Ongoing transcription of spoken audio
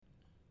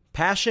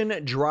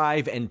Passion,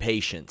 drive, and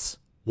patience.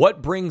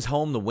 What brings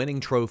home the winning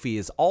trophy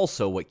is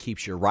also what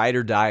keeps your ride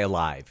or die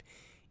alive.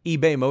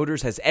 eBay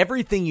Motors has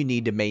everything you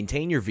need to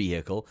maintain your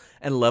vehicle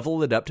and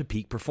level it up to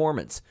peak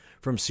performance.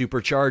 From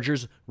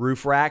superchargers,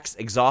 roof racks,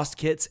 exhaust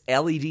kits,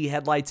 LED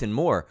headlights, and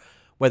more.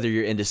 Whether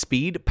you're into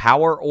speed,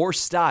 power, or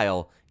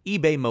style,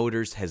 eBay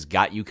Motors has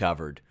got you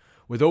covered.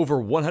 With over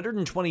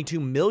 122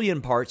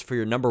 million parts for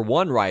your number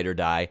one ride or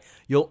die,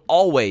 you'll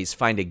always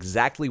find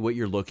exactly what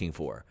you're looking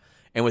for.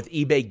 And with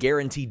eBay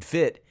Guaranteed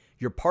Fit,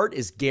 your part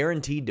is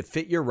guaranteed to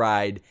fit your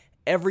ride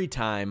every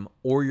time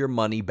or your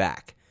money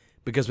back.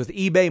 Because with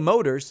eBay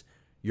Motors,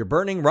 you're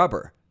burning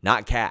rubber,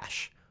 not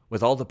cash.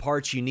 With all the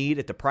parts you need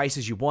at the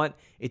prices you want,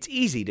 it's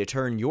easy to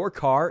turn your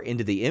car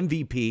into the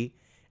MVP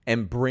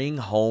and bring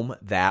home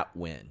that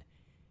win.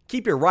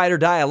 Keep your ride or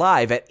die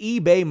alive at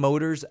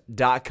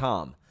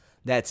ebaymotors.com.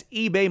 That's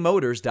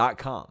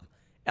ebaymotors.com.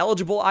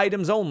 Eligible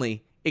items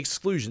only.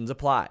 Exclusions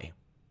apply.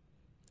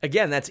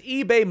 Again, that's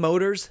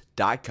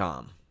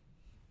ebaymotors.com.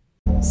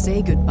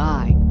 Say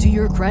goodbye to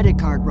your credit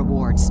card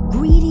rewards.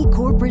 Greedy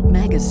corporate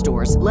mega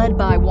stores, led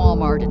by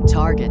Walmart and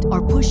Target,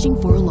 are pushing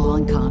for a law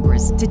in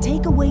Congress to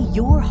take away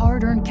your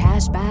hard-earned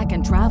cash back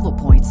and travel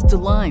points to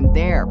line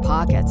their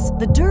pockets.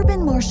 The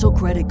Durbin-Marshall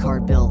credit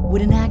card bill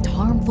would enact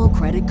harmful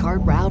credit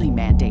card routing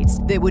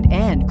mandates that would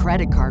end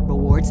credit card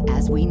rewards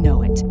as we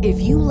know it. If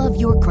you love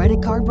your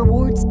credit card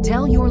rewards,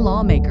 tell your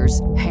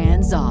lawmakers,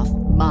 hands off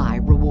my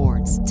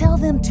rewards. Tell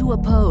them to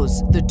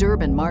oppose the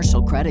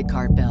Durbin-Marshall credit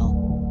card bill.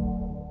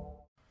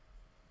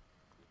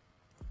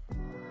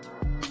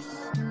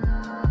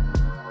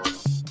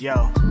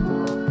 Yo,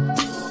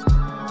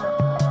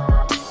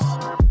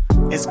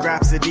 it's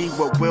Grapsody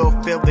with Will,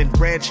 Phil, and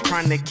Reg,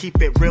 trying to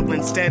keep it real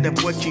instead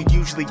of what you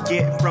usually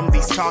get from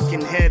these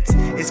talking heads.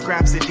 It's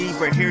Grapsody,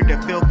 we're here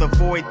to fill the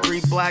void.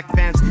 3 black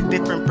fans,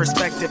 different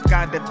perspective,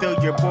 got to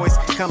fill your voice.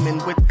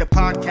 Coming with the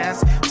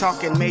podcast,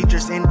 talking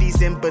majors,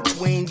 indies in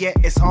between. Yeah,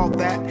 it's all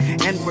that,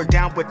 and we're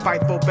down with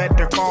Fightful,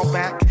 better fall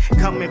back.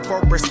 Coming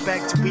for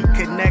respect, we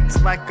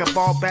connect like a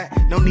ball bat.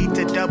 No need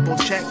to double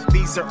check,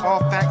 these are all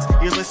facts.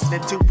 You're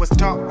listening to us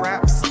talk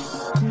raps.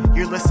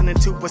 You're listening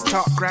to us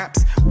talk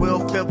raps.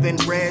 Will, Phil,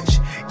 and Reg.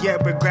 Yeah,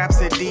 we're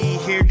Grapsody,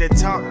 here to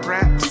talk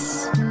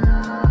raps.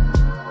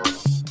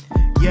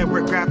 Yeah,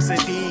 we're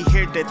Grapsody,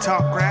 here to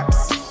talk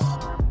raps.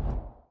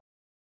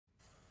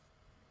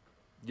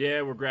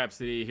 Yeah, we're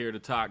Grapsody, here to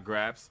talk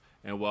graps,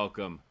 and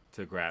welcome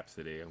to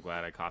Grapsody. I'm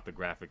glad I caught the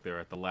graphic there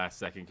at the last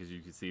second, because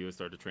you can see it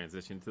started to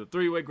transition to the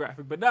 3-way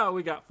graphic, but no,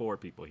 we got 4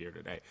 people here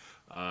today,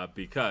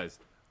 because,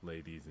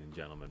 ladies and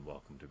gentlemen,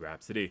 welcome to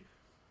Grapsody.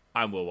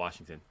 I'm Will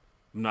Washington.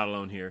 I'm not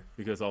alone here,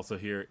 because also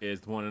here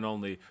is the one and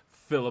only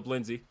Philip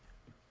Lindsay.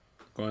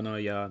 What's going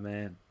on, y'all,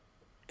 man?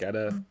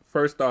 Gotta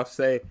first off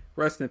say,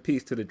 rest in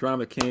peace to the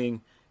drama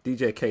king,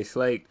 DJ K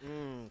Slate,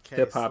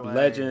 hip-hop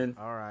legend.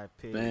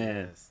 R.I.P.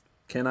 Man, Yes.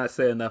 cannot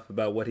say enough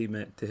about what he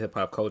meant to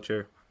hip-hop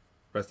culture.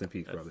 Rest in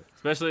peace, brother.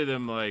 Especially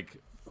them, like,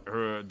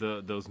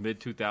 those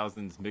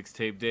mid-2000s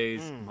mixtape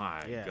days.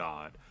 My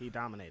God. He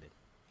dominated.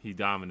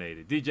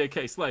 DJ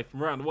K Slate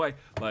from around the way.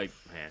 Like,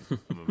 man,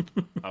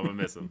 I'm gonna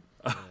miss him.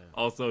 Yeah.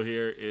 Also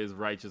here is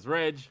Righteous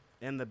Reg.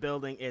 In the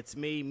building, it's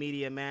me,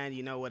 Media Man.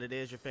 You know what it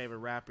is, your favorite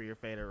rapper, your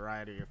favorite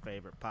writer, your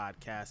favorite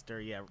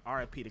podcaster. Yeah,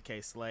 R.I.P. to K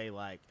Slay.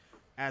 Like,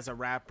 as a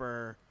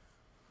rapper,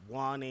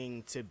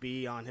 wanting to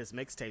be on his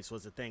mixtapes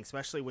was a thing,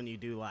 especially when you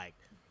do, like,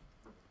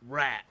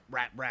 rap.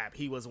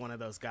 He was one of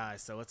those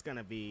guys, so it's going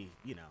to be,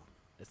 you know,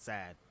 it's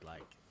sad.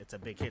 Like, it's a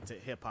big hit to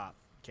hip-hop.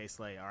 K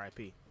Slay,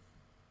 R.I.P.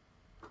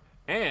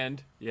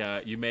 And,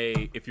 yeah, you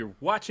may, if you're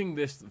watching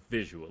this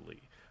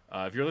visually,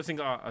 if you're listening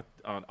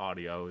on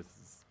audio, it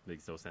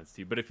makes no sense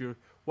to you. But if you're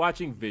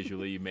watching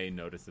visually, you may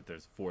notice that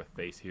there's a fourth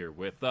face here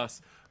with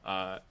us.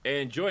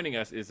 And joining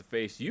us is a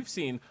face you've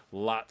seen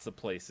lots of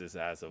places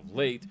as of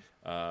late.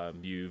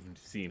 You've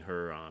seen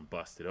her on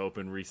Busted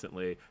Open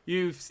recently.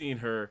 You've seen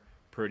her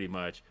pretty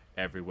much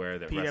everywhere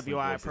that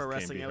PWI, Pro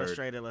Wrestling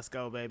Illustrated. Let's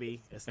go,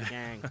 baby. It's the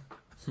gang.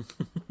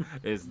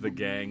 It's the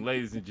gang.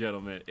 Ladies and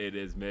gentlemen, it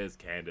is Ms.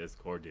 Candace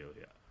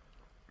Cordelia.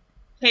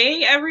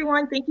 Hey,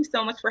 everyone. Thank you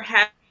so much for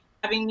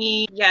having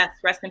me. Yes,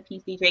 rest in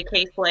peace, DJ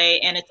K Slay.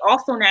 And it's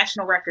also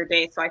National Record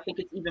Day, so I think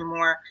it's even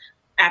more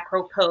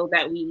apropos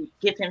that we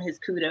give him his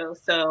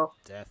kudos. So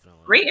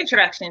definitely. Great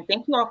introduction.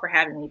 Thank you all for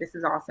having me. This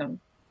is awesome.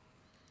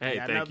 Hey,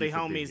 yeah, I know the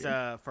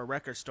homies for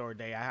Record Store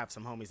Day. I have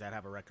some homies that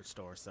have a record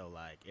store, so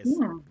like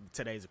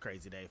today's a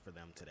crazy day for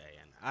them today.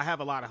 And I have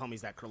a lot of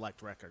homies that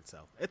collect records, so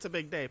it's a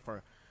big day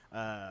for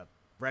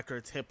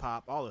records, hip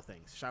hop, all the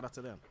things. Shout out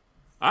to them.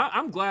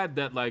 I'm glad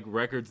that like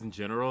records in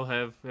general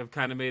have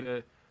kind of made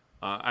a.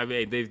 I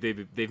mean,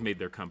 they've made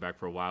their comeback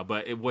for a while,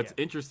 but what's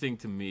interesting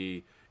to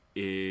me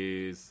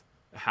is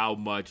how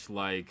much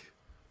like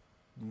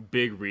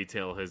big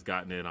retail has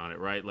gotten in on it,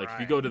 right? Like if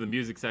you go to the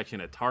music section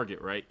at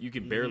Target, right, you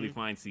can barely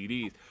find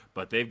CDs,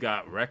 but they've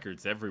got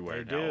records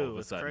everywhere now. All of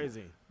a sudden.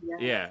 Crazy.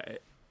 Yeah,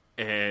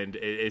 and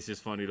it's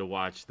just funny to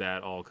watch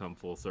that all come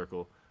full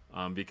circle.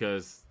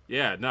 Because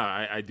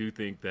I do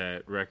think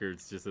that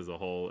records just as a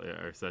whole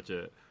are such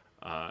a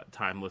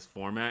timeless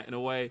format in a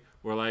way.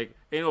 Where like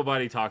ain't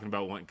nobody talking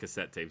about wanting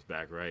cassette tapes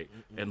back, right?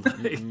 And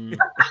like,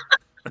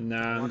 nah,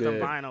 I'm want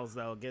good. them vinyls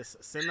though.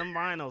 Send them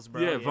vinyls,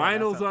 bro. Yeah,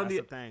 vinyls that's on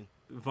the thing.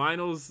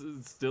 Vinyls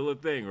is still a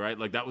thing, right?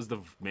 Like that was the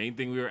main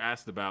thing we were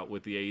asked about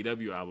with the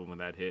AEW album when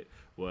that hit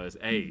was,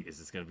 hey, is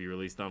this going to be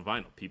released on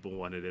vinyl? People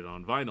wanted it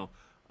on vinyl,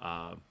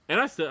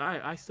 and I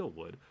still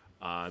would.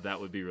 That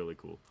would be really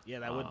cool. Yeah,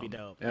 that would be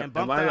dope. Yeah, And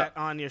bump that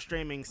on your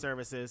streaming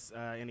services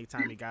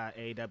anytime you got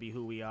AEW,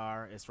 Who We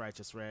Are, It's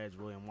Righteous Reg,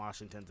 William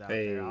Washington's out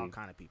there, all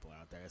kind of people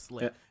out there. It's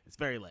lit. Yeah. It's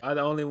very lit. I'm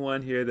the only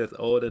one here that's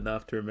old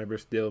enough to remember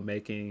still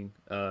making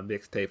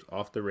mixtapes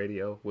off the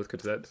radio with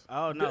cassettes.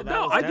 Oh no,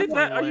 No, was I did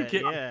that. definitely Are you lit.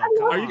 kidding? Yeah,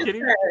 Are you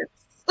kidding me?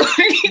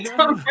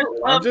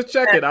 I'm just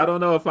checking. I don't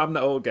know if I'm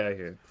the old guy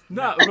here.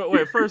 No, but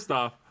wait. First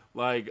off,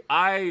 like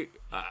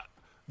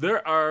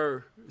there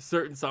are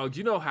certain songs.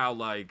 You know how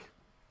like,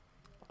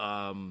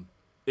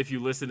 if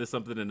you listen to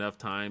something enough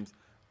times,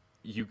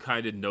 you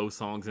kind of know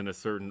songs in a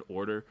certain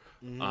order.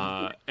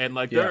 And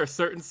like there are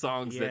certain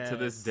songs that to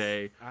this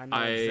day I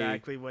know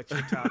exactly what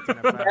you're talking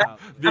about.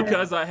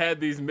 Because I had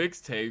these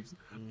mixtapes,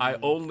 I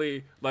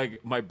only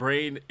like my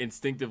brain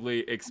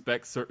instinctively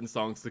expects certain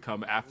songs to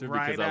come after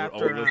Right because I would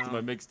after only listen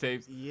to my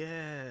mixtapes.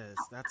 Yes,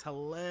 that's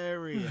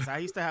hilarious. I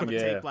used to have a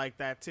tape like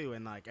that too,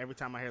 and like every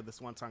time I hear this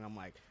one song, I'm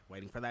like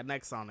waiting for that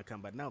next song to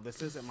come. But no,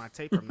 this isn't my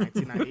tape from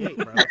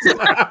 1998, bro.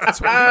 It's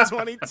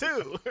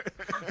 2022.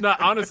 No,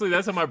 honestly,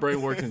 that's how my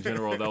brain works in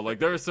general, though. Like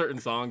there are certain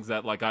songs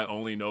that like I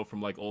only know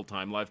from like old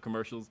Time Life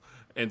commercials,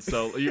 and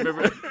so you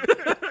remember.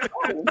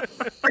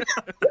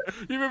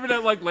 You remember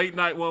that like late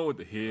night one with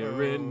the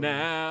Here and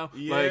Now?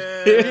 Yeah. Like,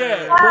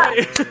 yeah,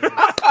 right.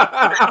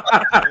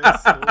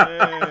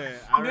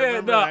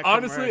 Yeah, no,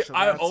 honestly,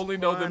 I only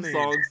know them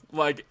songs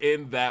like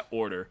in that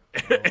order.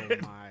 Oh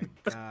my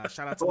god!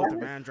 Shout out to Luther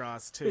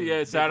Vandross too.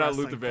 Yeah, shout out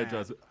Luther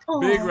Vandross.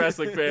 Big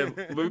wrestling fan,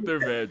 Luther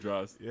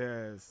Vandross.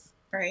 Yes.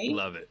 Right.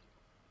 Love it.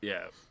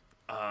 Yeah.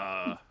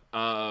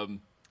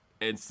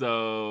 And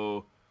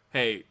so,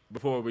 hey,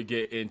 before we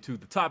get into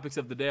the topics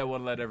of the day, I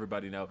want to let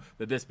everybody know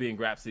that this being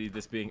Grapsody,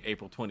 this being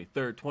April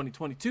 23rd,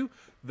 2022,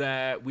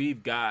 that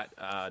we've got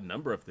a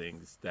number of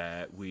things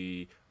that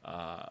we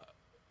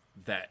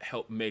that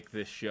help make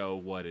this show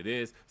what it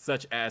is,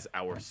 such as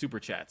our super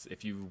chats.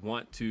 If you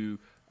want to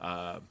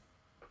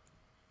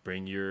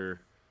bring your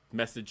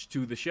message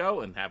to the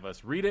show and have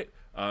us read it,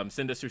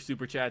 send us your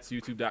super chats,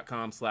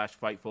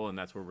 youtube.com/Fightful, and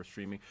that's where we're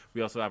streaming.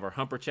 We also have our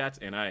Humper chats,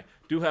 and I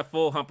do have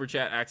full Humper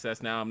chat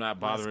access now. I'm not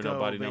bothering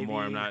nobody no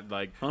more. I'm not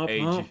like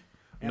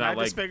And I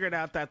just figured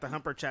out that the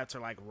Humper chats are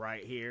like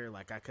right here.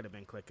 Like I could have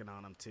been clicking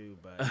on them too,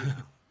 but you know,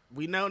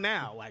 we know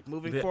now. Like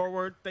moving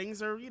forward,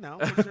 things are things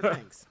are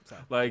things. So,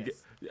 like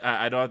yes.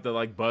 I don't have to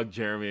like bug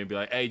Jeremy and be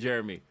like, hey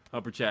Jeremy,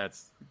 Humper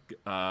chats.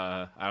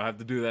 I don't have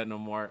to do that no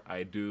more.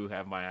 I do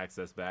have my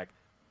access back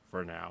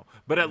for now,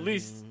 but at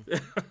least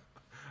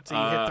So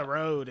you hit the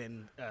road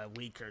in a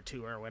week or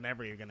two or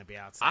whenever you're going to be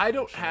outside. I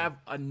don't have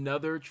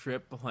another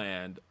trip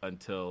planned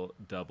until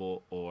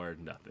Double or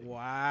Nothing.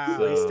 Wow,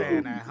 So- he's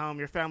staying at home.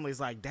 Your family's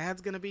like,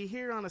 Dad's going to be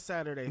here on a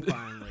Saturday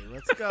finally.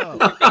 Let's go.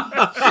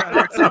 Shout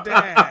out to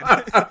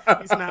Dad.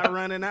 He's not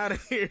running out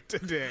of here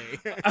today.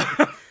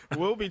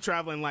 We'll be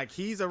traveling like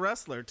he's a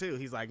wrestler too.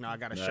 He's like, no, I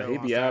got a show. He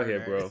on be out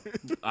here, Saturday.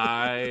 bro.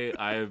 I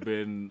have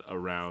been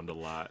around a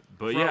lot,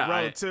 but Front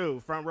yeah, row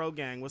too. Front row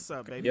gang. What's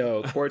up, baby?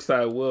 Yo,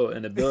 courtside Will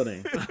in the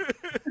building.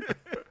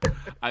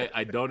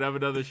 I don't have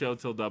another show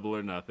till Double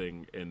or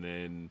Nothing, and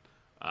then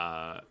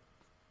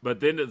but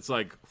then it's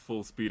like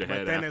full speed ahead.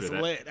 But then after it's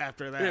that. lit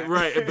after that. Yeah,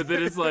 right, but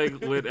then it's like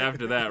lit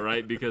after that,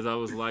 right? Because I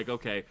was like,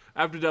 okay,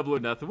 after Double or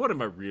Nothing, what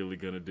am I really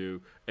gonna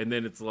do? And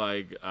then it's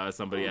like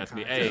somebody asked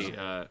me, hey,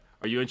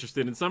 are you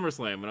interested in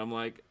SummerSlam? And I'm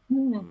like,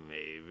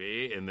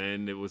 maybe. And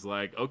then it was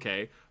like,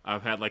 okay,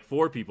 I've had like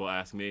 4 people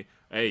ask me,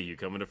 hey, you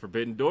coming to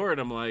Forbidden Door?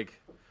 And I'm like,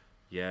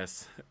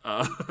 yes.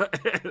 All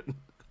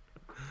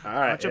A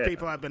right, bunch of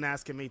people have been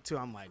asking me too.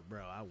 I'm like,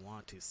 bro, I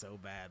want to so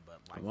bad, but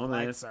like Come on,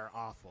 man. flights are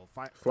awful.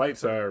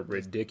 Flights are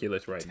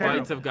ridiculous right now.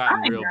 Flights have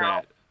gotten real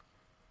bad.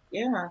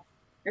 Yeah.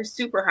 They're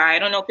super high. I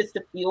don't know if it's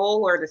the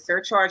fuel or the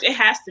surcharge. It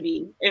has to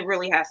be. It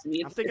really has to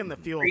be. I'm thinking the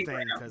fuel crazy thing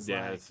right now. because,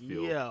 Yeah, like, it's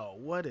fuel. yo,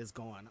 what is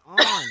going on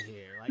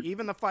here? Like,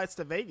 even the flights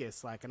to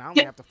Vegas, like, and I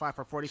only have to fly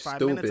for 45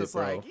 Stupid, minutes. It's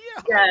bro. like,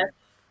 yo, Yes.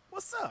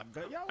 what's up?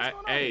 Yo, what's going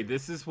on Hey, here?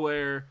 this is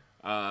where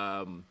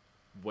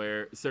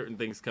certain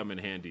things come in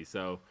handy.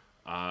 So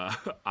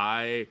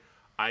I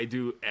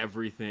do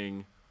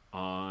everything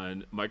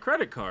on my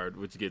credit card,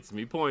 which gets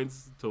me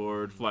points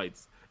toward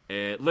flights.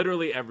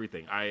 Literally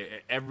everything.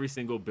 Every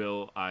single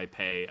bill I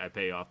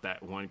pay off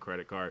that one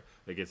credit card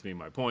that gets me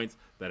my points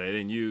that I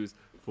didn't use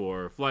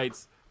for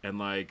flights. And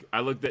like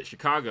I looked at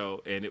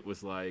Chicago, and it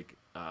was like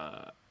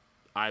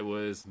I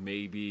was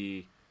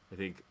maybe I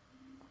think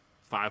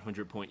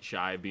 500 points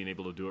shy of being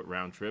able to do it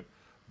round trip,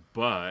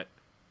 but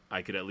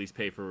I could at least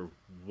pay for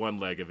one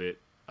leg of it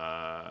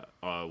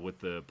with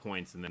the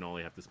points, and then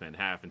only have to spend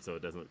half, and so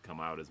it doesn't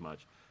come out as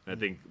much. And I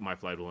think my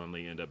flight will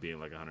only end up being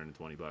like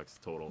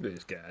 $120 total.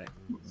 This guy.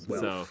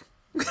 So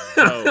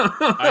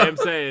I am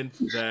saying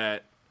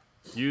that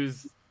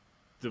use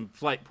the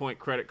Flight Point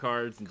credit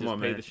cards and just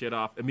pay the shit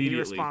off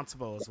immediately. Be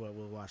responsible is what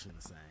Will Washington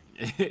is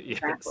saying.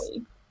 Yes.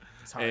 Exactly.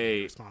 It's hard to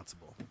be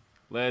responsible.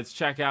 Let's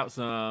check out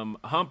some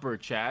Humper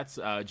chats.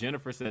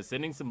 Jennifer says,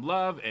 sending some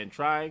love and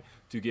trying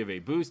to give a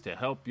boost to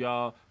help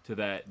y'all to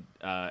that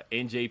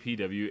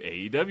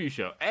NJPW AEW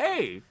show.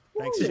 Hey!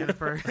 Thanks,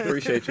 Jennifer.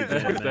 Appreciate you,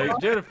 Jennifer. Thanks,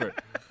 Jennifer.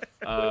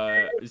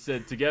 It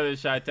said, together in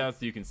Chi-Town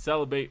so you can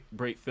celebrate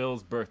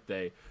Phil's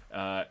birthday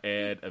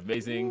and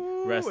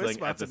amazing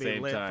wrestling at the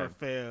same time. It's about to be lit for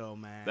Phil,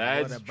 man.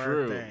 That's what a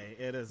true. Birthday.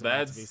 It is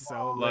about to be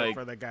so lit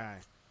for the guy.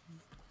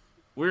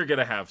 We're going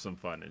to have some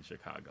fun in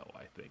Chicago,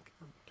 I think.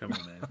 Come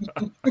on,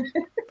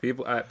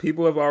 man.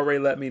 People have already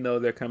let me know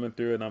they're coming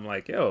through, and I'm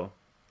like, yo,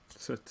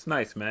 it's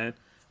nice, man.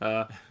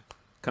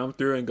 Come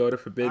through and go to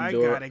Forbidden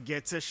Door. I gotta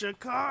get to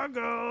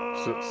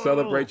Chicago.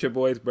 Celebrate your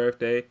boy's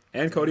birthday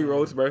and Cody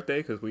Rhodes' birthday,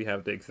 because we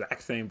have the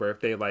exact same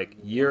birthday, like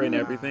year and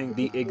everything,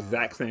 the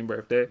exact same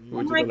birthday,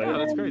 which is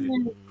hilarious. That's crazy.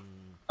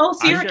 Oh,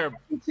 so you're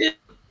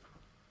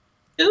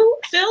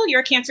Phil,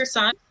 you're a Cancer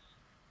son.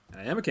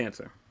 I am a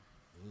Cancer.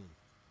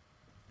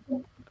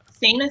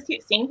 Same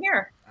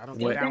here. I don't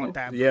get down with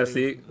that. Yeah,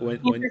 see, when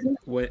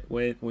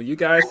you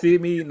guys see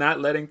me not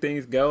letting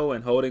things go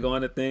and holding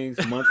on to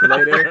things months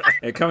later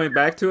and coming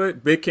back to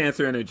it, big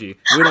Cancer energy.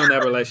 We don't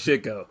ever let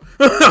shit go.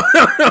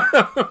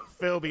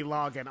 Phil be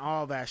logging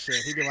all that shit.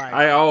 He be like,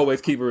 I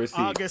always keep a receipt.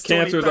 August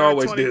Cancers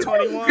always do. Oh,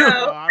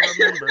 I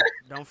remember.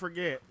 Don't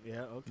forget.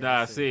 Yeah, okay.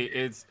 Nah, see,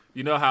 it's,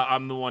 you know how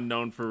I'm the one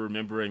known for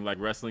remembering like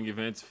wrestling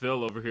events?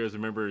 Phil over here is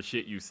remembering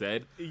shit you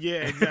said.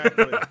 Yeah,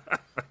 exactly.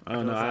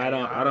 Oh no, I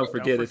don't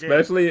forget,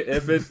 especially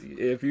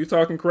if you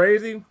talking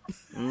crazy.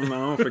 I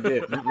don't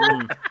forget.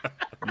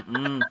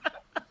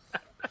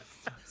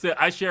 So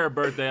I share a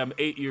birthday. I'm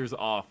 8 years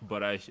off,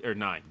 but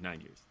 9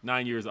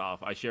 years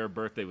off. I share a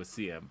birthday with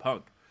CM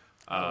Punk,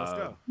 Let's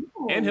go.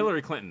 and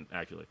Hillary Clinton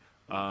actually,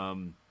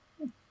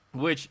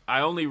 which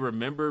I only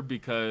remember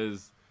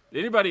because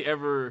anybody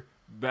ever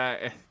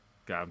back.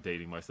 God, I'm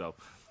dating myself.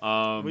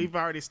 We've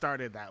already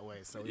started that way,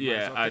 so we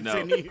yeah, might as well I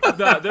continue.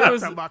 know. There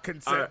was talking about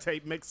cassette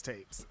tape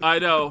mixtapes. I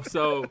know.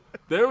 So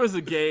there was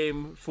a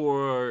game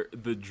for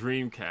the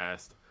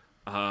Dreamcast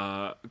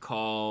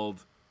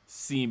called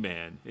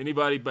Seaman.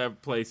 Anybody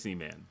play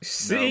Seaman?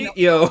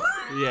 Yo.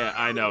 Yeah,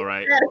 I know,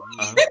 right?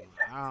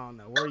 I don't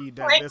know where you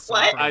done this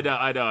one from. I know,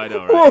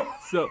 right?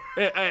 So,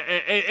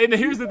 and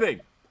here's the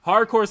thing: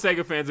 hardcore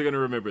Sega fans are gonna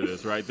remember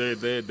this, right?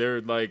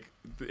 They're like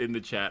in the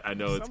chat. I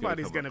know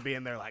somebody's gonna be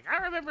in there like,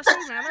 I remember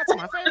Seaman. That's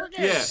my favorite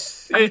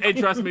game. Yeah, and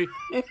trust me,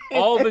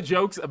 all the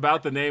jokes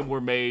about the name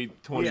were made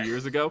 20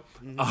 years ago.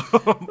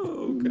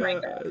 Oh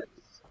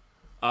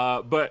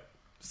god. But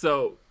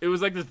so it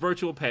was like this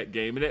virtual pet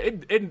game, and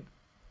it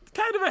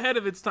kind of ahead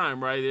of its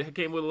time, right? It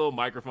came with a little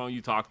microphone.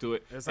 You talk to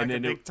it. It's like and a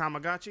then big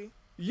Tamagotchi.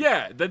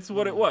 Yeah, that's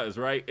what it was,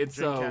 right? And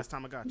Dreamcast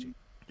Tamagotchi.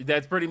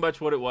 That's pretty much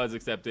what it was,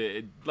 except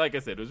it, like I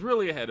said, it was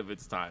really ahead of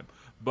its time.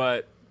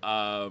 But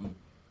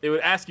it would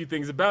ask you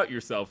things about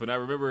yourself, and I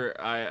remember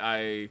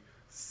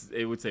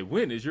it would say,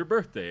 "When is your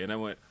birthday?" And I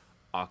went,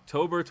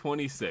 "October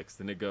 26th,"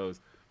 and it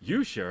goes,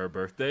 "You share a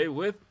birthday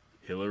with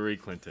Hillary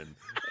Clinton,"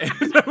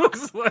 and I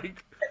was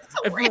like.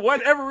 And for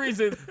whatever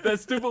reason, that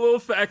stupid little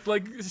fact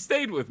like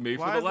stayed with me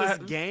Why for the last. Why is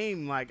this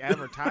game like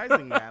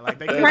advertising that? Like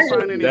they can't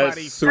find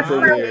anybody. That's super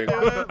weird. To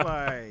do it?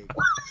 Like,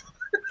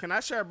 can I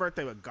share a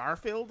birthday with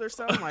Garfield or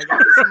something? Like, I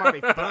need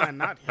somebody fun,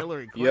 not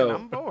Hillary Clinton. Yo.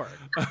 I'm bored.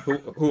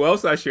 Who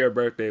else I share a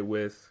birthday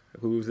with?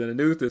 Who's in the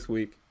news this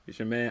week? It's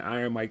your man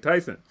Iron Mike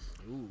Tyson.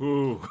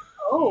 Ooh.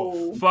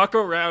 Oh. Fuck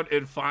around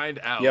and find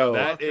out. Yo.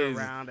 Fuck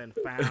around and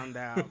found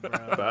out,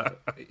 bro.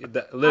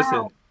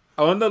 Listen,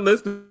 on the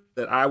list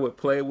that I would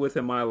play with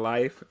in my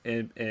life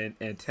and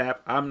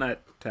tap, I'm not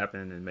tapping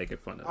and making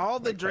fun of all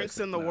the Mike drinks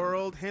Tyson, in the no.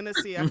 world.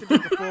 Hennessy, I could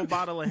drink a full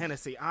bottle of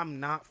Hennessy. I'm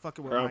not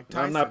fucking with Mike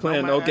Tyson. I'm not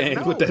playing no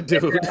games with that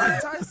dude.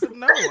 Mike Tyson,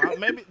 no.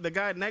 Maybe the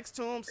guy next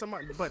to him,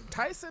 somebody, but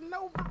Tyson,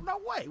 no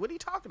way. What are you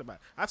talking about?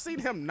 I've seen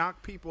him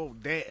knock people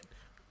dead.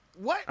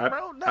 What,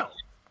 bro? No.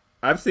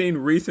 I've seen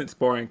recent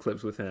sparring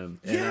clips with him,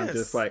 and I'm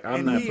just like,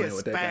 I'm not playing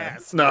with that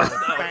fast.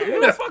 guy.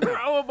 No. Fuck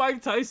around with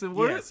Mike Tyson.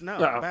 What? Yes, no,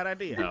 bad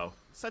idea. No.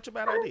 Such a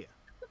bad idea.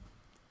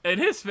 And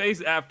his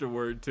face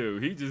afterward, too.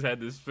 He just had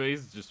this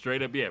face just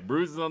straight up. Yeah,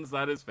 bruises on the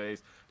side of his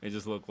face. And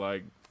just looked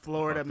like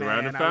Florida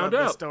man. I love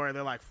this story.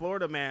 They're like,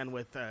 Florida man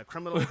with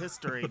criminal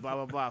history, blah,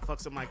 blah, blah.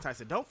 Fucks with Mike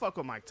Tyson. Don't fuck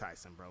with Mike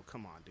Tyson, bro.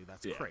 Come on, dude.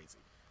 That's crazy.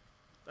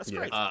 That's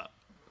crazy.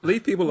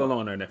 Leave people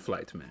alone on their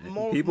flights,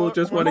 man. People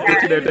just want to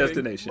get to their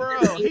destination.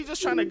 Bro, he's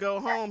just trying to go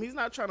home. He's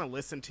not trying to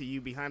listen to you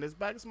behind his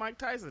back. It's Mike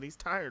Tyson. He's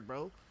tired,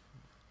 bro.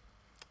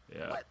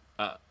 Yeah.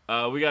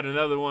 We got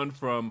another one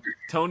from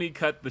Tony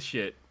Cut the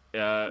Shit.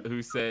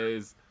 Who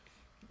says,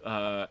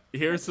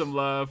 here's some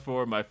love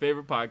for my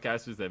favorite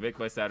podcasters that make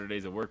my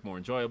Saturdays at work more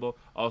enjoyable.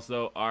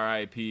 Also,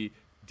 R.I.P.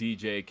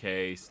 DJ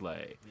K.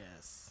 Slay.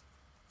 Yes.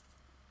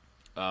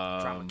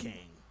 Drama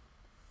King.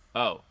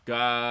 Oh,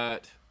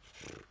 got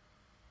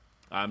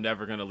I'm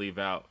never going to leave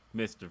out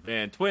Mr.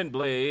 Van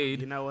Twinblade.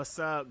 You know what's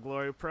up,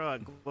 Glory Pro?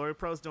 Glory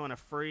Pro's doing a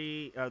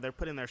free, they're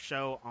putting their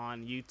show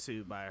on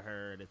YouTube, I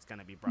heard. It's going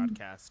to be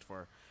broadcast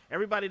for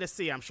everybody to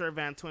see. I'm sure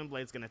Van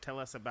Twinblade's going to tell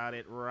us about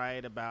it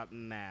right about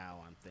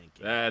now, I'm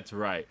thinking. That's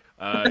right.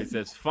 He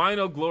says,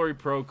 final Glory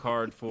Pro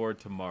card for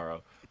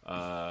tomorrow.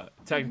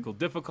 Technical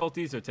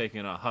difficulties are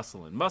taking on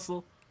Hustle and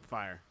Muscle.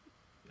 Fire.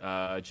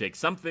 Jake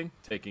Something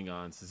taking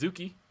on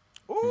Suzuki.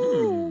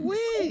 Ooh,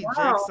 wee!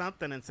 Jake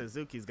Something and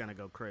Suzuki's going to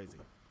go crazy.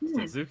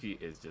 Suzuki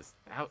is just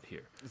out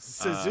here.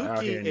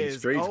 Suzuki is,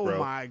 streets, oh bro.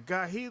 My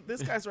God.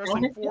 This guy's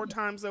wrestling 4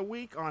 times a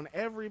week on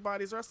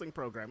everybody's wrestling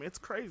program. It's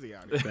crazy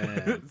out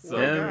here.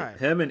 Man.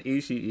 Him and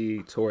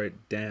Ishii tore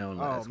it down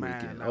last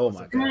weekend. Oh,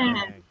 my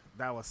God.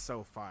 That was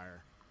so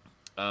fire.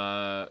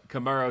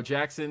 Camaro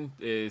Jackson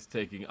is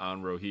taking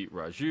on Rohit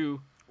Raju.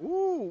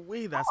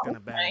 Ooh, that's going to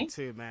bang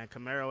too, man.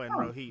 Camaro and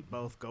Rohit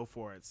both go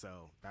for it,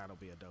 so that'll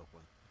be a dope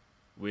one.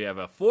 We have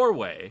a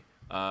 4-way.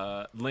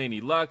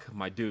 Laney Luck,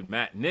 my dude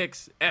Matt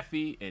Nix,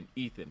 Effie, and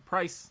Ethan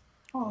Price.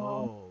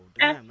 Oh,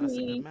 damn, that's a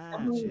good match.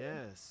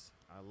 Yes,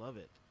 I love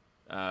it.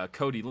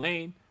 Cody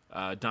Lane,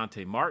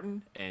 Dante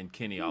Martin, and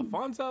Kenny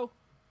Alfonso.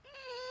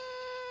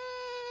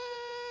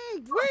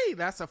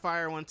 That's a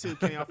fire one too.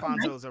 Kenny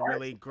Alfonso is a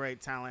really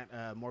great talent.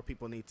 More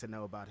people need to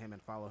know about him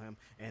and follow him.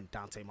 And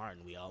Dante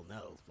Martin, we all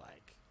know,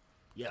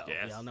 we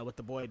all know what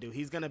the boy do.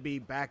 He's gonna be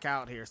back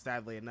out here,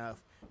 sadly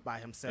enough, by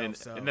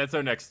himself. And that's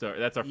our next story.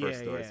 That's our first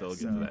story. So we'll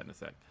get to that in a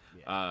sec.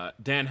 Yeah.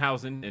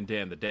 Danhausen and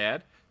Dan the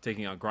Dad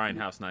taking on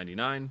Grindhouse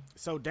 99.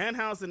 So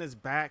Danhausen is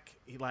back.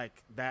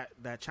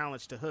 That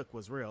challenge to Hook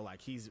was real.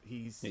 He's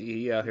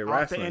out here off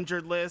wrestling. The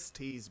injured list.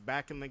 He's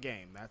back in the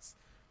game. That's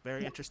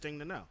very interesting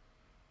to know.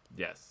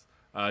 Yes.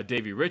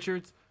 Davey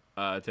Richards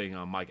taking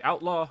on Mike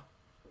Outlaw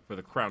for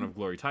the Crown of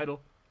Glory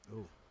title.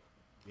 Ooh,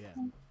 yeah,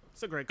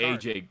 it's a great card.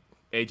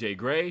 AJ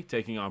Gray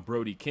taking on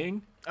Brody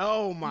King.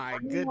 Oh my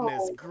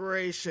goodness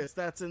gracious,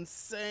 that's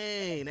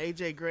insane.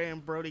 AJ Gray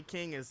and Brody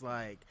King is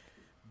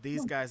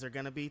these guys are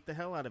gonna beat the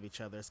hell out of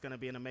each other. It's gonna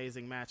be an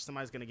amazing match.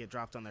 Somebody's gonna get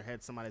dropped on their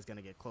head. Somebody's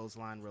gonna get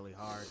clotheslined really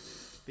hard.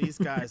 These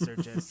guys are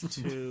just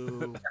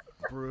two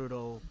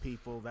brutal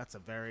people. That's a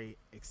very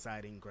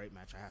exciting, great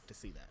match. I have to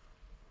see that.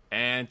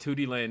 And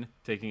Tootie Lynn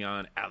taking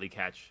on Alley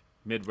Catch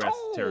Midwest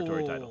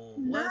Territory title.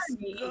 Let's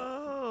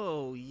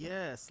go.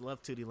 Yes.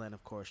 Love Tootie Lynn,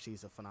 of course.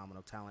 She's a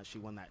phenomenal talent. She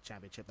won that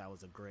championship. That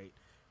was a great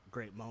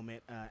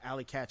moment.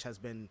 Alley Catch has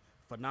been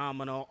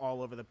phenomenal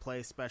all over the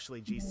place,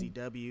 especially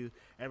GCW.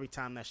 Every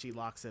time that she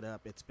locks it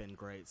up, it's been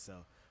great. So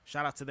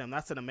shout out to them.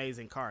 That's an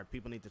amazing card.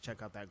 People need to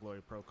check out that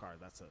Glory Pro card.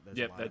 There's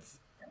a lot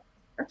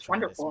that's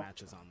wonderful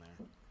matches on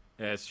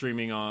there.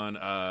 Streaming on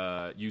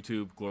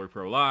YouTube, Glory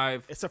Pro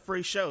Live. It's a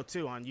free show,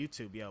 too, on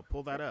YouTube. Yo,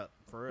 pull that up,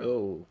 for real.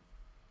 Oh.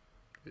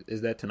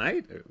 Is that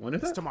tonight? When is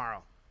that? It's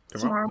tomorrow.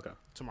 Tomorrow? Okay.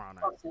 Tomorrow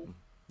night. Awesome.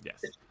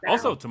 Yes.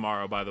 Also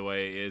tomorrow, by the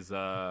way, is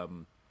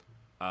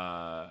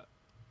Battle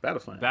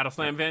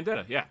Slam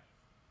Vendetta. Yeah.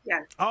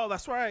 Yes. Oh,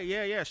 that's right.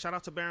 Yeah. Shout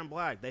out to Baron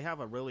Black. They have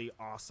a really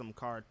awesome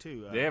card,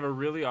 too. They have a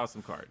really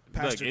awesome card.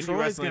 Pastor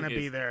Troy's going to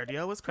be there.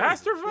 Yo, it's crazy.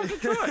 Pastor fucking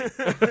Troy.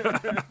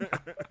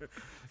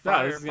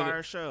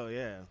 Fire show,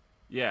 yeah.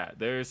 Yeah,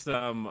 there's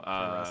some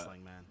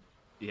wrestling, man.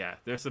 Yeah,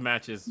 there's some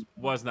matches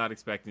was not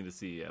expecting to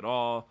see at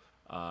all.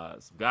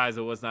 Some guys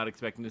I was not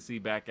expecting to see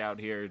back out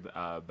here.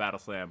 Battle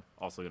Slam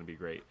also going to be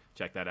great.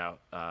 Check that out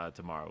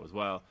tomorrow as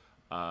well.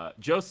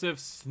 Joseph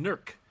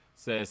Snurk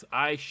says,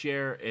 I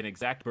share an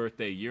exact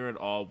birthday year and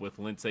all with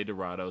Lindsay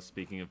Dorado,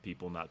 speaking of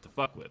people not to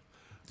fuck with.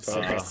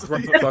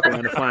 Fuck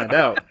around to find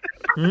out.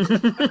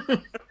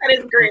 That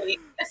is great.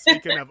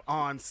 Speaking of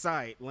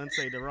on-site,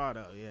 Lindsay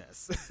Dorado,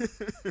 yes.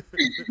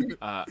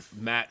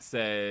 Matt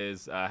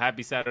says,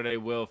 happy Saturday,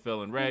 Will,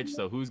 Phil, and Reg.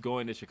 So who's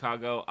going to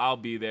Chicago? I'll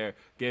be there.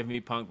 Give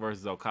me Punk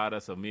versus Okada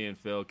so me and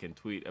Phil can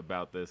tweet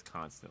about this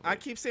constantly. I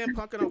keep saying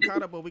Punk and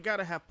Okada, but we got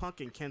to have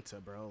Punk and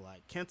Kenta, bro.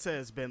 Kenta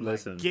has been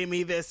give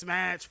me this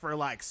match for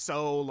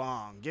so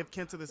long. Give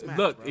Kenta this match,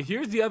 Look, bro.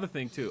 Here's the other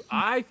thing, too.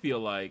 I feel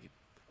like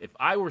if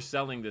I were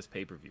selling this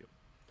pay-per-view,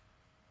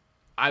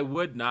 I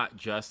would not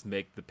just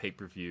make the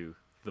pay-per-view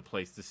the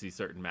place to see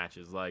certain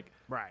matches.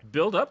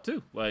 Build up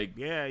to. As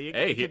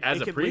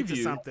a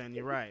preview. Something,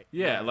 you're right.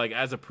 Yeah,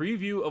 as a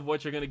preview of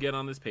what you're going to get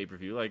on this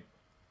pay-per-view,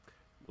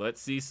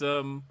 let's see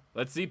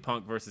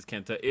Punk versus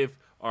Kenta if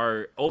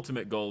our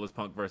ultimate goal is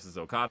Punk versus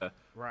Okada.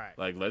 Right.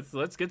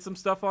 Let's get some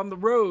stuff on the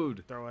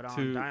road. Throw it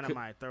on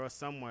Dynamite. Throw it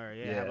somewhere.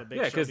 Yeah, have a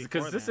big show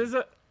because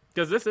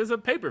this is a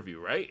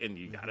pay-per-view, right? And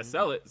you got to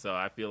sell it. So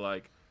I feel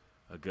like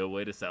a good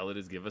way to sell it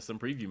is give us some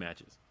preview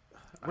matches.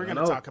 We're going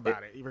to talk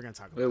about it. We're going to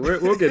talk about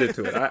it. We'll get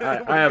into it.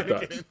 I have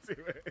thoughts.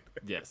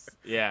 Yes.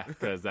 Yeah,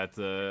 because that's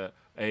a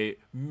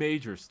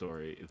major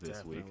story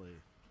this week.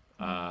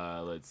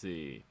 Let's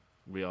see.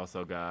 We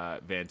also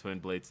got Van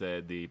Twinblade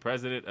said the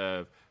president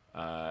of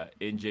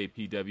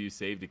NJPW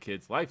saved a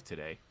kid's life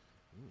today.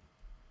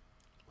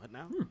 What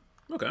now?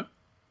 Okay.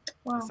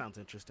 Wow. That sounds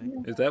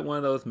interesting. Is that one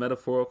of those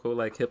metaphorical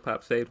hip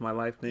hop saved my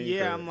life things?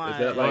 Yeah, I'm is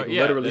that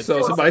literally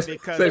so somebody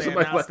because saved they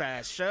somebody's announced life?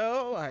 that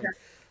show?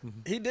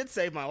 He did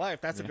save my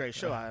life. That's a great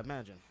show, I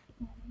imagine.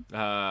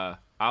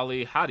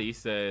 Ali Hadi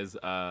says,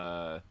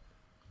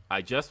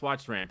 I just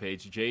watched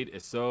Rampage. Jade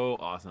is so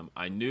awesome.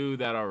 I knew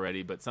that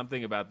already, but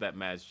something about that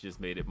match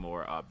just made it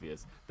more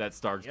obvious. That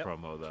Starks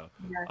promo,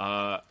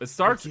 though.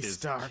 Starks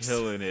is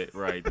killing it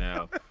right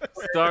now.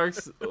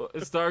 Starks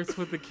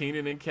with the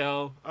Keenan and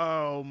Kel.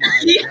 Oh,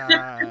 my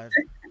God.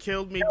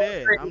 Killed me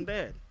dead. I'm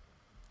dead.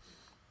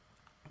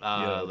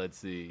 Let's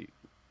see.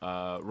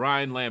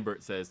 Ryan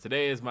Lambert says,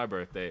 today is my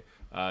birthday.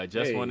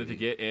 Just wanted to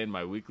get in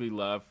my weekly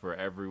love for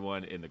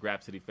everyone in the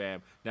Grapsody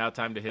fam. Now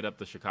time to hit up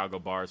the Chicago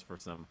bars for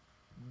some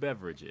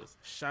berages.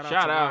 Shout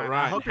out Ryan.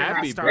 I hope you're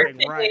not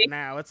starting right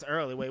now. It's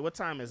early. Wait, what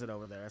time is it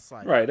over there? It's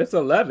like it's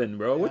 11,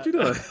 bro. What you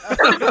doing?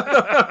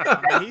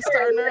 He's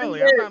starting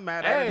early. I'm not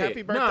mad at it.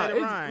 Happy birthday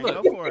to Ryan.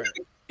 Look, go for it.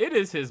 It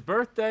is his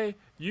birthday.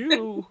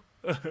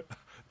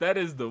 That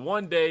is the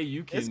one day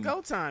you can. It's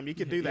go time. You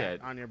can do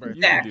that on your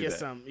birthday.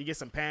 You get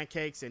some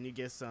pancakes and you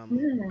get some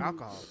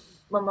alcohol.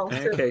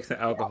 Pancakes and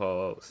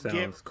alcohol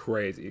sounds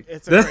crazy.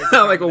 It's a crazy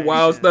like a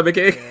wild stomach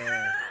ache.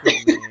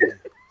 Yeah.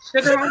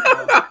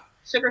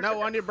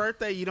 No, on your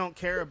birthday, you don't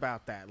care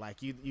about that.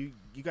 Like you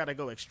got to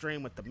go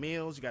extreme with the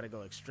meals. You got to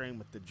go extreme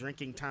with the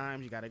drinking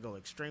times. You got to go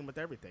extreme with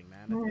everything,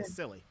 man. It's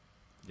silly.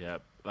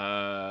 Yep.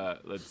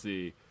 Let's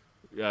see.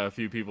 A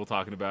few people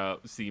talking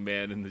about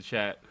C-Man in the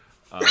chat.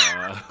 Of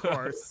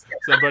course.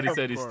 Somebody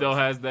said he still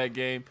has that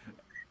game.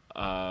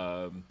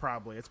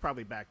 Probably. It's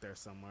probably back there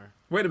somewhere.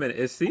 Wait a minute.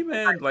 Is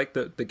Seaman like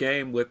the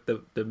game with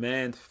the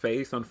man's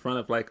face on front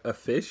of like a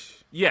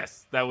fish?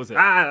 Yes, that was it.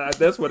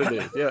 That's what it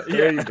is. Yeah,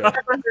 there you go.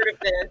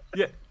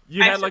 Yeah,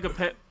 you had like a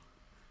pet.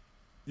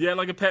 You had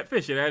like a pet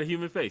fish. It had a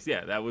human face.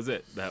 Yeah, that was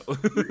it. That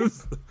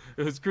was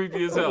it was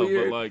creepy as hell.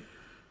 But like,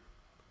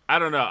 I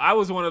don't know. I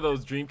was one of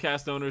those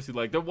Dreamcast owners who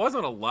like there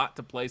wasn't a lot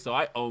to play, so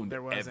I owned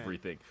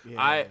everything.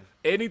 Yeah.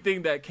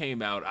 Anything that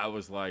came out, I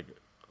was like,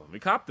 let me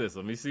cop this.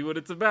 Let me see what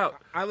it's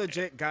about. I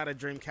legit got a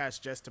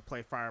Dreamcast just to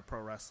play Fire Pro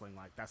Wrestling.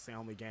 Like that's the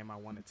only game I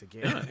wanted to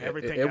get.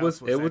 Everything it was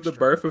the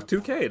birth of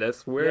 2K.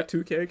 That's where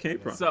 2K came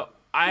from. So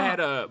I had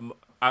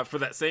for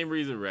that same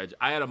reason, Reg,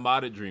 I had a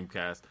modded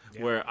Dreamcast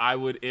where I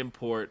would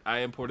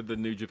imported the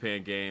New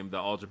Japan game, the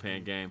All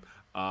Japan game,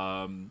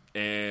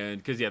 and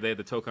because they had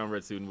the Tokon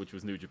Red Student, which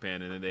was New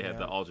Japan, and then they had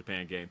the All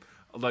Japan game,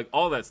 like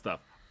all that stuff.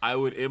 I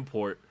would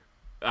import.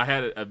 I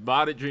had a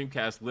modded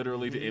Dreamcast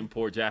literally to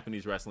import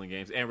Japanese wrestling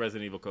games and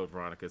Resident Evil Code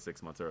Veronica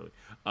 6 months early.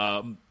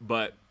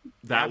 But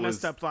I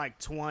messed up like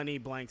 20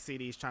 blank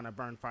CDs trying to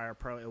burn Fire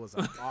Pro. It was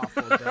an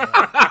awful day.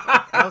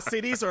 Those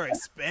CDs are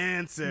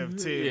expensive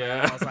too.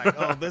 Yeah. I was like,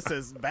 oh, this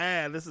is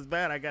bad.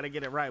 I got to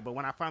get it right. But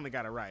when I finally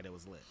got it right, it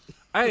was lit.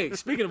 Hey,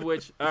 speaking of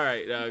which, all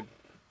right,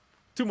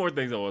 two more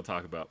things I want to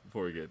talk about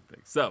before we get into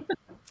things. So,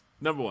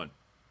 number one,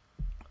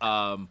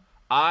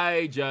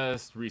 I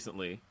just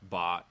recently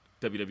bought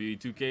WWE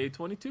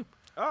 2K22.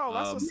 Oh,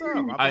 that's what's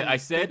up. I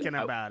said thinking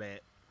about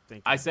it.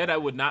 I said I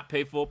would not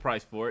pay full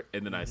price for it,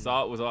 and then I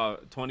saw it was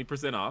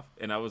 20% off,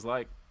 and I was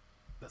like,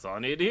 that's all I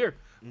needed to hear.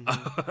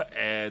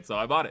 And so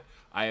I bought it.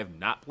 I have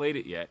not played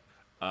it yet.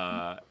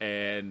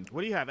 And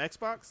what do you have,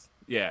 Xbox?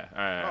 Yeah.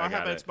 I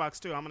have Xbox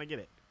too. I'm going to get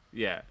it.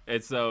 Yeah.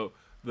 And so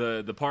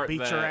the part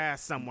Beat your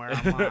ass somewhere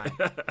online.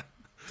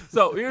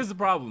 So here's the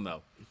problem,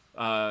 though.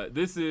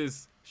 This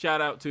is shout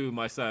out to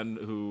my son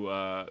who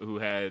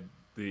had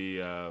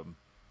the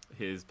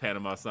his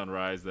Panama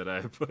Sunrise that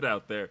I put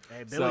out there.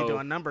 Hey, Billy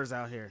doing numbers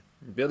out here.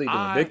 Billy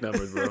doing big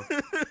numbers, bro.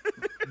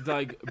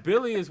 Like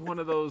Billy is one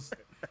of those.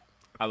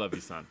 I love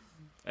you, son,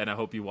 and I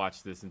hope you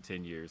watch this in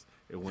 10 years.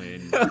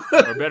 When,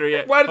 or better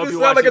yet, why does this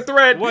sound like a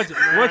threat?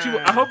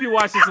 I hope you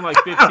watch this in like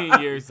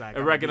 15 years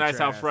and recognize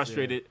how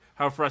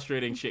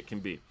frustrating shit can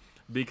be.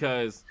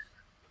 Because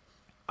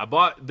I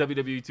bought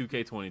WWE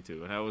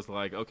 2K22 and I was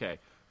like, okay,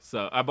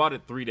 so I bought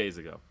it 3 days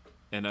ago.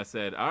 And I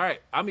said, all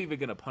right, I'm even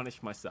going to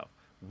punish myself.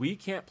 We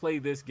can't play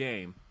this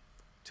game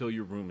till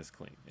your room is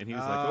clean. And he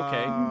was like,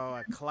 okay. Oh,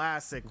 a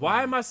classic.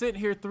 Why am I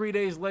sitting here 3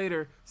 days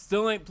later,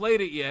 still ain't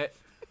played it yet?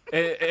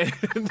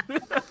 And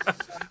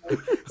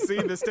See,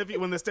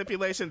 when the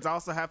stipulations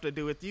also have to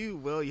do with you,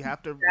 Will, you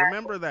have to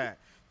remember that.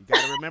 You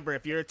got to remember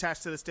if you're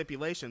attached to the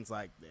stipulations,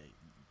 like,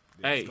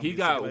 hey, he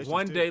got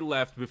 1 day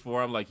left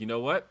before I'm like, you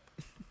know what?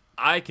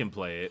 I can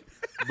play it.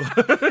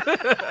 That's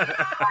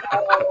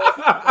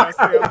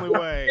the only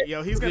way.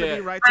 Yo, he's going to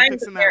be right to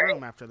fixing that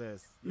room after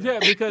this. Yeah,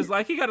 because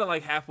like he got it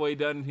like halfway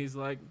done and he's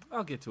like,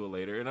 I'll get to it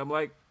later. And I'm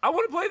like, I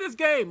want to play this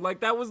game. Like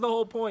that was the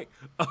whole point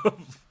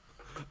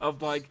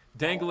of like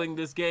dangling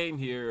this game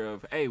here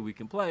of, hey, we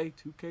can play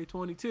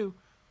 2K22.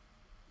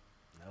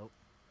 Nope.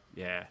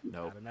 Yeah,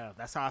 nope. I don't know.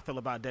 That's how I feel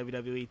about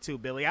WWE too,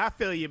 Billy. I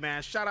feel you,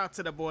 man. Shout out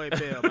to the boy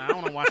Bill, man. I don't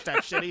want to watch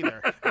that shit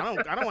either.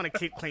 I don't want to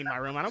keep clean my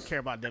room. I don't care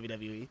about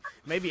WWE.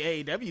 Maybe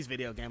AEW's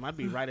video game. I'd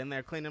be right in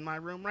there cleaning my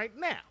room right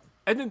now.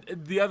 And then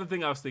the other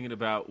thing I was thinking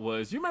about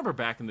was, you remember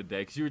back in the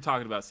day, because you were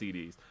talking about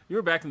CDs. You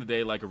were back in the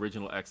day, like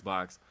original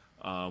Xbox,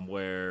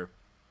 where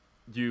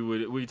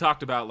we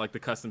talked about like the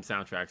custom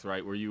soundtracks,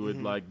 right? Where you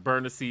would like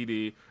burn a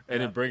CD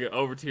and then bring it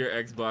over to your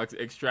Xbox,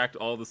 extract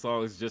all the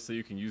songs just so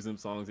you can use them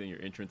songs in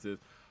your entrances.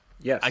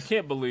 Yes. I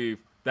can't believe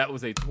that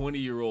was a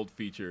 20-year-old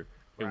feature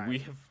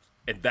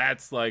and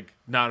that's like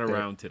not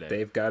around today.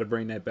 They've got to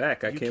bring that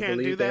back. I can't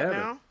believe do they that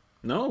haven't.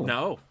 now.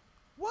 No.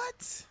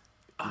 What?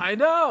 I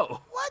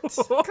know. What?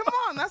 Come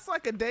on, that's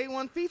like a day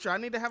one feature. I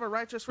need to have a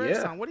Righteous Rage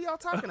song. What are y'all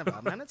talking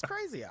about, man? It's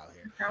crazy out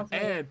here.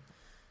 And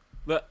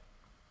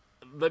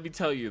let me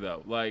tell you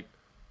though, like,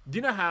 do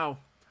you know how?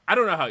 I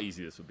don't know how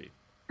easy this would be,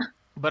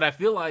 but I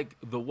feel like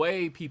the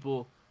way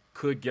people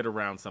could get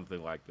around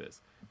something like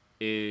this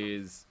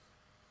is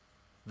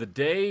the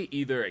day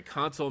either a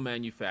console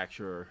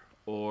manufacturer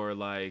or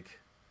like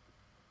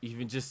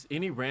even just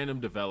any random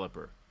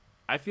developer,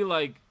 I feel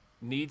like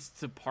needs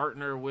to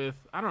partner with,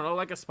 I don't know,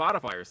 like a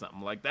Spotify or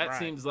something. Like that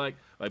seems like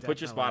put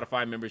your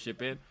Spotify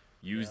membership in,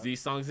 use these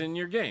songs in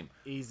your game.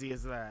 Easy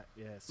as that.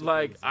 Yeah.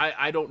 Like easy.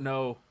 I don't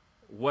know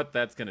what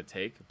that's gonna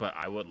take, but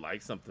I would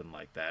like something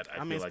like that.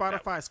 I mean,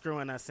 Spotify's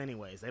screwing us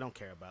anyways. They don't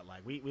care about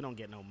we don't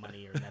get no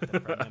money or nothing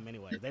from them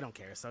anyway. They don't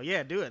care. So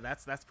yeah, do it.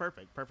 That's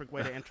perfect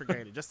way to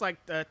integrate it. Just like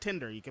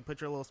Tinder, you can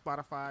put your little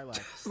Spotify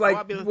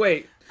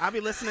I'll be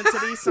listening to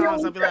these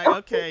songs. I'll be like,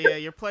 okay, yeah,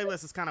 your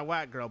playlist is kind of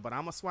whack, girl, but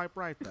I'm gonna swipe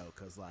right though,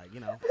 because like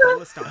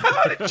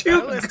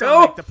playlists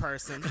don't make the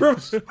person. From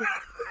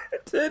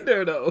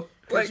Tinder though,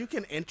 because you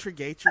can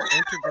integrate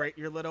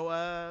your little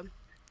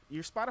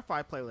your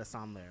Spotify playlist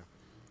on there.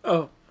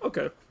 Oh,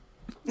 okay.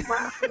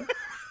 That's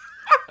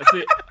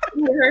it.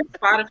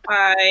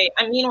 Spotify.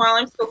 Meanwhile,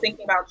 I'm still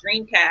thinking about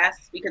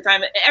Dreamcast because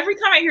every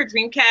time I hear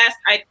Dreamcast,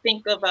 I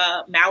think of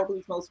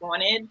Malibu's Most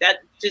Wanted. That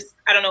just,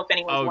 I don't know if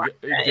anyone's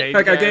watched that.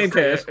 I got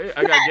Gamecast.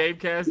 I got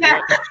Gamecast. Yeah.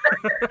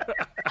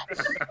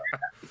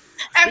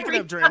 Speaking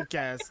of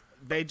Dreamcast,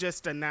 they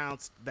just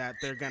announced that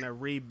they're gonna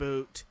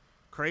reboot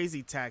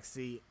Crazy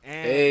Taxi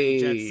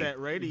and Jet Set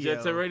Radio.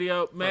 Jet Set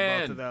Radio,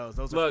 man. Both of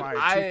those are fire.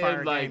 Two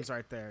fire games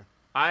right there.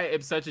 I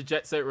am such a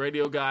Jet Set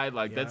Radio guy.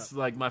 Like that's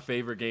like my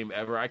favorite game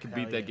ever. I could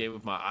beat that game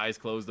with my eyes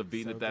closed. I've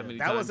beaten it that many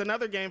times. That was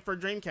another game for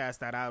Dreamcast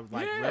that I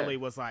really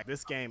was like,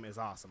 this game is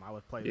awesome. I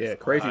would play this. Yeah,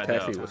 Crazy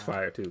Taxi was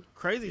fire too.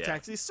 Crazy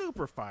Taxi,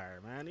 super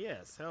fire, man.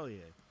 Yes, hell yeah.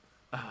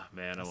 Ah,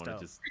 man, I want to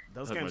just.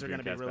 Those games are going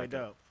to be really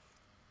dope.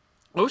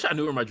 I wish I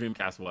knew where my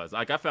Dreamcast was.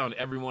 Like, I found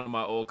every one of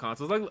my old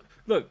consoles. Like,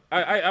 look,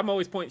 I'm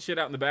always pointing shit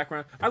out in the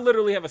background. I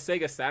literally have a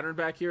Sega Saturn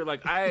back here.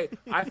 Like, I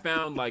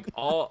found like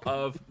all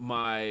of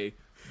my.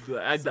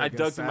 I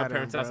dug through my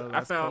parents' house.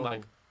 I found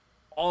like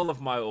all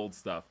of my old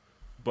stuff,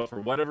 but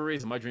for whatever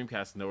reason, my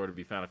Dreamcast is nowhere to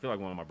be found. I feel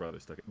like one of my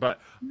brothers took it. But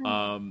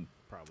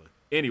probably.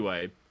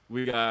 Anyway,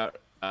 we got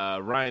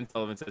Ryan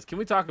Sullivan says, "Can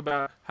we talk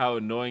about how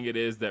annoying it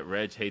is that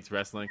Reg hates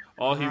wrestling?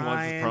 All he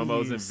wants is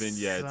promos and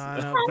vignettes."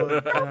 Son of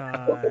a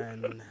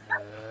gun.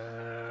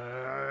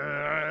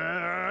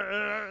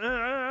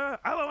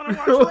 I don't want to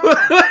watch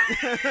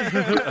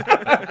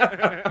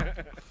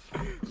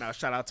Raw. No,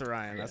 shout out to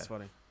Ryan. That's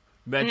funny.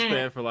 Mets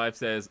Fan for Life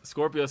says,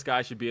 Scorpio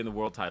Sky should be in the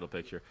world title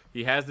picture.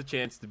 He has the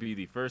chance to be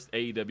the first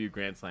AEW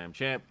Grand Slam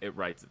champ. It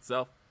writes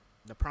itself.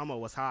 The promo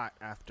was hot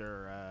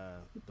after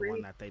the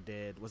one that they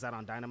did. Was that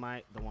on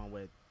Dynamite? The one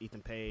with Ethan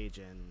Page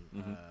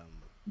and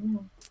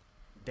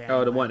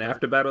Dan the one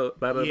after Battle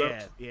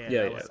Yeah.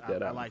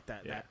 I like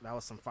that. Yeah. That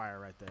was some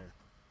fire right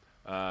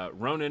there.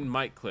 Ronan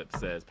Mike Clip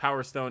says,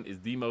 Power Stone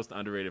is the most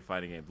underrated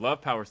fighting game. Love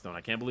Power Stone.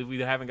 I can't believe we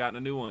haven't gotten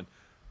a new one.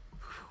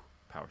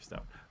 Power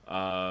Stone.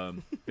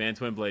 Van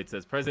Twinblade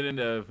says, President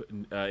of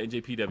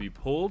NJPW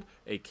pulled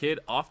a kid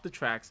off the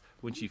tracks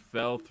when she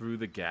fell through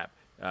the gap.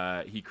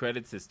 He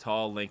credits his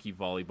tall, lanky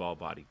volleyball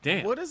body.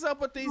 Damn. What is up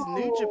with these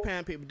New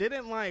Japan people?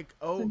 Didn't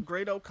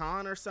Great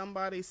O'Khan or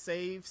somebody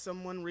save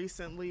someone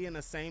recently in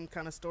the same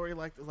kind of story?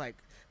 Like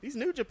these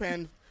New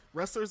Japan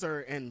wrestlers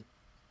and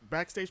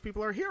backstage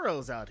people are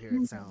heroes out here.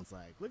 It sounds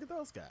like. Look at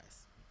those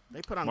guys.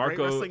 They put on great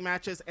wrestling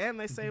matches and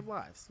they save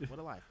lives. What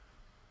a life.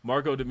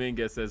 Marco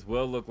Dominguez says,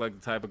 Will look like the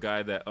type of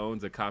guy that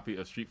owns a copy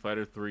of Street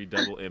Fighter 3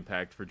 Double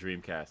Impact for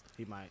Dreamcast.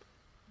 He might.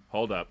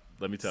 Hold up.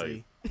 Let me tell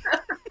you.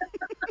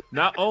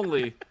 Not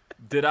only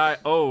did I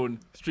own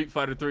Street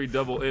Fighter 3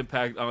 Double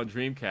Impact on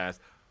Dreamcast,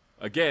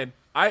 again,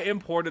 I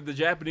imported the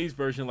Japanese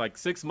version like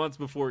 6 months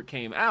before it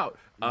came out,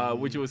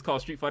 which was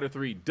called Street Fighter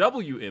 3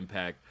 W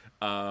Impact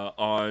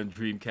on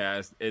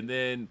Dreamcast. And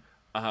then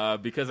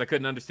because I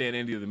couldn't understand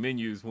any of the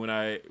menus when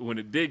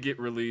it did get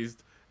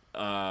released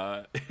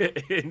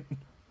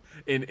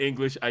in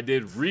English, I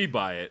did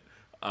rebuy it.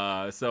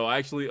 So I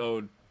actually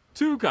own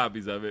 2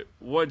 copies of it.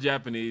 One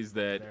Japanese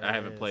that I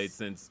haven't played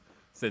since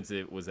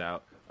it was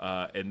out,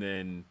 and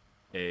then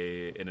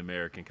an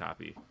American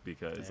copy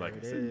because, like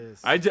I said,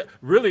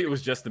 it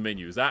was just the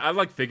menus.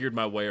 I figured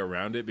my way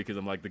around it because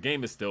I'm like, the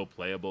game is still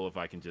playable if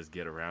I can just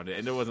get around it,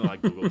 and there wasn't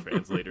like Google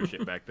Translate or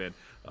shit back then.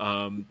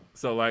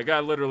 So like I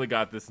literally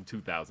got this in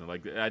 2000.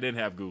 Like I didn't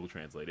have Google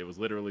Translate. It was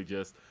literally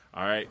just,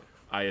 all right,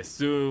 I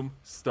assume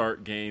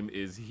start game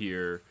is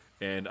here,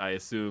 and I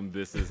assume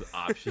this is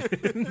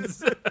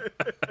options.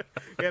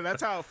 Yeah,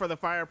 that's how for the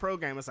Fire Pro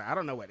game. It's like, I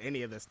don't know what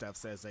any of this stuff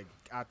says. Like,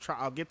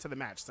 I'll get to the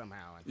match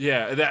somehow.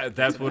 Yeah,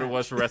 that's what it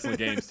was for wrestling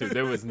games too.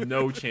 There was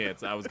no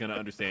chance I was gonna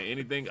understand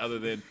anything other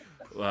than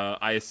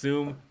I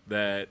assume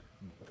that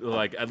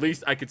like at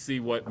least I could see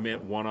what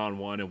meant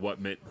 1-on-1 and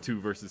what meant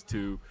 2 versus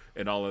 2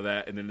 and all of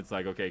that. And then it's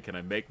like, okay, can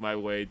I make my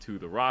way to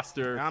the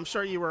roster? I'm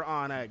sure you were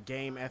on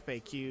game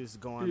FAQs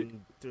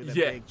going through the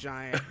Yeah. big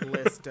giant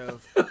list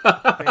of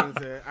things.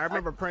 I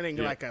remember printing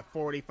like a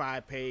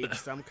 45-page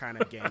some kind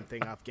of game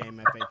thing off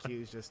game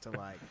FAQs just to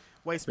like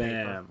waste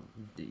paper.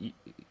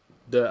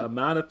 The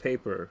amount of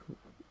paper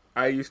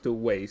I used to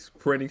waste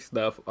printing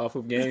stuff off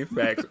of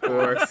GameFAQs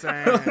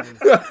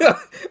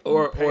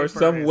or or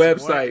some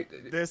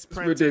website. This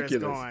printer ridiculous.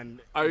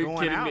 is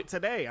going out me?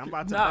 today. I'm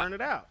about to burn it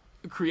out.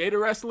 Creator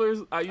wrestlers,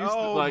 I used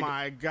to like. Oh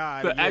my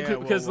god!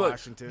 Because look,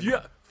 Washington.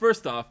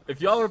 first off,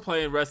 if y'all are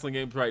playing wrestling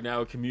games right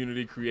now,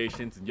 community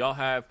creations, and y'all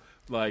have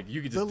like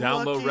you could just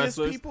download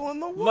wrestlers.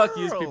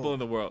 Luckiest people in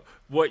the world.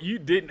 What you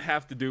didn't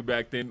have to do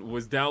back then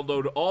was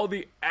download all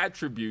the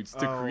attributes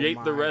to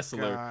create the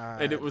wrestler,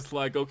 and it was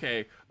like,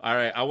 okay, all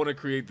right, I want to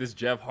create this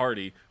Jeff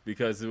Hardy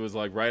because it was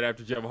like right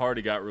after Jeff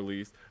Hardy got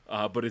released,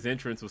 but his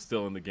entrance was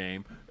still in the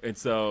game, and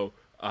so.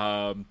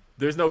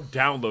 There's no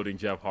downloading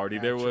Jeff Hardy.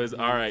 There was,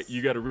 all right,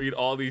 you got to read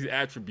all these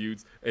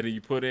attributes, and then you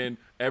put in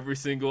every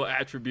single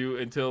attribute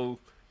until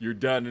you're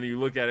done, and you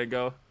look at it and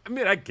go, I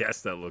mean, I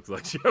guess that looks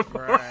like Jeff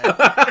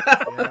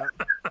Hardy.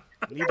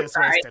 And you just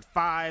wasted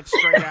 5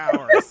 straight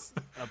hours.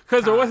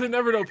 Because there wasn't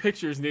never no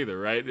pictures neither,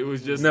 right? It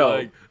was just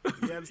like...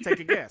 Yeah, let's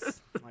take a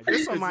guess. Like,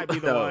 this one might be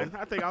the one.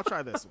 I think I'll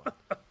try this one.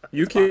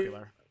 You can.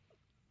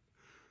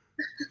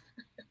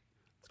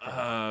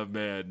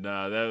 Man,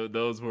 nah,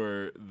 those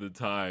were the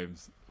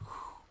times.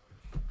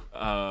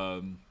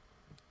 And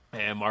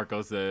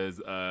Marco says,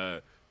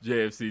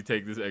 JFC,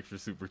 take this extra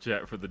super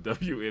chat for the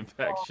W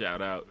Impact shout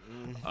out.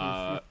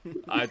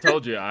 I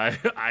told you I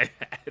had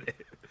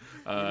it.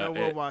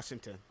 Will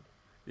Washington.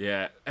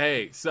 Yeah.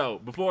 Hey, so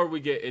before we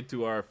get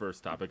into our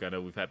first topic, I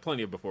know we've had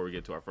plenty of before we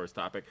get to our first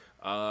topic.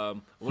 I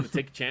want to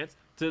take a chance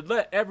to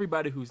let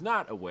everybody who's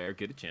not aware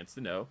get a chance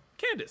to know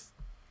Candace.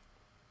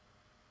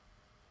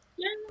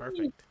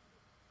 Perfect.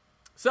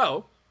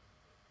 So,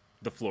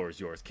 the floor is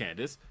yours,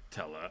 Candace.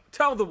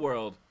 Tell the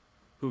world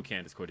who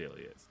Candace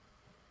Cordelia is.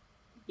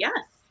 Yes,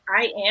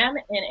 I am,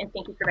 and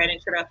thank you for that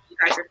introduction. You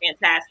guys are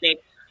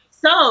fantastic.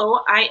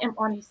 So, I am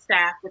on the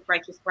staff with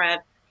Righteous Reg.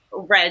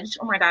 Oh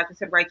my gosh, I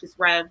said Righteous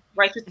Rev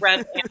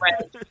and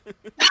Reg.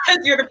 Because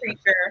you're the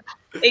preacher.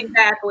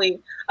 Exactly.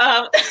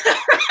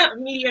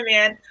 Media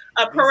man.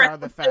 Pro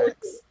Wrestling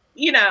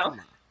Illustrated.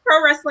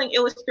 Pro Wrestling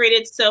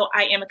Illustrated. So,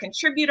 I am a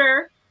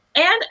contributor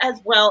and as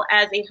well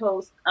as a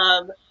host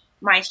of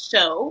my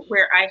show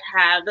where I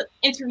have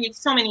interviewed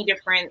so many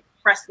different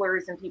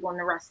wrestlers and people in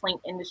the wrestling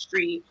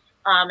industry.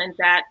 And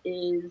that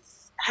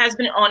has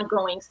been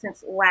ongoing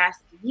since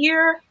last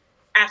year.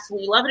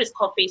 Absolutely love it. It's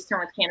called Face Turn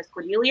with Candace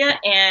Cordelia.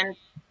 And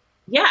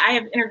yeah, I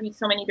have interviewed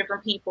so many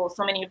different people,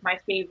 so many of my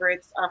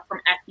favorites from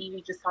Effie.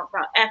 We just talked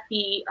about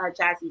Effie,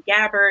 Jazzy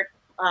Gabbard,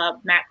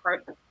 Matt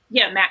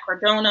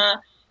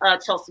Cardona,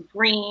 Chelsea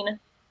Green.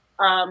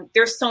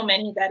 There's so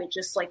many that it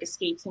just like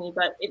escapes me,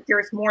 but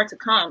there's more to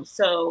come.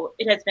 So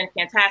it has been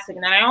fantastic.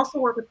 And then I also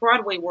work with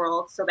Broadway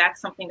World. So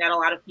that's something that a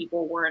lot of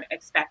people weren't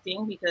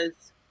expecting because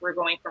we're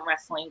going from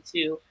wrestling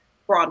to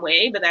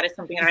Broadway, but that is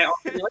something that I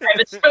also do. I have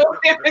a show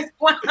there as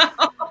well.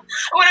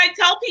 When I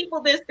tell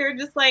people this, they're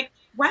just like,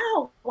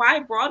 wow, why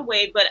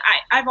Broadway? But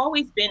I've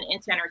always been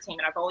into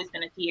entertainment. I've always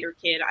been a theater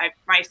kid.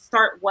 My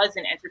start was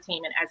in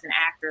entertainment as an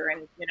actor,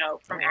 and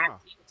from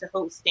acting to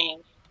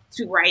hosting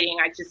to writing,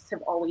 I just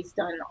have always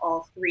done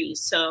all three.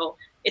 So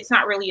it's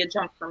not really a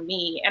jump for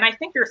me. And I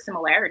think there are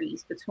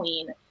similarities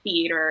between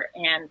theater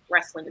and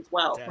wrestling as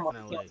well. From what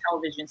I see on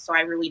television. So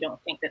I really don't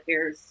think that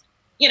there's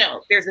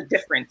a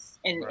difference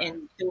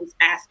in those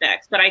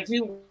aspects. But I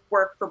do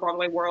work for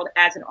Broadway World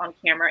as an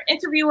on-camera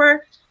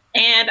interviewer,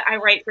 and I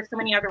write for so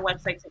many other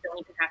websites that don't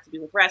even have to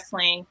do with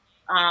wrestling.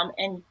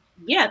 And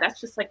yeah,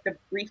 that's just like the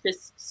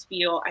briefest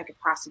spiel I could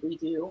possibly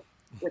do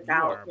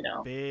without,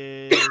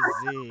 busy.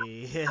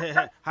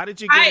 How did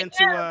you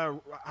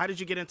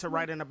get into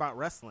writing about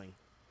wrestling?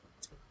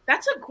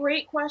 That's a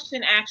great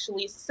question,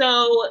 actually.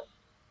 So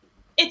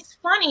it's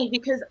funny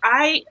because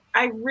I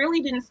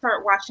really didn't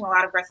start watching a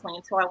lot of wrestling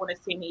until I want to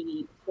say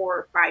maybe 4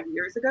 or 5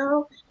 years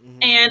ago.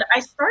 Mm-hmm. And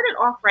I started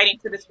off writing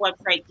for this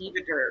website,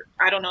 Diva Dirt.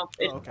 I don't know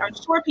if I'm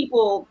sure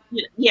people,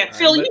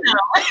 Phil,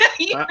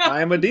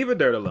 I am a Diva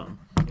Dirt alum.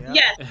 Yeah.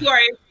 Yes, you are.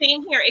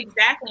 Same here,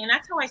 exactly. And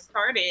that's how I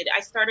started. I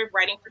started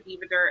writing for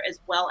Diva Dirt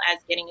as well as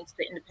getting into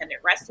the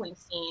independent wrestling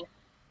scene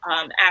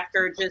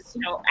after just,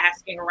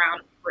 asking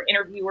around for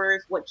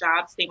interviewers, what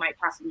jobs they might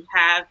possibly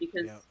have,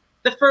 because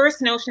the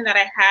first notion that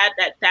I had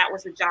that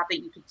was a job that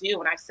you could do,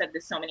 and I've said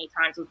this so many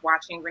times, was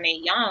watching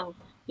Renee Young,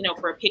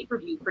 for a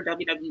pay-per-view for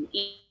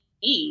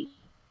WWE.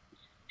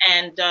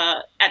 And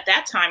at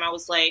that time, I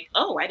was like,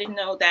 oh, I didn't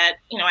know that,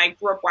 I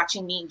grew up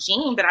watching Mean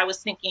Gene, but I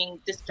was thinking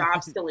this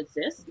job still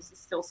exists. This is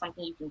still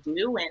something you can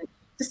do. And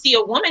to see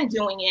a woman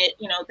doing it,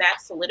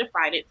 that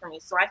solidified it for me.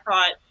 So I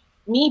thought,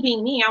 me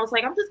being me, I was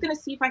like, I'm just going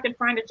to see if I can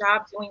find a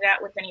job doing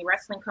that with any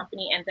wrestling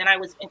company. And then I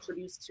was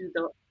introduced to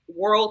the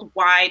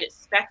worldwide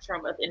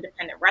spectrum of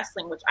independent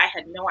wrestling, which I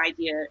had no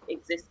idea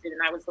existed.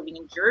 And I was living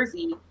in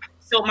Jersey.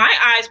 So my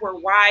eyes were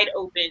wide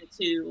open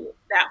to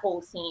that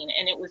whole scene.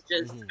 And it was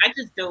just, I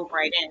just dove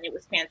right in. It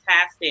was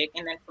fantastic.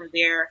 And then from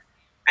there,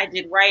 I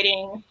did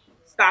writing,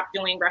 stopped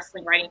doing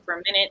wrestling writing for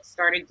a minute,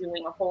 started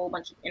doing a whole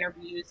bunch of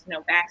interviews,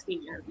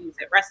 backstage interviews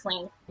at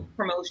wrestling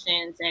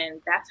promotions,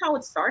 and that's how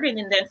it started.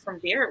 And then from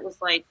there, it was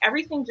like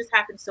everything just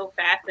happened so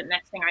fast. The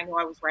next thing I knew,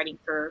 I was writing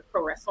for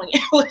Pro Wrestling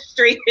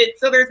Illustrated.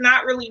 So there's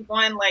not really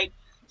one like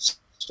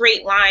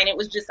straight line. It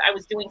was just I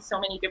was doing so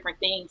many different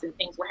things, and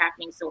things were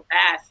happening so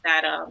fast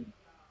that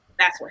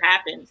that's what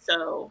happened.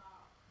 So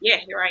yeah,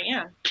 here I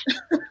am.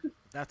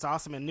 That's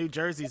awesome. And New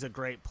Jersey's a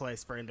great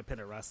place for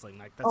independent wrestling.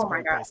 Like, that's a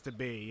great place to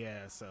be.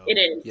 Yeah. So it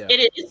is. Yeah.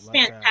 It is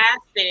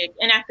fantastic.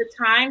 And at the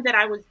time that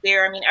I was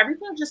there, I mean,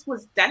 everything just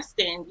was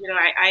destined.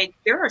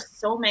 There are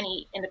so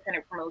many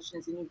independent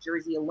promotions in New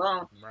Jersey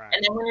alone. Right.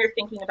 And then when you're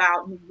thinking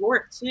about New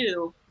York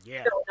too,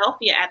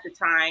 Philadelphia at the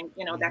time,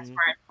 that's where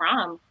I'm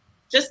from.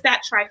 Just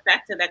that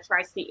trifecta, that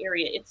tri-state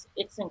area,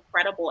 it's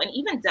incredible. And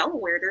even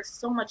Delaware, there's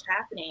so much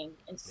happening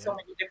in so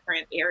many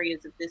different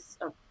areas of this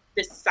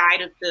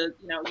side of the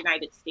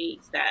United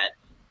States that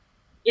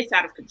it's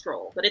out of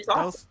control, but it's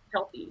also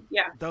healthy.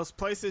 Yeah, those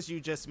places you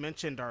just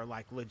mentioned are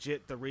like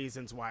legit the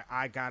reasons why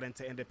I got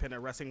into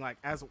independent wrestling. Like,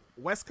 as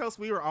West Coast,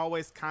 we were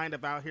always kind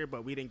of out here,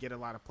 but we didn't get a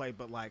lot of play.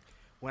 But like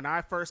when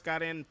I first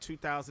got in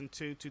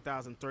 2002,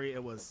 2003,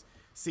 it was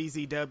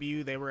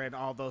CZW. They were in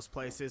all those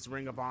places.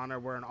 Ring of Honor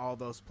were in all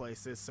those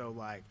places. So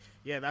like,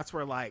 yeah, that's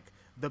where like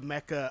the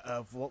mecca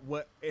of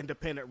what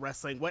independent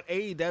wrestling, what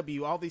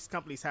AEW, all these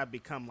companies have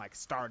become like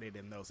started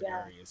in those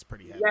areas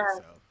pretty heavy. Yeah.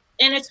 So.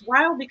 And it's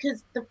wild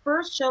because the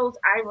first shows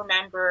I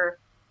remember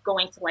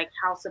going to, like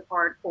House of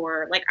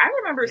Hardcore, like I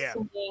remember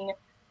seeing,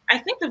 I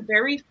think the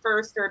very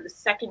first or the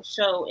second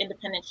show,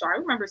 independent show, I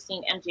remember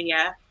seeing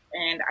MJF,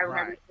 and I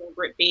remember seeing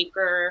Britt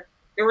Baker.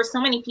 There were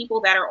so many people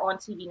that are on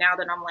TV now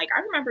that I'm like,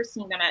 I remember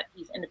seeing them at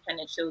these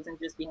independent shows and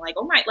just being like,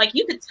 oh my, like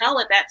you could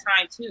tell at that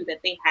time too that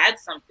they had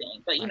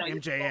something. But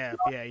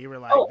MJF, you were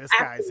like, this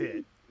guy's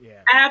it. Yeah,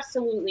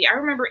 absolutely. I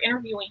remember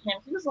interviewing him.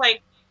 He was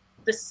like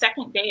the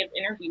second day of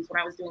interviews when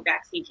I was doing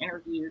backstage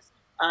interviews.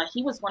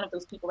 He was one of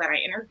those people that I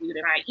interviewed,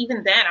 and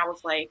even then I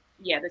was like,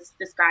 yeah,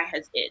 this guy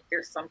has it.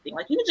 There's something,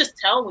 like you can just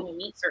tell when you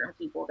meet certain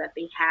people that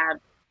they have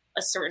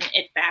a certain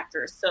it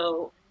factor.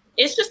 So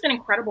it's just been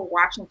incredible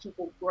watching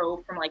people grow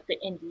from like the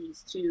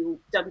indies to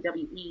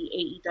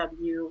WWE,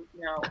 AEW,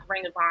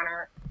 Ring of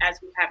Honor, as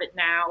we have it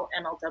now,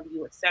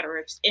 MLW,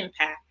 etc.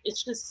 Impact.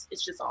 It's just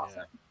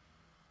awesome.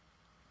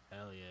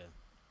 Hell yeah.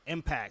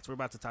 Impact. We're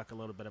about to talk a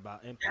little bit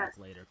about Impact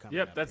later coming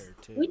up here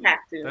too. We have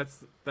to.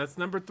 That's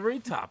number 3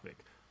 topic.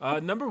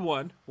 Number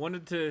 1,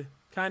 wanted to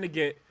kind of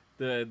get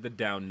the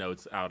down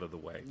notes out of the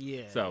way.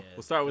 Yeah. So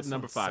we'll start with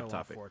number 5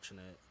 topic.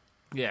 Unfortunate.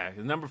 Yeah,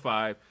 number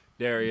 5,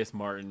 Darius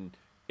Martin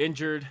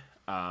injured,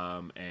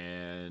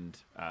 and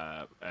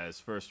as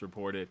first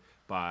reported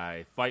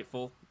by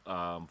Fightful,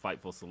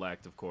 Fightful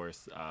Select, of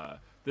course,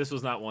 this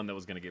was not one that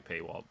was going to get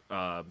paywalled.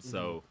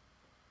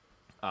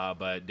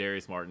 But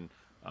Darius Martin,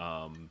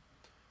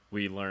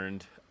 we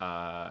learned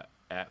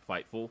at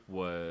Fightful,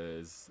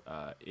 was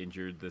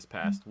injured this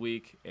past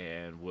week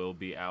and will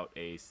be out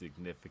a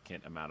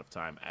significant amount of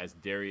time, as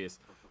Darius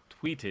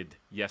tweeted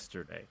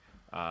yesterday.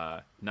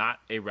 Not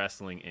a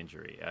wrestling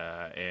injury.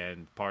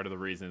 And part of the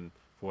reason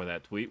for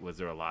that tweet was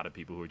there were a lot of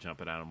people who were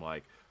jumping at him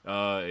like,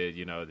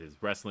 his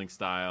wrestling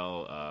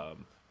style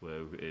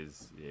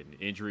is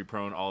injury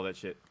prone, all that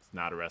shit. It's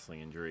not a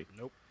wrestling injury.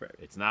 Nope.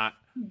 It's not.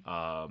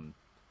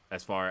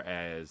 As far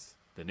as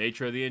the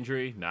nature of the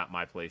injury, not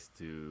my place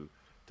to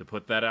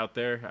put that out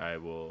there. I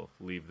will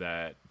leave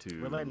that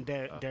to... We're letting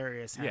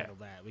Darius handle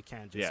that. We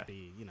can't just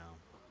be,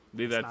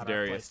 leave that to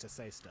Darius. Place to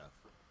say stuff.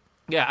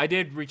 Yeah, I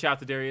did reach out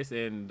to Darius,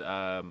 and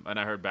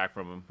I heard back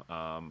from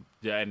him.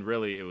 And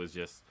really it was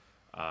just...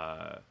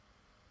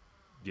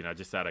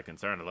 just out of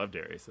concern. I love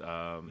Darius.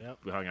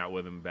 We hung out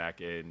with him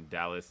back in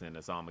Dallas, and I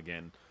saw him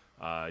again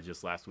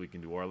just last week in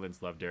New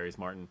Orleans. Love Darius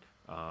Martin.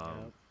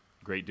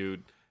 Great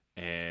dude.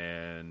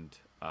 And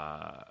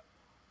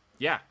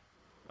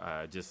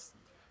just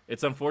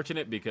it's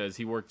unfortunate because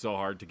he worked so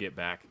hard to get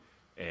back,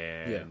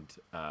 and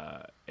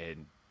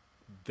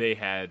they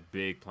had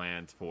big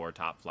plans for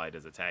Top Flight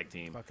as a tag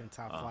team. Fucking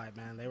Top Flight,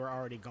 man. They were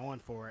already going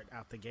for it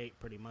out the gate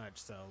pretty much.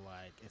 So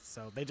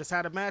they just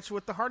had a match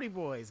with the Hardy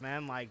Boys,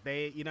 man. Like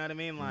they, you know what I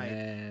mean? Like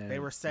they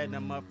were setting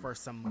them up for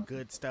some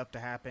good stuff to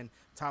happen.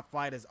 Top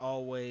Flight is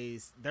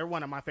they're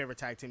one of my favorite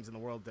tag teams in the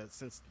world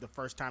since the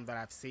first time that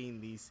I've seen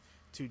these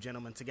two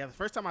gentlemen together.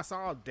 First time I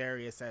saw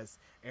Darius as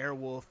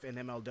Airwolf in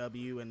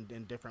MLW and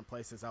in different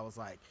places, I was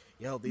like,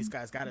 yo, these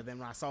guys got it. Then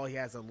when I saw he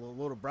has a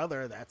little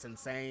brother, that's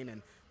insane,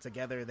 and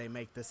together they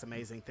make this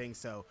amazing thing.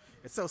 So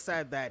it's so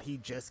sad that he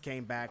just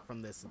came back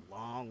from this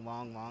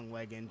long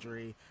leg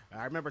injury.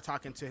 I remember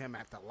talking to him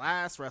at the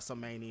last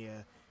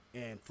WrestleMania,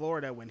 in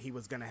Florida when he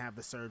was going to have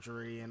the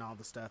surgery and all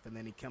the stuff, and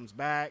then he comes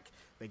back.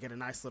 They get a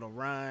nice little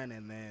run,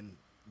 and then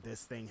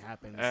this thing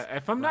happens.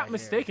 If I'm not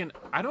mistaken,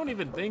 I don't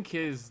even think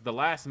the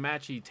last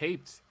match he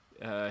taped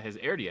has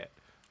aired yet.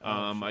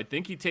 I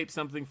think he taped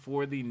something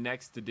for the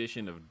next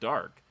edition of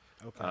Dark.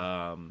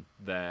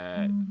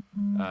 Okay.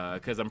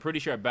 Because I'm pretty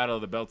sure at Battle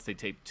of the Belts they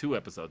taped 2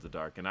 episodes of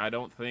Dark, and I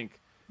don't think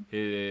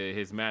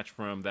his match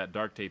from that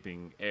Dark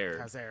taping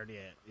aired. Has aired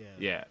yet? Yeah.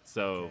 Yeah.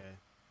 So. Okay.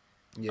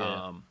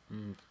 Yeah.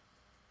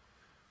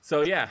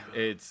 So yeah,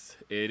 it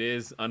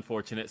is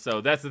unfortunate.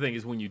 So that's the thing,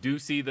 is when you do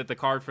see that the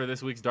card for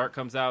this week's Dark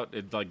comes out,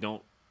 it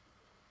don't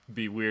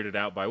be weirded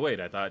out by, wait,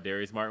 I thought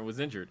Darius Martin was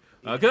injured.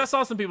 Because I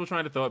saw some people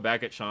trying to throw it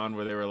back at Sean,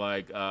 where they were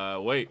like,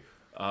 wait,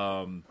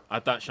 I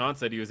thought Sean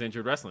said he was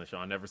injured wrestling.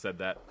 Sean never said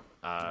that.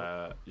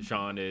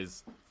 Sean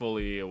is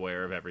fully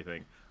aware of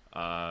everything,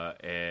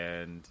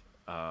 and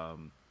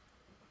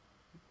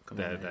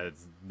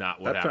that's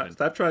not what happened.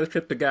 Stop trying to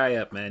trip the guy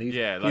up, man. He's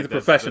a That's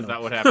professional.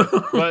 not what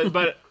happened.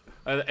 but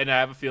and I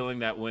have a feeling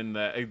that when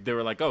they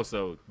were like, oh,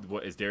 so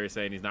what is Darius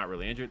saying? He's not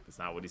really injured? That's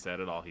not what he said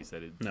at all. He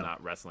said it's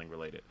not wrestling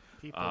related.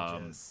 People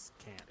just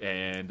can't.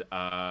 And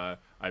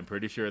I'm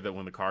pretty sure that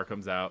when the car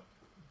comes out,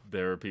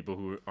 there are people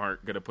who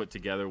aren't going to put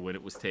together when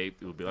it was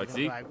taped. It will be like,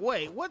 see? Like,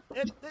 wait, what?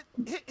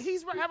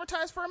 He's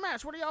advertised for a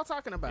match. What are y'all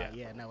talking about?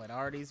 Yeah, no, it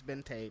alrea's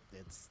been taped.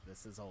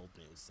 This is old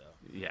news, so.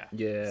 Yeah.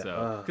 Yeah.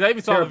 Because I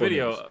even saw the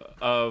video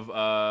of,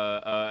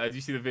 as you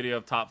see the video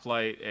of Top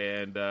Flight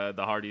and the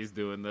Hardys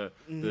doing that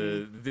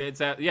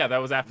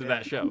was after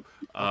that show.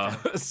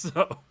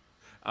 So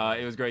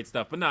it was great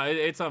stuff. But no,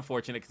 it's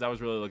unfortunate because I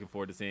was really looking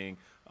forward to seeing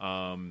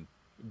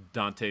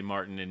Dante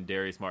Martin and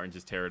Darius Martin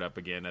just tear it up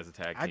again as a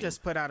tag team. I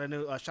just put out a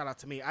new shout out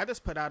to me. I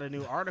just put out a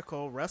new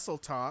article, Wrestle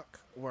Talk,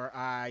 where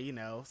I,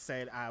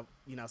 said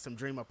some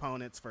dream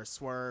opponents for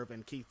Swerve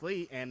and Keith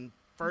Lee, and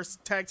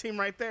first tag team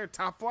right there,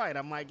 Top Flight.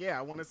 I'm like, yeah,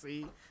 I want to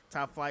see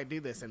Top Flight do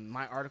this, and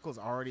my article's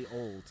already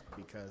old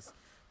because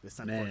this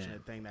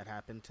unfortunate thing that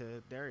happened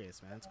to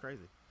Darius, man, it's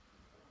crazy.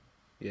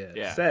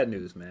 Yeah. Sad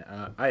news,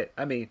 man.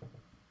 I mean,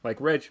 like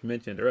Reg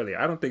mentioned earlier,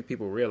 I don't think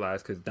people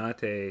realize, because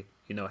Dante,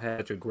 had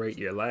such a great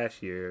year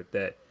last year,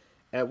 that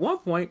at one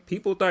point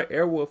people thought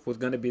Airwolf was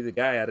going to be the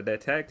guy out of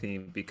that tag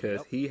team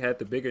because he had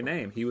the bigger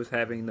name. He was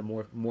having the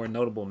more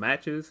notable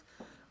matches,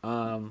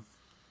 and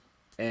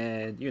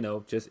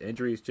just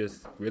injuries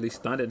just really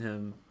stunted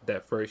him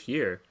that first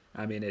year.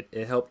 I mean,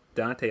 it helped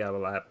Dante out a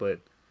lot,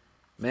 but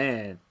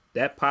man,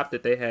 that pop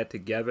that they had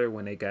together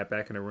when they got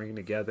back in the ring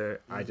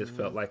together, I just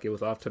felt like it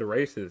was off to the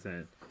races,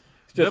 and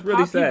it's just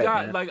really sad,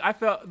 man. Like, I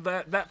felt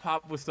that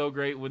pop was so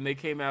great when they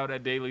came out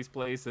at Daly's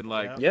place and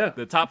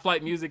the Top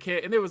Flight music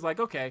hit, and it was like,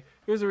 okay,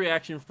 here's a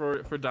reaction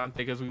for Dante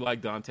because we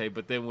like Dante.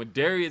 But then when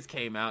Darius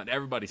came out and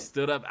everybody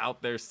stood up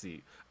out their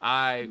seat,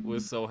 I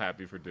was so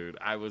happy for dude.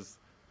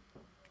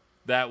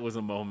 That was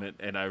a moment,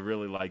 and I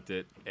really liked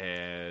it.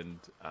 And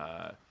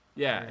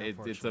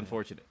it's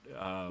unfortunate.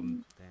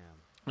 Damn.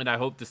 And I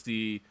hope to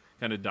see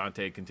kind of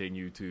Dante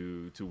continue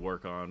to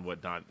work on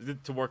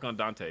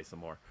Dante some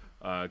more.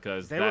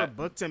 Because they were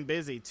booked and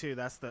busy too.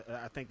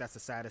 I think that's the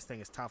saddest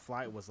thing. Is Top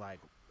Flight was like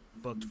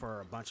booked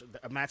for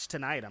a match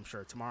tonight. I'm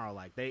sure tomorrow.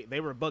 Like they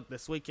were booked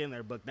this weekend.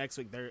 They're booked next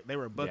week. They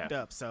were booked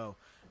up. So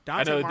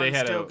Dante Martin's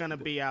still gonna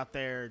be out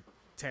there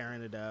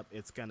tearing it up.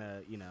 It's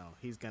gonna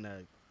he's gonna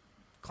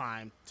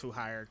climb to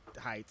higher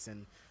heights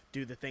and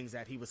do the things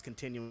that he was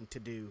continuing to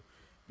do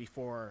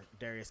before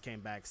Darius came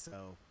back.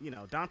 So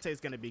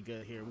Dante's gonna be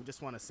good here. We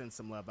just want to send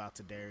some love out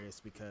to Darius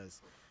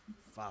because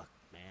fuck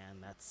man,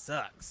 that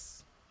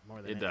sucks. More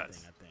than anything,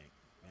 I think.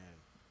 Man.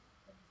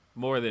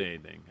 More than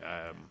anything.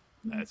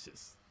 That's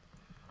just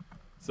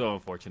so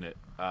unfortunate.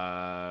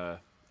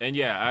 And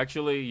yeah,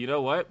 actually, you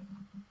know what?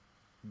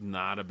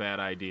 Not a bad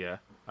idea.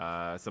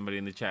 Somebody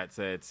in the chat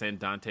said send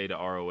Dante to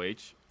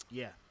ROH.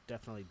 Yeah,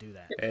 definitely do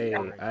that. Hey,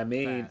 I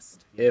mean,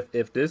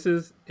 if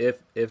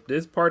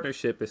this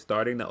partnership is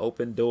starting to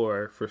open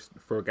door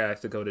for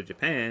guys to go to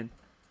Japan,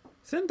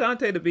 send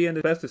Dante to be in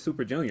the Best of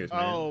Super Juniors,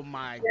 man. Oh,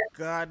 my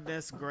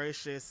goodness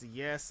gracious.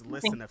 Yes,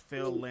 listen to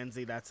Phil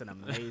Lindsay. That's an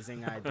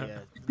amazing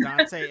idea.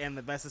 Dante and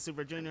the Best of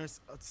Super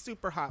Juniors,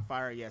 super hot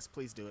fire. Yes,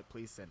 please do it.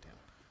 Please send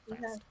him.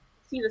 Yeah.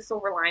 See the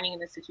silver lining in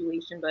the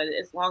situation, but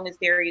as long as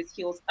Darius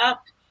heals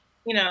up,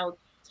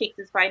 takes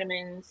his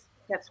vitamins,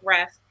 gets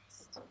rest,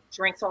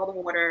 drinks all the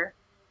water,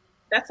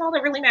 that's all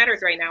that really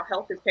matters right now.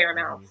 Health is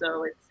paramount.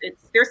 So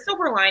it's there's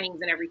silver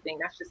linings and everything.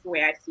 That's just the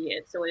way I see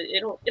it. So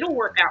it'll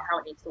work out how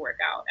it needs to work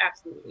out.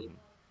 Absolutely.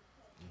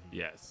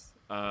 Yes.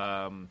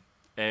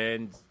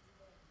 And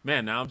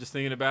man, now I'm just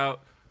thinking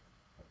about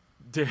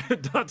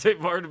Dante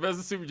Martin, Best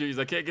of Super Juniors.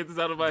 I can't get this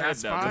out of my head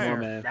now. Fire. Come on,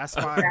 man. That's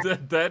fire.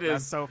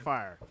 That's so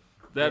fire.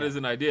 That is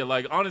an idea.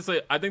 Like,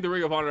 honestly, I think the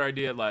Ring of Honor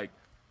idea, like,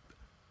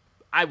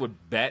 I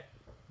would bet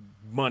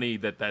money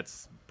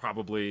that's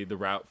probably the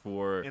route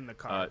for in the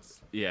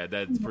cards.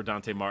 That's for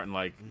Dante Martin.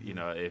 Like,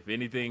 if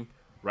anything,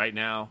 right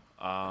now,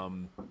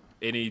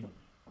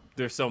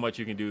 there's so much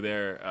you can do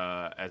there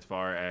as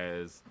far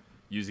as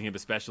using him,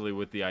 especially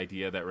with the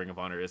idea that Ring of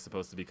Honor is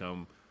supposed to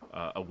become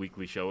a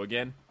weekly show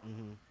again.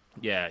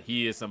 Yeah,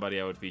 he is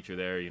somebody I would feature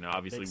there. You know,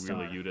 obviously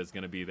Wheeler Yuta is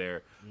going to be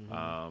there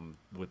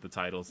with the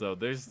title. So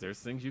there's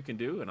things you can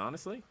do, and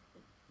honestly,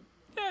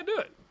 yeah, do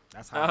it.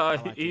 That's how I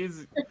like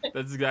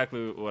That's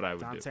exactly what I would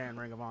do. Dante and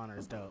Ring of Honor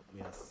is dope.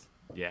 Yes.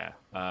 Yeah.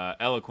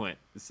 Eloquent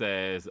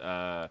says,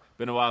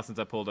 been a while since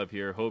I pulled up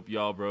here. Hope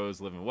y'all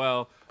bros living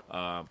well.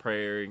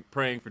 Praying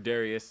for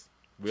Darius.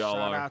 We all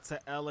are. Shout out to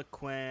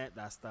Eloquent.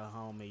 That's the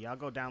homie. Y'all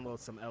go download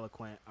some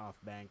Eloquent off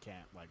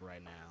Bandcamp like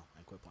right now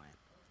and quit playing.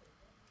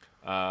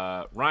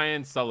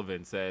 Ryan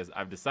Sullivan says,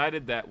 I've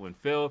decided that when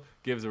Phil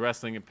gives a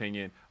wrestling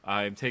opinion,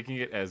 I am taking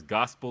it as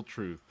gospel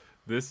truth.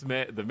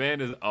 The man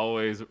is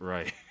always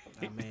right.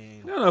 I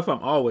mean, I don't know if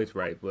I'm always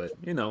right, but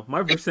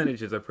my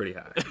percentages are pretty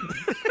high.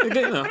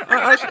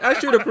 I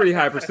shoot a pretty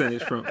high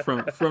percentage from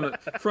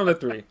the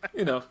three.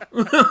 Look,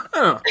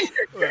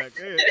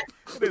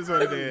 it is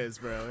what it is,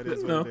 bro. It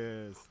is what it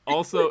is.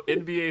 Also,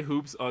 NBA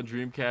Hoops on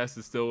Dreamcast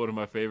is still one of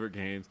my favorite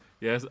games.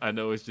 Yes, I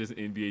know it's just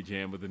NBA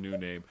Jam with a new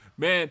name.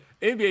 Man,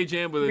 NBA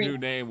Jam with a new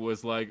name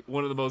was like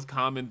one of the most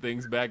common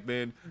things back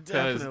then.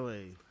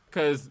 Definitely.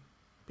 Because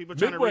people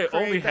trying to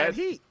recreate that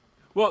heat.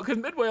 Well, because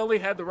Midway only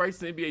had the rights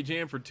to NBA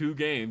Jam for 2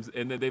 games,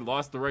 and then they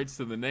lost the rights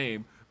to the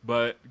name,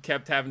 but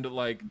kept having to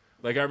like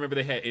I remember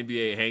they had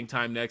NBA Hang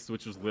Time Next,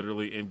 which was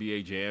literally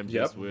NBA Jam,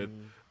 just with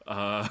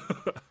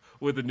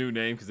with a new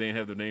name because they didn't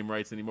have the name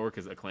rights anymore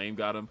because Acclaim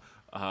got them,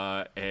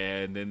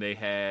 and then they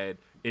had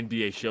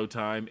NBA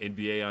Showtime,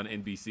 NBA on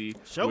NBC.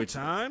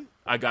 Showtime.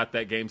 I got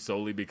that game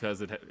solely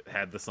because it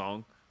had the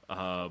song,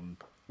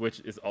 which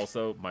is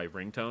also my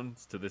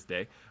ringtones to this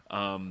day.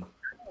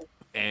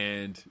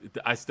 And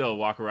I still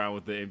walk around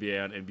with the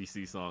NBA on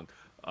NBC song.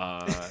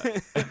 That's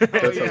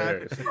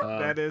hilarious.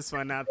 That is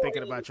fun. Now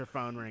thinking about your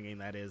phone ringing,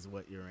 that is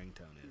what your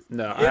ringtone is.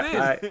 No,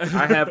 I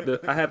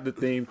have the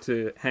theme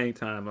to Hang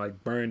Time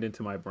like burned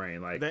into my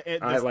brain. Like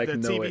I like the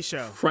know TV it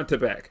show. Front to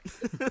back.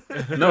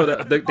 No,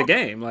 the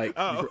game like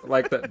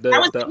like the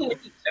I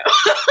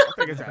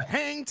think it's a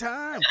Hang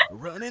Time,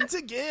 running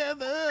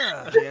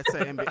together. Yeah, it's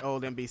an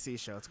old NBC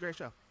show. It's a great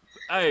show.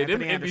 Hey,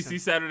 them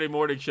NBC Saturday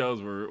morning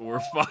shows were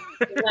fun.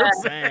 I'm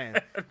saying,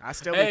 I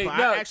still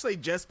I actually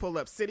just pulled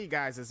up City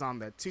Guys is on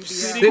the 2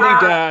 City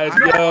Guys,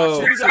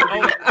 yo.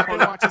 I've been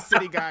watching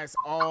City Guys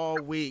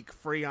all week,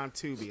 free on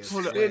Tubi.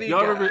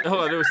 Y'all remember?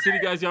 Hold on, there was City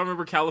Guys. Y'all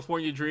remember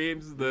California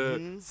Dreams?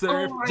 The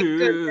surf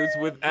dudes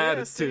with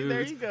attitudes,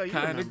 there you go.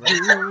 Kind of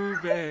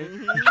groovy.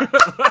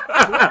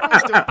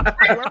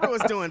 Whoever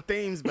was doing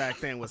themes back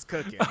then was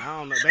cooking. I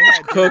don't know. They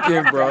had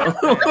cooking, bro.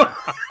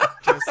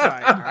 Just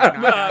like, all right,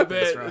 now I got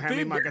this, bro. Man. Hand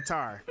me my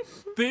guitar.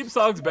 Theme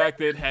songs back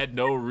then had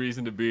no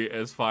reason to be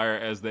as fire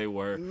as they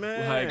were.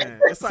 Man, like,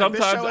 it's like sometimes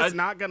this show is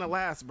not gonna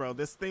last, bro.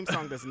 This theme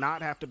song does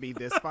not have to be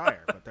this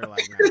fire. But they're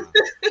like,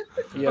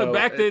 nah. But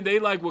back then, they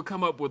would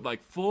come up with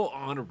full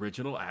on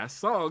original ass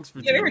songs for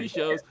TV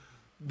shows.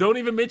 Don't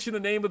even mention the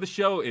name of the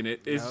show in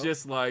it. It's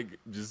just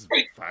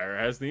fire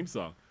ass theme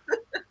song.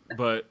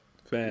 But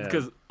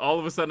because all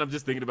of a sudden I'm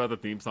just thinking about the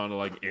theme song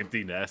of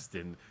Empty Nest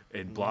and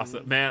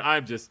Blossom. Man,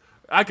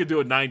 I could do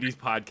a 90s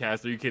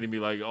podcast. Are you kidding me?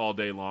 All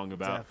day long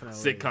about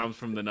sitcoms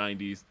from the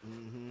 90s.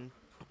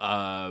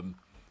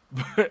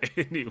 But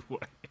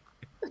anyway,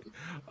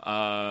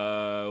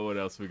 what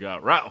else we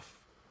got?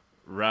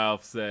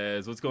 Ralph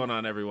says, what's going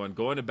on, everyone?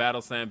 Going to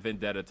Battle Slam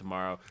Vendetta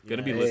tomorrow. Going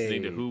to be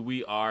listening to Who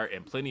We Are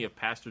and plenty of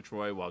Pastor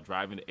Troy while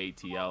driving to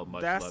ATL.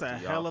 Much That's love to a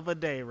y'all. hell of a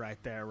day right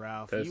there,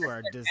 Ralph. You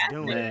are just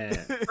doing it.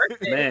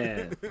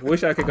 Man,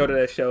 wish I could go to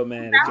that show,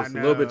 man. It's just a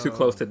little bit too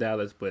close to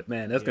Dallas, but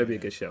man, that's going to be a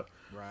good show.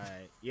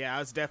 Right. Yeah, I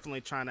was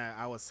definitely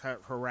I was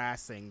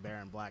harassing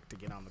Baron Black to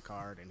get on the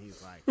card, and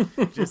he's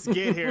like, just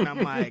get here. And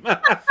I'm like,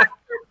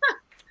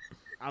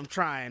 I'm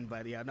trying,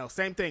 but yeah, no,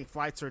 same thing.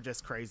 Flights are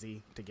just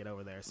crazy to get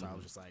over there, so I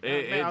was just like,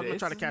 I'm going to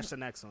try to catch the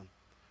next one.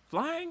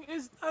 Flying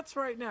is nuts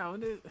right now.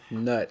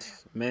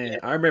 Nuts. Man,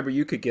 I remember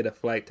you could get a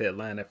flight to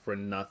Atlanta for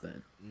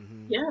nothing.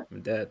 Yeah.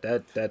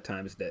 That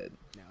time is dead.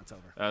 Yeah, it's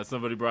over.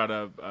 Somebody brought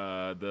up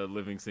the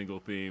Living Single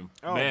theme.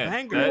 Oh,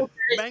 man,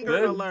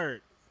 banger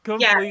alert.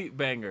 Complete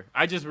banger.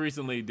 I just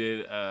recently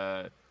did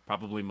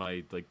probably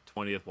my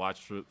 20th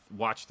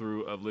watch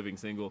through of Living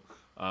Single.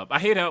 I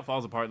hate how it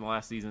falls apart in the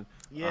last season.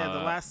 Yeah, the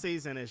last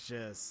season is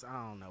just, I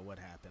don't know what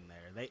happened there.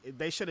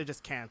 They should have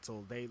just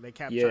canceled. They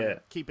kept trying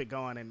to keep it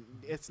going, and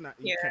it's not.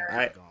 You can't keep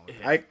it going with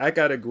it. I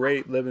got a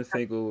great Living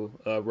Single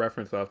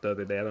reference off the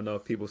other day. I don't know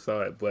if people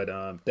saw it, but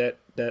that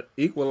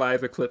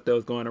Equalizer clip that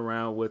was going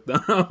around with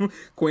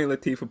Queen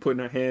Latifah putting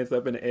her hands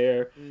up in the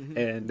air,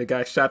 and the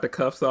guy shot the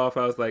cuffs off.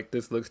 I was like,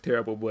 this looks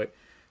terrible. But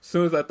as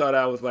soon as I thought,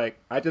 I was like,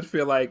 I just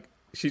feel like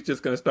she's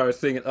just going to start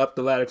singing Up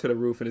the Ladder to the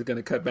Roof, and it's going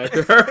to cut back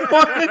to her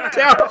on the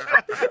couch.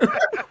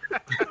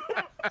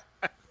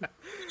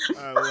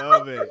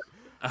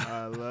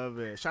 I love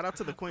it. Shout out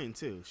to the Queen,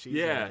 too.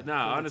 She's,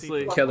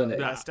 honestly, killing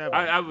it.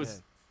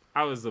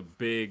 I was a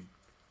big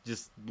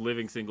just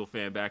Living Single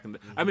fan back in the...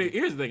 I mean,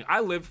 here's the thing.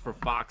 I lived for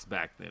Fox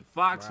back then.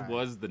 Fox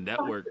was the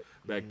network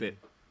back then.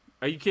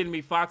 Are you kidding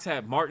me? Fox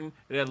had Martin.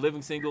 It had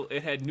Living Single.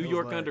 It had New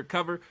York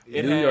Undercover.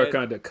 New York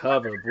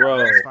Undercover,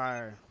 bro.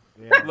 Fire.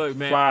 Yeah. Look,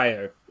 man.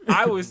 Fire.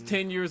 I was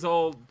 10 years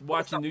old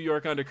watching New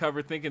York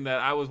Undercover, thinking that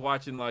I was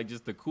watching like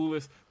just the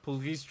coolest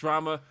police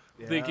drama,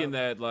 thinking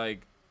that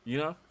like, you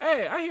know,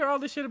 hey, I hear all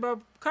this shit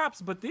about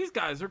cops, but these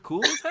guys are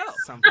cool as hell.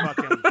 Some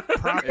fucking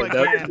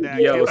propaganda.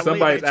 Yo,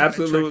 somebody's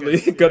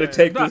absolutely gonna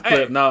take this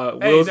clip.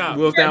 Will's down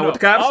with the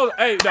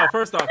cops.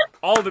 First off,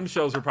 all of them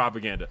shows are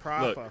propaganda.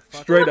 Look,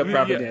 straight up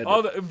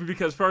propaganda.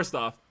 Because first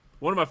off,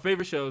 one of my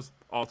favorite shows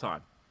all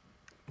time,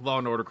 Law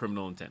and Order: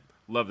 Criminal Intent.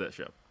 Love that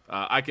show.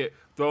 I could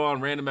throw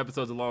on random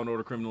episodes of Law and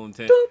Order: Criminal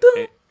Intent.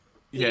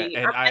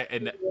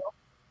 And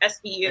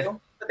SVU,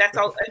 but that's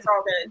all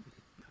good.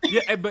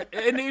 Yeah,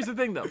 and here's the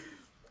thing though.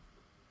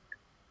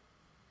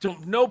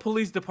 No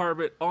police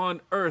department on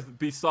earth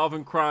be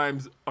solving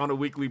crimes on a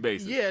weekly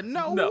basis. Yeah,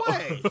 no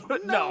way.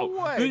 No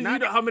way. You know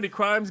how many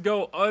crimes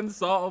go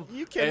unsolved?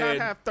 You cannot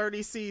have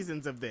 30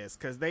 seasons of this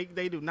because they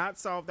do not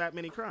solve that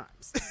many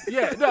crimes.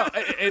 Yeah, no,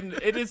 and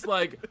it is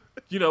like,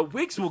 you know,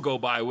 weeks will go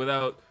by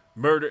without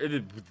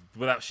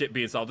without shit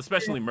being solved,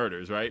 especially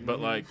murders, right? But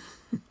like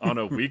on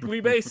a weekly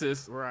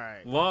basis,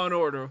 right? Law and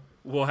Order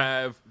will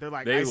have. They're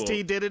like,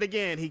 Ice-T did it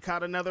again. He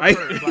caught another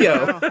bird.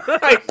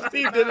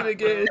 Ice-T did it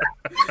again.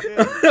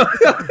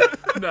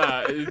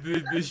 Nah,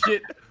 the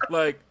shit,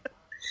 like,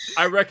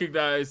 I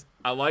recognize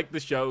I like the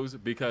shows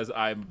because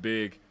I'm a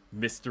big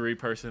mystery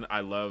person.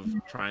 I love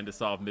trying to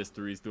solve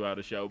mysteries throughout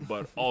a show,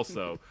 but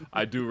also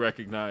I do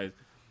recognize,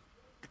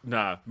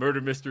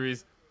 murder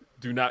mysteries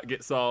do not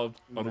get solved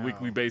on a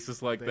weekly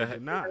basis like that. They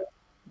do not.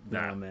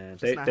 Nah, man,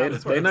 they're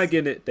not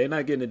getting it. They're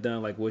not getting it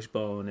done like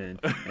Wishbone and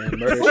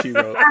Murder She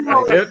Wrote.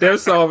 Like, they're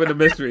solving the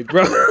mysteries,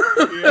 bro.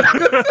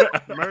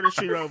 Murder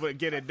She Wrote would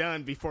get it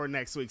done before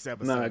next week's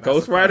episode. Nah,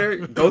 Ghost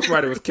Rider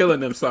was killing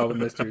them solving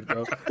mysteries,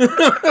 bro.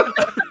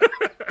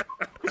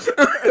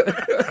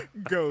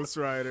 Ghost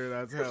Rider,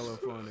 that's hella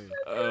funny.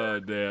 Oh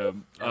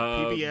damn.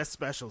 PBS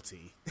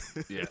specialty.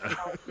 Yeah.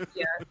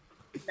 Yeah.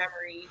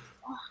 Memories.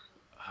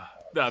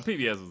 Nah,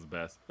 PBS was the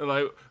best.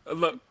 Like,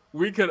 look,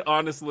 we could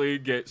honestly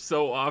get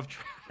so off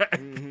track.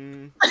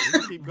 Mm-hmm. We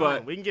can keep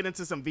going. We can get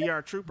into some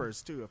VR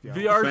Troopers too, if y'all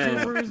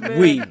VR Troopers, man.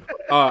 We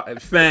are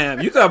fam.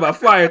 You talking about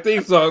fire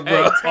theme song,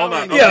 bro? Hey, hold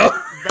on, yo.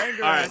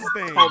 Banger ass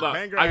thing. Hold on.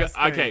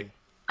 Okay.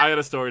 I got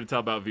a story to tell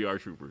about VR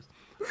Troopers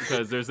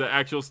because there's an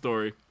actual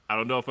story. I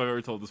don't know if I've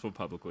ever told this one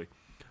publicly,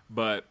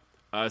 but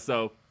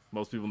so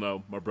most people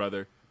know my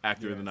brother,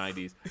 actor in the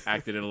 '90s,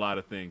 acted in a lot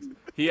of things.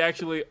 He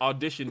actually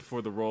auditioned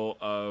for the role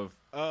of.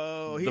 He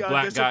the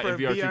black guy for in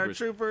VR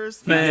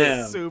Troopers. Man.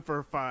 He's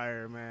super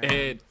fire, man.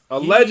 And a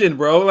legend,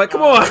 bro. Like,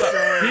 come on.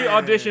 He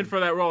auditioned for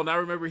that role, and I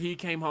remember he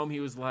came home. He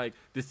was like,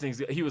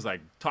 he was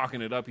like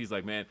talking it up. He's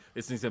like, man,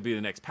 this thing's gonna be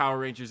the next Power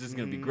Rangers. This is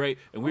gonna be great.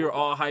 And we were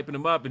all hyping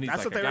him up. And he's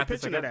That's like, what they I were got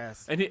this. pitching it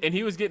as. And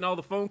he was getting all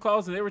the phone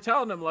calls, and they were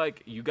telling him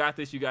like, you got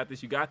this, you got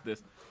this, you got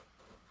this.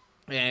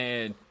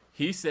 And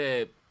he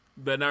said,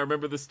 but I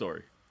remember the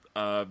story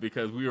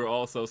because we were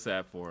all so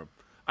sad for him.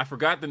 I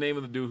forgot the name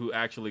of the dude who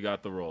actually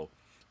got the role,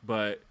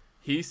 but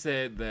he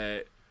said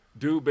that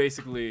dude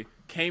basically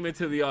came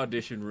into the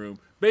audition room,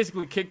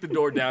 basically kicked the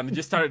door down and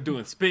just started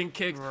doing spin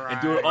kicks and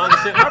doing all the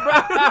shit.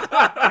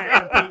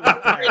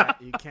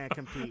 You can't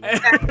compete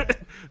with that.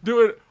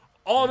 Doing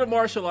all the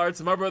martial arts.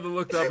 My brother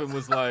looked up and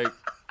was like,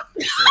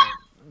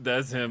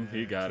 that's him.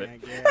 He got it. Hey,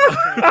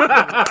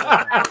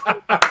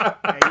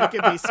 you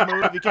can be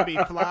smooth, you can be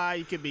fly,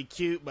 you can be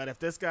cute, but if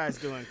this guy's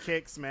doing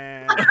kicks,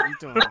 man, you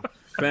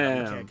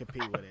can't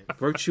compete with it.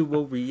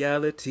 Virtual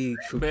reality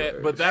troopers.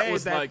 Man, but that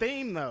was that like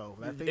theme though.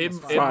 That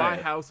theme in my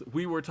house.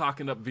 We were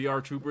talking up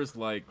VR Troopers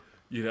like,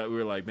 you know, we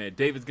were like, man,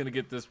 David's gonna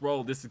get this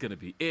role. This is gonna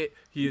be it.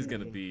 He is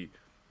gonna be,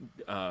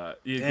 gonna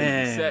be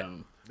set.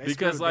 They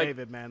screwed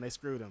David, man. They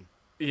screwed him.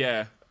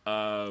 Yeah.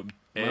 My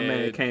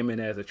man came in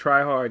as a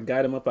try-hard and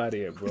got him up out of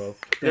here, bro.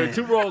 There are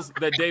two roles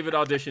that David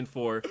auditioned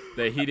for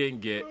that he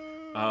didn't get.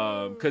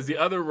 Because the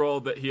other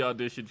role that he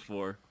auditioned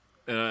for,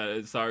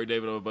 sorry,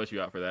 David, I'm going to bust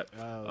you out for that.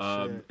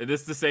 And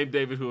this is the same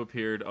David who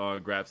appeared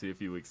on Grapsody a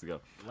few weeks ago.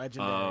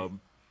 Legendary.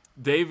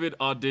 David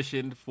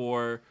auditioned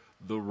for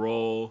the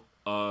role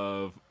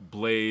of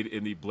Blade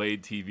in the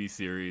Blade TV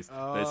series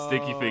that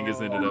Sticky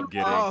Fingers ended up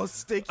getting. Oh,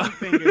 Sticky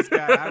Fingers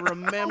guy. I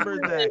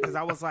remembered that because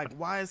I was like,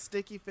 why is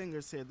Sticky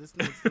Fingers here? This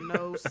makes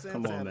no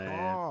sense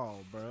all,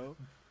 bro.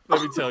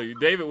 Let me tell you,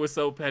 David was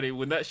so petty.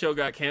 When that show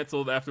got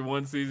canceled after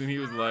one season, he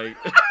was like...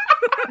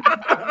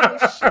 Oh,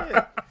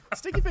 shit.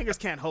 Sticky Fingers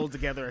can't hold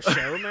together a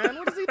show, man.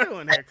 What is he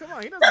doing here? Come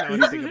on, he doesn't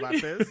know anything about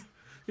this.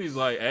 He's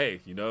like, hey,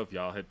 you know, if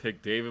y'all had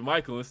picked David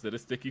Michael instead of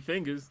Sticky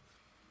Fingers...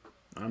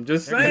 I'm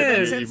just saying.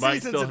 There could have been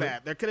 10 seasons of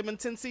that. There could have been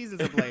 10 seasons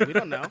of Blade. We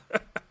don't know.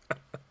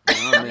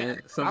 Nah,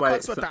 man. I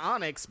fucks with the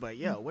Onyx, but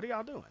yo, what are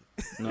y'all doing?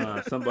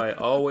 Nah, somebody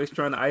always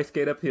trying to ice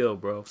skate uphill,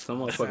 bro. Some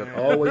motherfuckers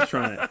always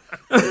trying. I'm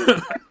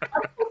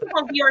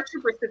on VR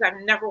Troopers because I've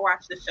never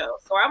watched the show,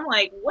 so I'm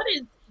like, what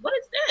is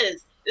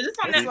this? Is this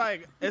on that?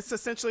 It's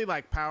essentially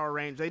like Power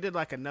Rangers. They did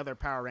like another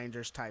Power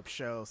Rangers type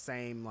show,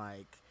 same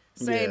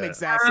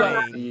exact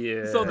thing.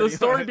 Yeah. So the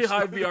story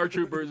behind VR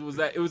Troopers was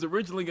that it was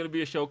originally going to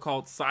be a show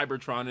called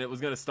Cybertron, and it was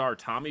going to star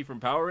Tommy from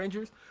Power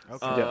Rangers.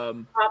 Okay.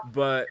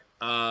 But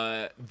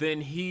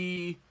then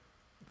he,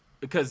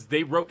 because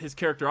they wrote his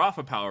character off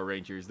of Power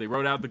Rangers, they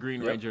wrote out the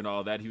Green Ranger and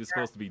all that. He was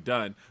supposed to be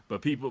done,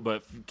 but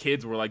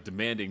kids were like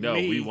demanding, no,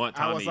 we want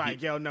Tommy. I was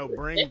like, yo, no,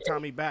 bring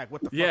Tommy back.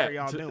 What the fuck are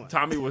y'all doing?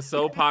 Tommy was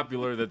so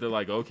popular that they're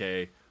like,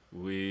 okay,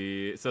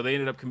 so they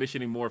ended up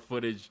commissioning more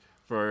footage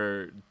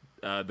for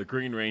the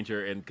Green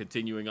Ranger and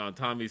continuing on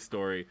Tommy's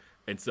story.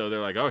 And so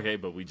they're like, okay,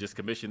 but we just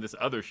commissioned this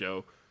other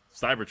show,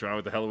 Cybertron.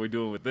 What the hell are we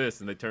doing with this?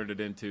 And they turned it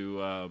into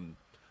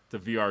to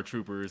VR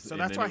Troopers. So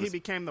that's why he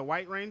became the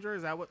White Ranger?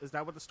 Is that what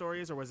the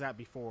story is, or was that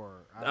before?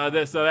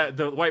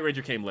 The White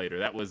Ranger came later.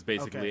 That was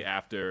basically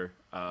after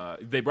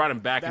they brought him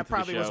back into the show.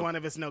 That probably was one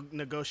of his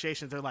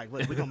negotiations. They're like,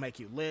 look, we're going to make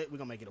you lit. We're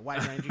going to make it a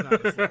White Ranger.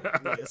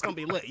 It's going to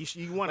be lit.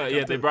 You want it.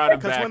 Yeah, they brought him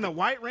back. Because when the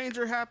White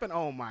Ranger happened,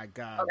 oh, my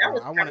God.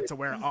 I wanted to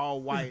wear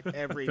all white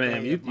every day.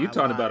 Fam, you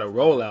talking about a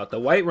rollout. The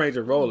White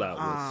Ranger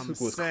rollout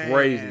was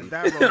crazy.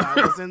 That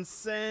rollout was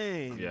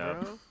insane,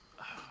 bro.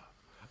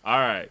 All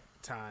right.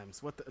 Times.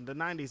 The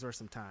 90s were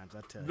some times,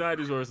 I tell you.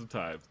 90s were some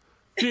times.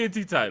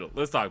 TNT title.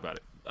 Let's talk about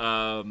it.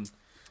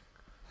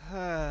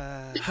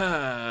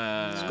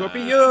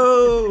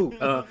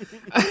 Scorpio.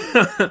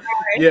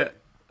 Yeah.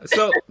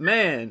 So,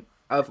 man,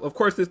 of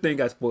course, this thing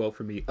got spoiled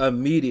for me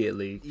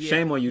immediately. Yeah.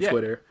 Shame on you,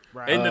 Twitter.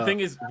 Right. And the thing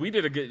is, we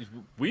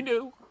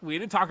knew we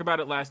didn't talk about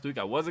it last week.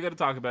 I wasn't going to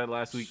talk about it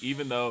last week,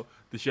 even though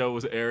the show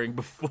was airing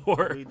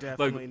before. We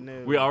definitely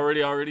knew. We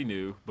already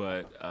knew,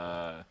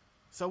 but.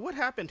 So what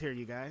happened here,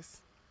 you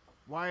guys?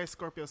 Why is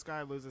Scorpio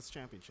Sky lose his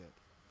championship?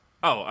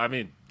 Oh, I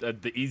mean,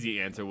 the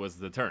easy answer was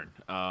the turn.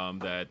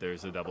 That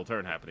there's a double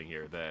turn happening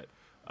here. That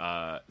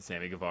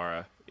Sammy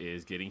Guevara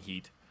is getting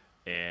heat,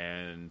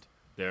 and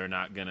they're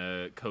not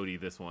gonna Cody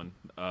this one.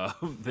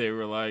 They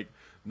were like,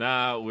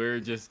 "Nah,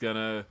 we're just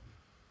gonna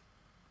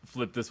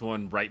flip this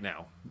one right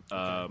now,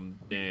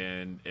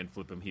 and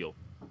flip him heel."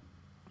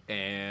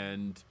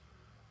 And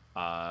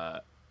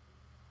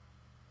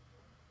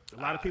a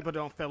lot of people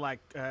don't feel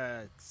like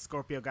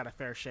Scorpio got a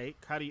fair shake.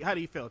 How do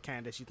you feel,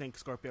 Candace? You think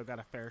Scorpio got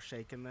a fair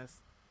shake in this?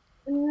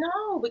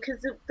 No, because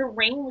the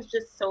reign was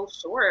just so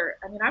short.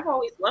 I mean, I've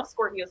always loved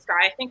Scorpio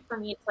Sky. I think for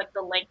me, it's like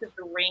the length of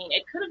the reign.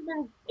 It could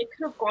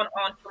have gone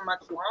on for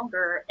much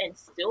longer and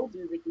still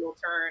do the heel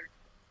turn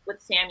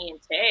with Sammy and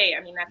Tay.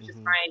 I mean, that's just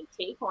my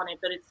take on it.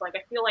 But it's like,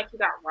 I feel like he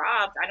got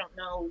robbed. I don't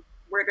know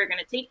where they're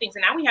going to take things.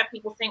 And now we have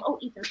people saying, oh,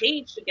 Ethan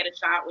Page should get a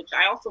shot, which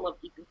I also love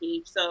Ethan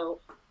Page. So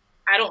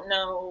I don't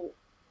know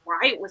why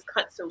it was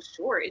cut so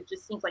short. It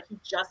just seems like he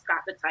just got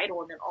the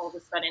title and then all of a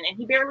sudden, and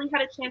he barely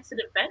had a chance to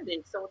defend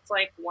it. So it's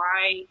like,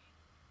 why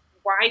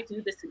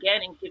do this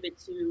again and give it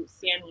to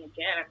Sammy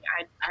again? I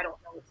mean, I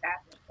don't know what's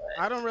happening. But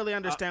I don't really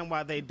understand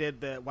why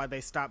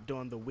they stopped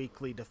doing the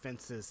weekly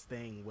defenses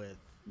thing with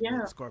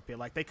Scorpio.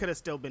 Like, they could have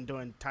still been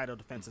doing title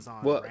defenses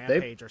on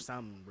Rampage or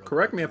something.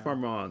 Correct me if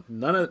I'm wrong.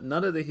 None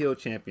of the heel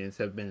champions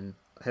have done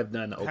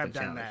the open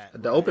challenge.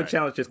 The open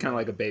challenge is kind of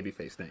like a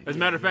babyface thing. As a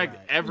matter of fact,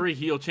 every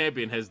heel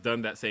champion has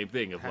done that same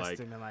thing of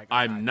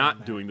I'm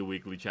not doing the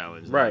weekly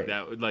challenge. Right.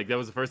 That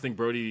was the first thing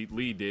Brody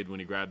Lee did when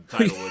he grabbed the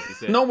title. Was he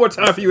said, "No more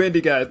time for you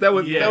indie guys." That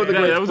was a great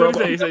that was what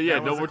he said. He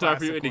said, "No more time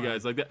for you indie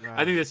guys." Like that. Right.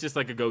 I think that's just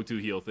like a go-to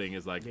heel thing.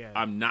 Is like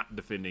I'm not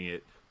defending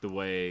it the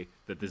way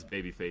that this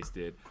babyface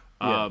did.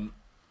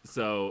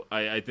 So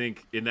I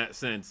think in that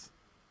sense,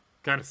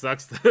 kind of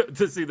sucks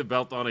to see the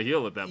belt on a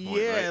heel at that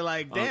point. Yeah, right?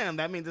 like damn,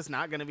 that means it's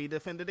not going to be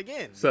defended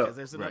again because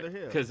there's another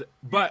heel.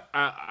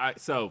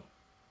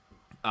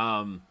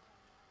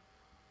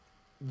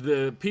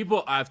 The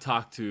people I've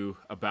talked to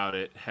about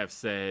it have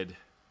said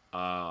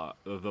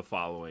the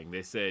following.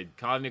 They said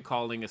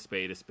calling a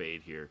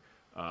spade here,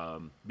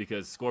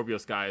 because Scorpio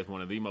Sky is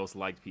one of the most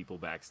liked people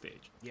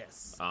backstage.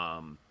 Yes.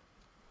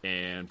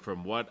 And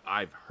from what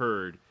I've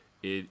heard,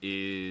 it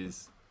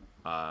is.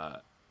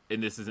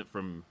 And this isn't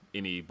from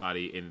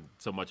anybody in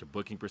so much a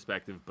booking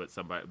perspective,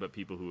 but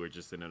people who are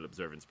just in an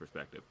observance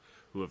perspective,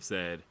 who have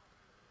said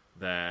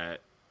that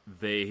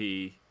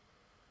they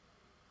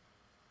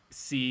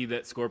see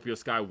that Scorpio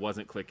Sky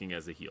wasn't clicking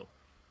as a heel.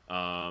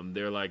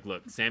 They're like,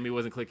 look, Sammy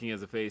wasn't clicking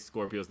as a face,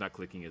 Scorpio's not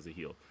clicking as a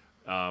heel.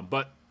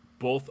 But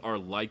both are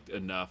liked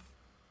enough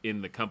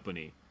in the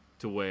company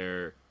to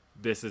where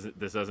this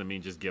doesn't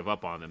mean just give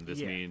up on them.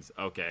 This means,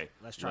 okay,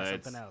 let's try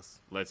something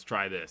else. Let's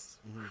try this.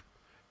 Mm-hmm.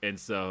 And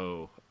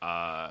so,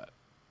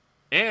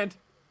 and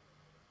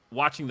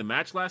watching the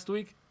match last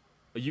week,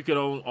 you could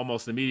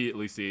almost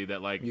immediately see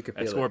that, like,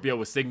 as Scorpio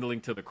was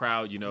signaling to the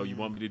crowd, you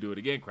want me to do it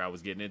again, crowd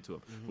was getting into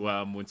him.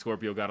 Mm-hmm. When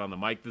Scorpio got on the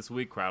mic this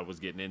week, crowd was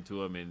getting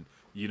into him, and,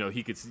 you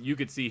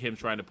could see him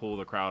trying to pull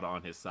the crowd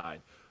on his side.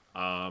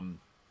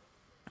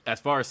 As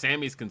far as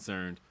Sammy's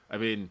concerned, I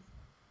mean,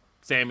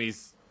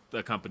 Sammy's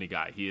a company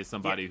guy. He is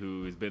somebody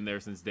who has been there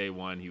since day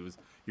one.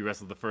 He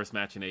wrestled the first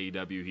match in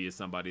AEW. He is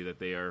somebody that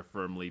they are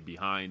firmly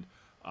behind.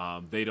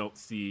 They don't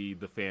see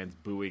the fans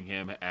booing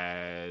him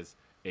as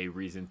a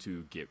reason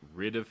to get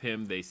rid of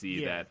him. They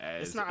see that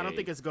as it's not. I don't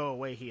think it's go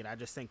away heat. I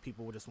just think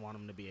people would just want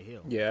him to be a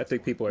heel. Yeah, I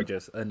think people are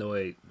just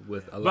annoyed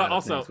with a lot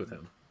of things with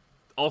him.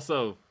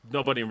 Also,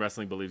 nobody in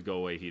wrestling believes Go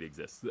Away Heat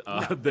exists.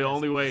 The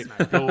only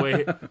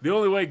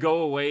way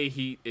Go Away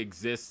Heat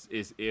exists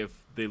is if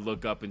they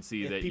look up and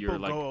see that you're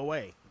like go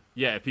away.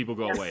 Yeah, if people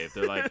go away, if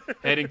they're like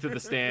heading to the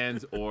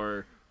stands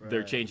or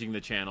they're changing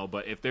the channel.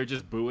 But if they're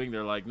just booing,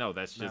 they're like, no,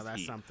 that's just that's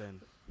heat.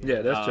 something.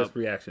 Yeah, that's just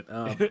reaction.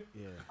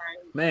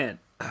 Man,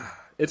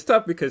 it's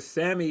tough because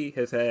Sammy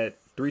has had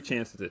 3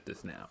 chances at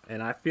this now,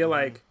 and I feel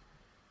like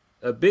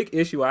a big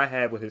issue I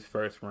had with his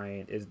first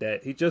reign is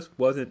that he just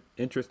wasn't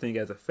interesting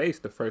as a face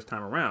the first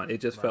time around.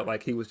 It just felt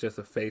like he was just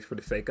a face for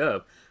the sake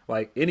of.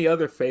 Like any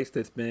other face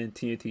that's been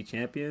TNT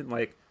champion,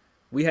 like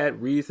we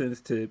had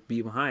reasons to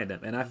be behind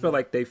him. And I feel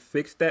like they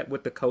fixed that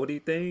with the Cody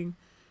thing.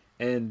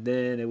 And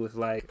then it was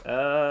like,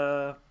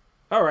 all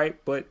right,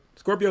 but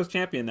Scorpio's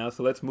champion now,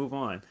 so let's move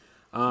on.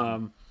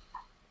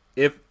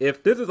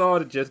 If this is all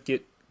to just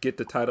get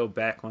the title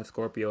back on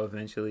Scorpio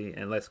eventually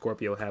and let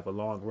Scorpio have a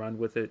long run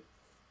with it,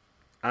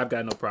 I've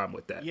got no problem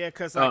with that. Yeah,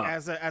 because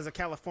as a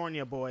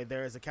California boy,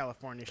 there is a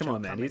California show. Come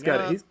on, man. It's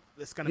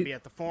going to be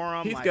at the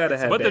Forum. He's got to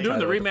have. But they're doing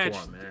the rematch.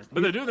 Forum,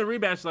 but they're doing the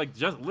rematch like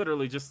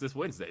just this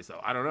Wednesday.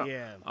 So I don't know.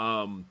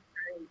 Yeah.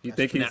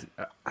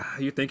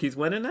 You think he's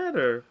winning that,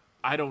 or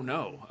I don't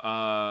know.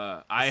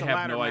 I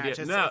have no idea.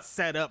 It's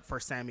set up for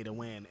Sammy to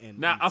win.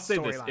 Now I'll say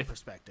this: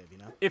 perspective,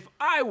 if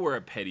I were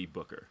a petty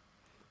booker,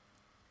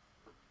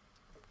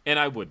 and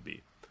I would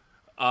be,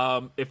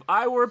 if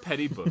I were a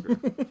petty booker,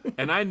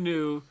 and I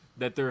knew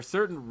that there are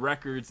certain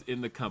records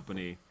in the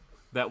company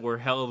that were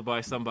held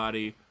by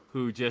somebody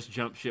who just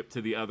jumped ship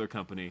to the other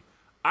company,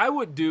 I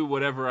would do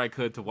whatever I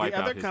could to wipe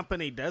out the other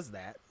company does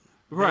that.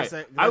 Right.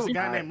 There's a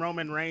guy named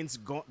Roman Reigns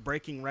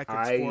breaking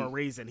records for a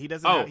reason. He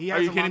doesn't. He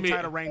has a long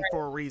title reign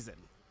for a reason.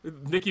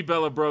 Nikki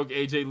Bella broke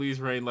AJ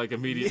Lee's reign like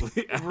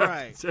immediately.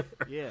 Right.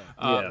 Yeah.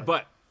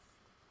 But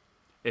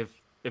if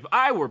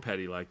I were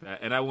petty like that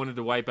and I wanted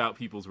to wipe out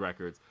people's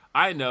records,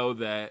 I know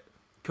that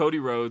Cody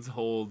Rhodes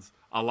holds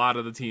a lot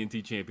of the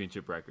TNT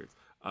Championship records,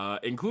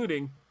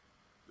 including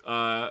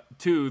 2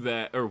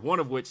 one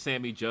of which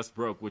Sammy just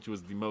broke, which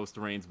was the most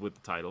reigns with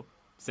the title.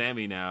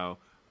 Sammy now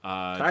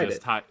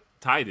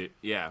tied it,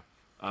 yeah.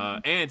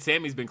 And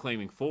Sammy's been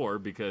claiming 4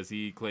 because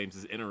he claims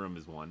his interim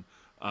is 1.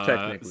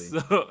 Technically.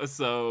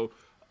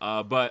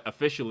 But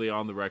officially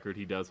on the record,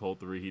 he does hold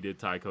 3. He did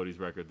tie Cody's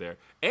record there.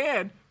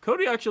 And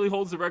Cody actually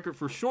holds the record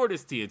for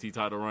shortest TNT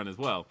title run as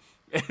well.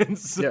 And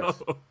so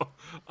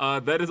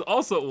that is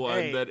also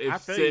one that if I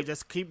feel you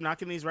just keep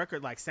knocking these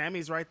records. Like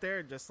Sammy's right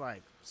there, just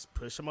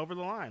push him over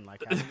the line.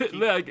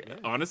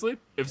 Honestly,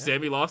 if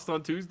Sammy lost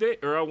on Tuesday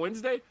or on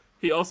Wednesday,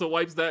 he also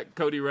wipes that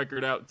Cody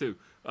record out too.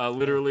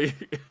 Literally.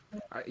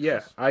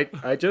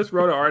 I just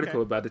wrote an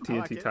article about the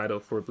TNT title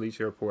for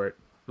Bleacher Report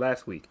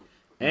last week.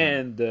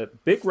 And the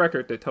big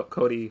record that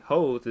Cody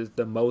holds is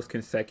the most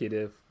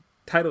consecutive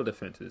title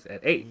defenses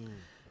at 8.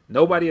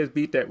 Nobody has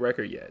beat that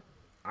record yet.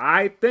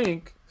 I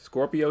think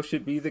Scorpio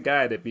should be the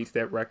guy that beats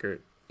that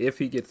record if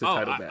he gets the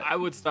title back. I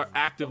would start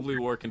actively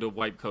working to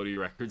wipe Cody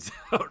records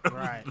out.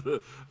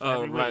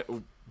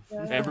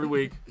 Every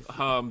week.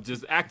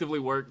 Just actively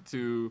work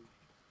to,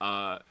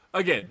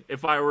 again,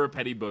 if I were a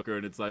petty booker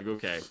and it's like,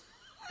 okay,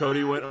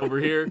 Cody went over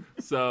here,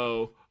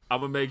 so I'm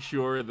going to make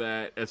sure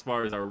that as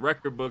far as our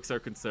record books are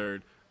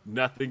concerned,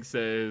 nothing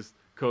says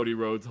Cody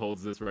Rhodes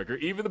holds this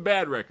record. Even the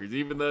bad records,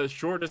 even the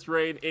shortest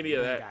reign, any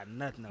of that. Got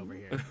nothing over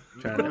here.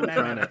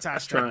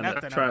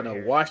 trying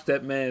to wash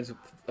that man's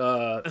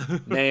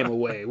name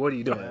away. What are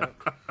you doing?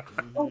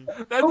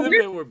 That's the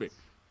bit we're being.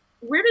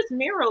 Where does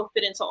Miro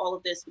fit into all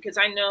of this? Because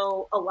I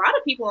know a lot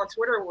of people on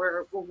Twitter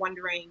were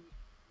wondering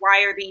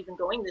why are they even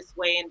going this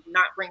way and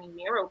not bringing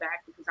Miro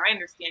back? Because I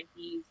understand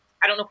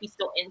I don't know if he's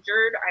still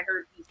injured. I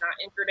heard he's not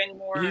injured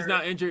anymore. He's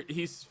not injured.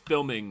 He's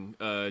filming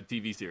a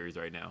TV series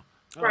right now.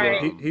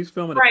 Right. Yeah, he's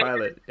filming a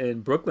pilot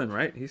in Brooklyn,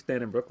 right? He's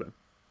staying in Brooklyn.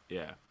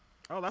 Yeah.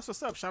 Oh, that's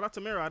what's up. Shout out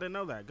to Miro. I didn't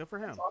know that. Good for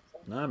him.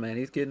 Awesome. Nah, man,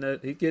 he's getting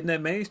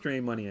that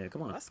mainstream money in.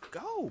 Come on. Let's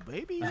go,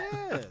 baby.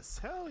 Yes.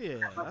 Hell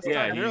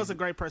yeah. Miro's a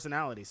great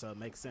personality, so it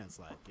makes sense.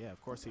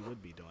 Of course he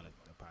would be doing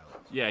a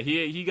pilot. Yeah,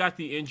 he got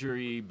the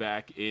injury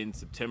back in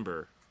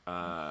September,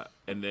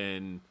 and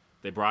then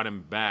they brought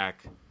him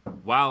back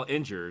while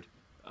injured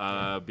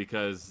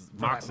because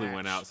Moxley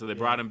went out. So they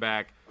brought him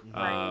back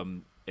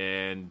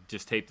and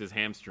just taped his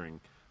hamstring.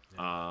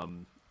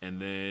 And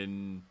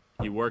then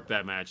he worked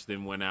that match,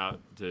 then went out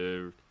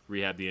to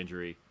rehab the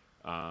injury,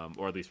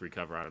 or at least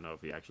recover. I don't know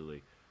if he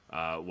actually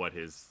what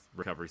his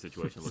recovery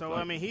situation looked like. So,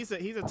 I mean, he's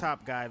a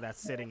top guy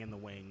that's sitting in the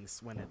wings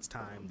when it's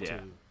time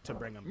to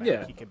bring him back.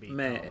 Yeah, he could be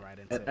man. right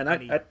into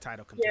And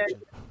title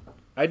contention.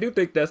 I do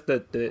think that's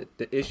the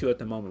issue at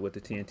the moment with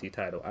the TNT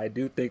title. I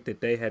do think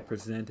that they had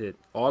presented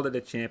all of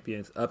the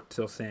champions up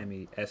till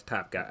Sammy as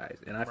top guys.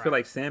 And I feel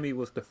like Sammy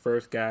was the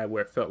first guy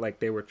where it felt like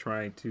they were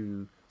trying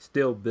to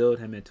still build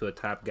him into a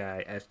top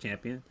guy as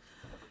champion.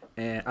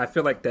 And I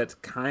feel like that's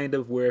kind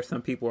of where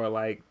some people are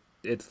like,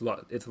 it's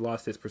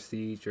lost its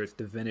prestige or it's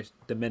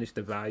diminished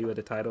the value of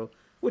the title,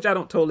 which I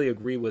don't totally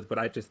agree with, but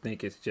I just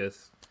think it's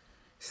just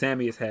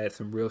Sammy has had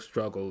some real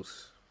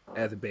struggles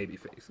as a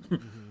babyface.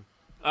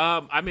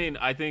 I mean,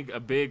 I think a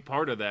big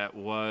part of that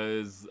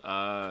was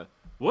the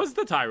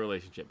tie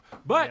relationship.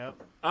 But,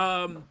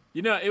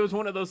 it was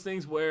one of those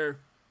things where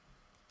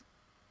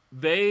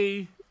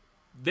they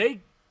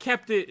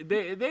kept it.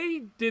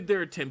 They did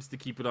their attempts to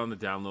keep it on the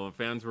down low, and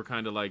fans were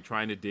kind of like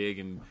trying to dig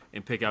and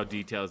pick out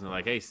details. And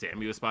like, hey,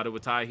 Sammy was spotted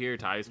with Ty here.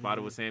 Ty was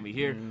spotted with Sammy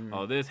here.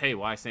 All this. Hey,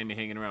 why is Sammy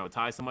hanging around with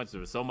Ty so much?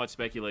 There was so much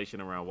speculation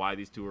around why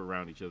these two were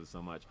around each other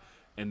so much.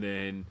 And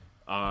then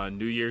on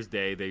New Year's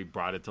Day, they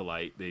brought it to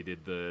light. They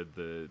did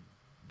the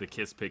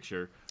kiss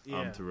picture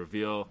to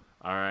reveal,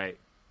 all right,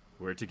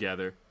 we're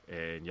together.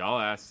 And y'all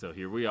asked, so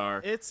here we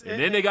are.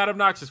 Then they got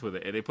obnoxious with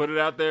it, and they put it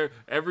out there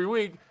every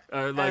week,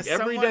 like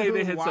every day.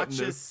 They had something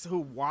new. Who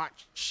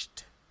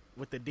watched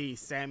with the D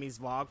Sammy's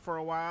vlog for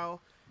a while,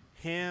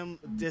 him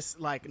just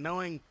like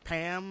knowing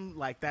Pam,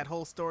 like that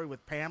whole story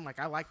with Pam. Like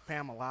I like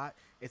Pam a lot.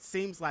 It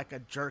seems like a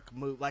jerk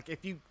move. Like if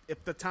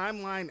the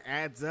timeline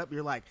adds up,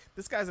 you're like,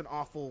 this guy's an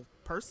awful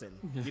person.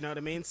 You know what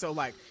I mean? So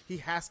like he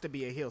has to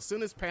be a heel. As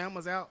soon as Pam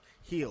was out,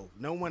 heel.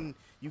 No one.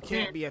 You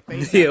can't be a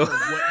face for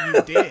what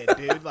you did,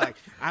 dude. Like,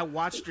 I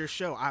watched your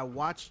show. I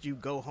watched you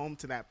go home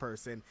to that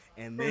person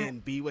and then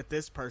be with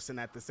this person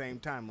at the same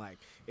time. Like,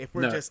 if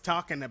we're just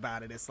talking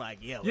about it, it's like,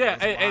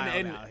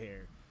 and out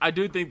here. I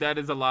do think that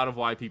is a lot of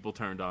why people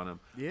turned on him.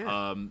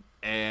 Yeah.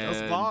 And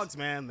those vlogs,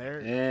 man,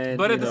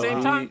 but at the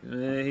same time,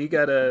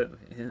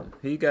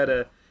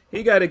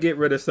 he gotta get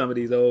rid of some of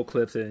these old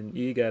clips, and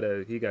he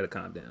gotta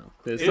calm down.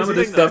 Some of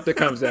the stuff that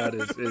comes out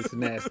is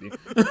nasty.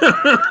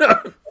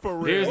 For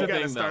real, you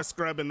gotta start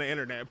scrubbing the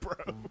internet, bro.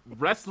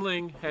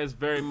 Wrestling has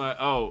very much.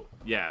 The old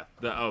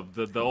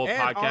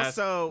and podcast.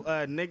 Also,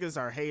 niggas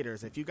are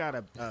haters. If you got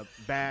a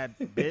bad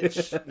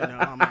bitch,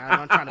 I'm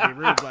not trying to be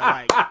rude, but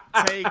like,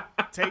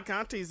 Tay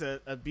Conti's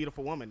a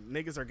beautiful woman.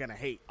 Niggas are gonna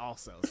hate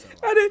also. So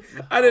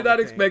I did not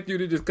expect you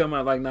to just come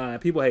out like, nah,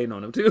 people hating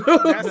on him too.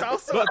 That's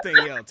also a thing,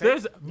 yo.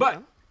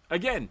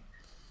 Again,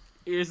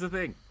 here's the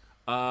thing,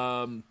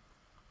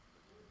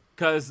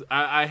 because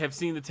I have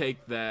seen the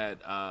take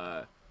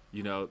that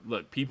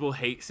look, people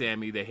hate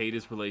Sammy, they hate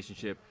his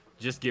relationship,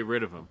 just get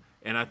rid of him.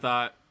 And I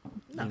thought,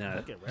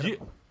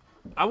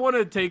 I want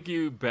to take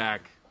you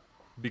back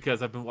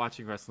because I've been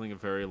watching wrestling a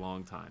very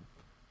long time.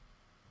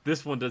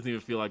 This one doesn't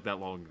even feel like that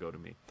long ago to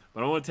me,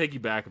 but I want to take you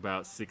back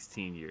about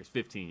 17 years,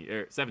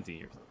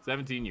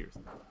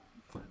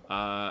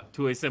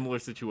 to a similar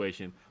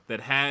situation that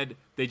had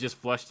they just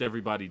flushed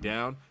everybody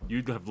down,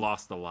 you'd have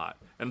lost a lot.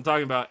 And I'm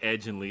talking about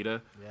Edge and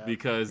Lita,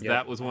 because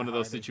that was one of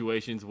those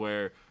situations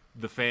where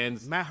the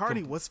fans... Matt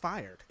Hardy was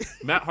fired.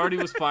 Matt Hardy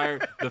was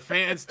fired. The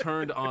fans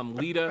turned on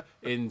Lita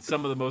in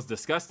some of the most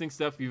disgusting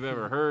stuff you've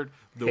ever heard.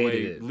 The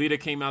way Lita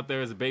came out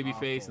there as a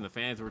babyface and the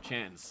fans were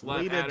chanting slut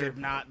Lita at her. did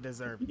not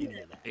deserve any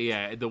of that.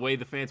 Yeah, the way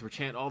the fans were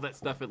chanting all that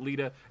stuff at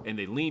Lita, and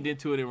they leaned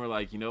into it and were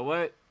like, you know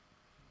what?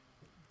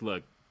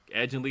 Look,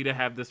 Edge and Lita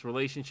have this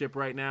relationship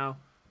right now.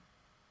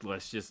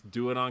 Let's just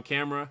do it on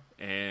camera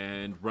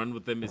and run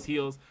with them as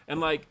heels. And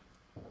like,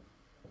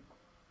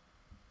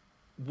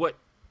 what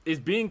is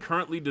being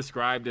currently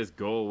described as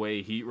go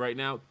away heat right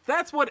now,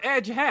 that's what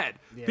Edge had.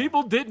 Yeah,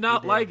 people did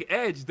not like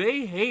Edge.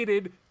 They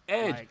hated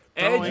Edge. Like,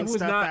 Edge was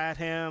not at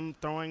him,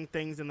 throwing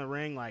things in the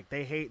ring. Like,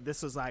 they hate,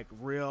 this was like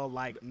real,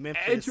 like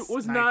Memphis Edge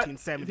was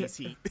 1970s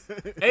heat.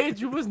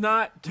 Edge was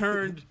not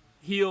turned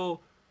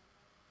heel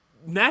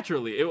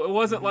naturally. It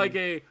wasn't like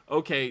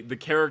the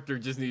character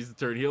just needs to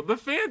turn heel. The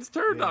fans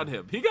turned on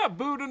him. He got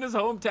booed in his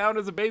hometown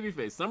as a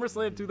babyface.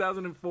 SummerSlam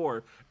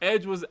 2004,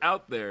 Edge was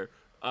out there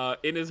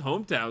in his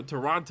hometown,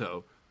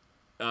 Toronto,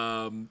 in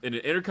an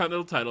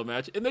Intercontinental title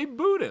match, and they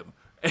booed him.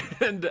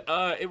 And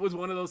it was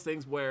one of those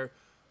things where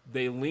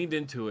they leaned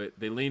into it.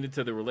 They leaned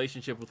into the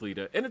relationship with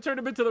Lita, and it turned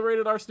him into the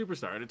Rated R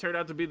Superstar, and it turned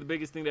out to be the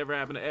biggest thing that ever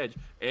happened to Edge,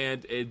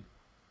 and it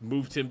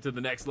moved him to the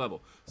next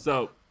level.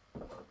 So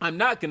I'm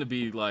not going to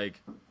be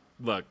like,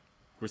 look,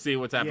 we're seeing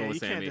what's happening with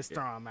Sammy. You can't just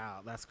throw him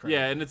out. That's crazy.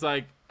 Yeah, and it's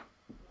like,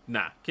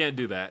 nah, can't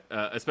do that.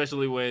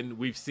 Especially when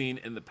we've seen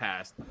in the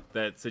past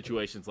that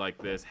situations like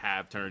this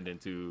have turned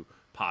into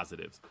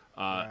positives.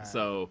 Right.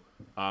 So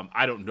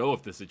I don't know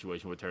if the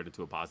situation would turn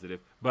into a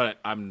positive, but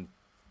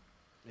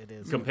it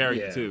is comparing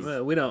the two.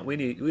 Well, we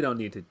don't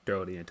need to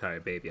throw the entire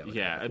baby out.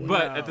 Yeah,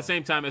 but at the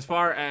same time, as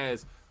far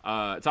as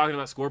talking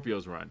about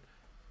Scorpio's run,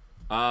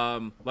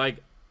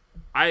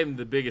 I am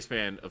the biggest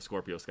fan of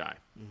Scorpio Sky.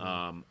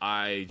 Mm-hmm.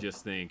 I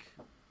just think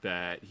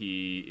that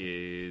he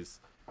is,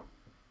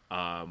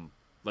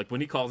 when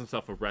he calls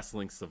himself a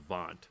wrestling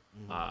savant,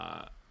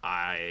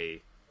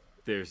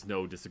 there's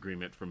no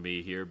disagreement from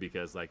me here,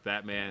 because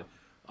that man,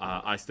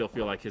 I still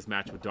feel like his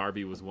match with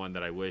Darby was one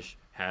that I wish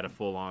had a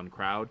full-on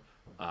crowd,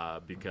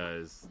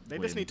 because they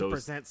just need to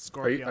present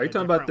Scorpio. Are you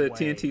talking about the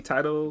TNT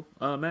title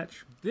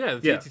match? Yeah,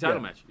 the TNT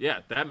title match. Yeah,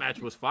 that match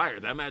was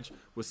fire. That match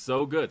was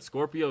so good.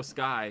 Scorpio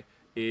Sky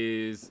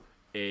is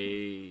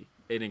an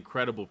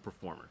incredible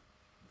performer,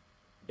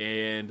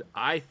 and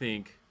I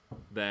think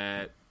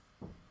that,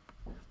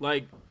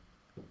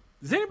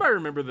 does anybody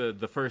remember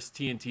the first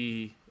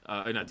TNT,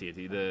 not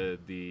TNT,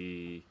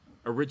 the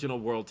original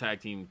World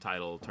Tag Team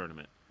title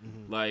tournament?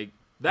 Mm-hmm.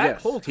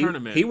 That whole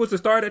tournament, he was the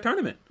star of that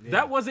tournament.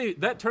 Yeah.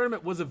 That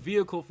tournament was a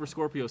vehicle for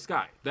Scorpio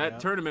Sky. That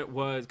tournament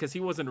was because he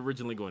wasn't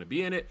originally going to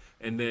be in it,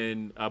 and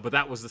then but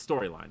that was the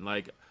storyline.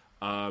 Like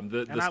the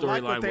storyline was. I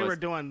like what they were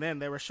doing then.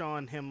 They were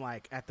showing him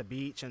like at the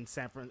beach in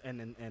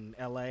in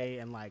LA,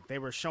 and like they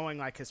were showing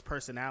like his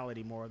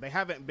personality more. They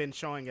haven't been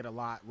showing it a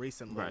lot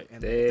recently, right?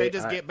 And if they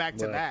just get back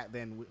to that,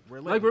 then we're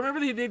living. Like remember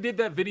they did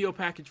that video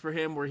package for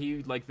him where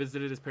he like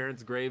visited his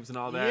parents' graves and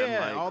all that. Yeah,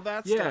 and, like, all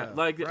that stuff. Yeah,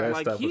 like that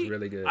stuff was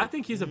really good. I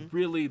think he's a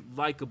really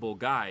likable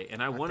guy,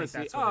 and I want to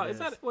see. Oh, is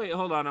that? Wait,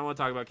 hold on. I want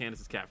to talk about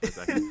Candace's cat for a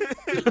second.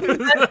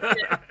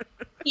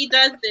 He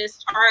does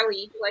this.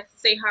 Charlie, he likes to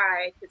say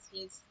hi because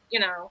he's, he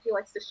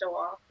likes to show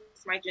off.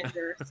 It's my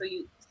ginger. So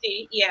you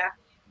see,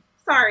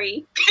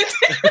 Sorry.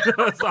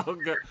 It's all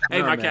good.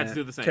 Hey, my cats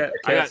do the same.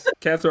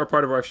 Cats are a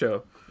part of our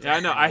show. Yeah, I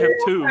know. I have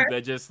two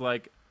that just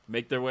like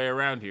make their way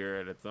around here,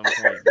 and at some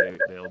point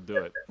they'll do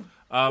it.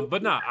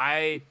 But no,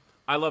 I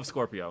love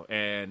Scorpio,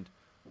 and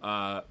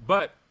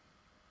but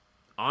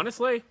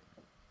honestly,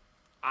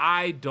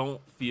 I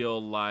don't feel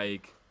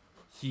like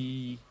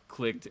he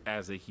clicked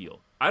as a heel.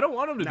 I don't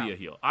want him to be a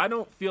heel. I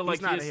don't feel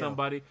like he is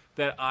somebody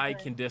that I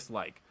can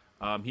dislike.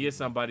 He is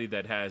somebody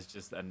that has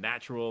just a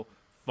natural,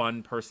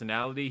 fun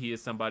personality. He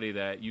is somebody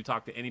that you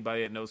talk to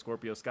anybody that knows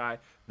Scorpio Sky,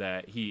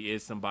 that he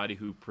is somebody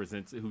who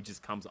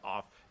just comes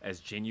off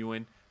as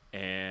genuine.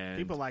 And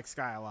people like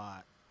Sky a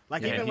lot.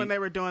 Like even when they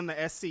were doing the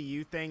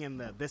SCU thing and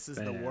this is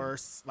the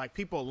worst, like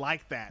people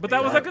like that. But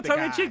that was like a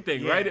tongue-in-cheek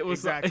thing, right? It was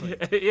exactly.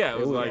 It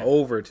was like like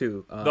over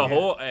too. The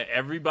whole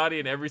everybody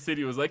in every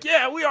city was like,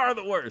 "Yeah, we are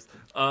the worst."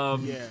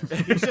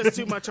 He's just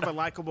too much of a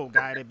likable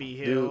guy to be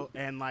heel,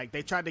 and like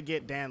they tried to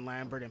get Dan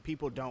Lambert, and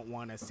people don't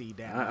want to see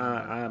Dan.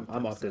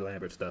 I'm off the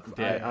Lambert stuff.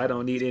 Yeah. I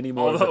don't need any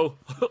more. Although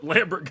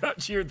Lambert got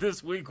cheered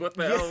this week, what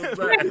the hell was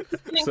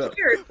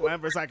that?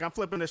 Lambert's like, I'm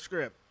flipping the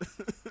script.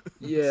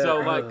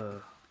 Yeah.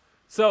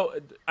 So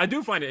I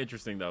do find it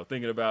interesting, though,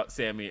 thinking about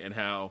Sammy and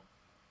how,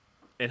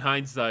 in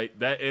hindsight,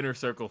 that Inner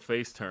Circle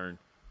face turn,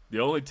 the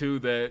only two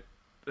that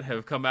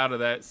have come out of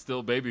that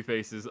still baby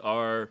faces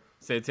are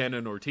Santana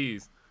and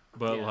Ortiz.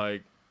 But,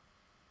 like,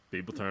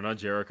 people turned on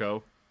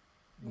Jericho.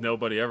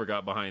 Nobody ever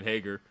got behind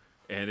Hager,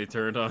 and they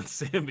turned on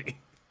Sammy.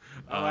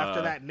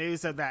 After that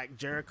news of that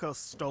Jericho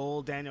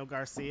stole Daniel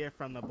Garcia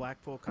from the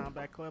Blackpool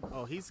Combat Club,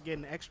 he's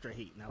getting extra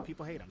heat. Now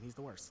people hate him. He's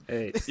the worst.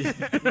 Hey.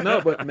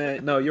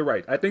 No, you're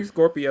right. I think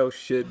Scorpio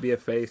should be a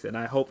face, and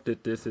I hope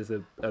that this is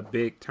a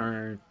big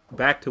turn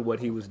back to what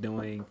he was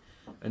doing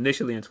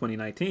initially in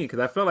 2019, because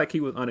I felt like he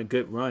was on a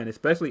good run,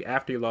 especially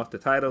after he lost the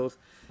titles,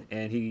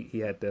 and he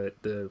had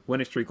the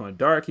winning streak on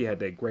Dark. He had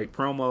that great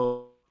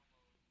promo.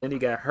 Then he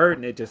got hurt,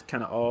 and it just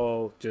kind of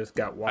all just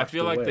got washed away. I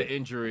feel like the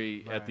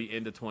injury at the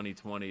end of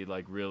 2020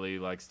 really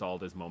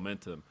stalled his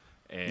momentum.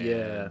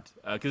 And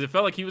because it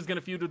felt like he was going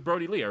to feud with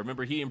Brody Lee. I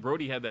remember he and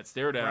Brody had that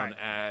stare down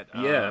at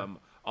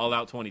All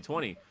Out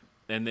 2020,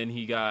 and then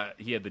he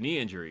had the knee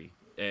injury,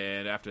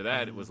 and after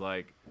that it was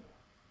like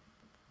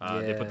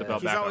they put the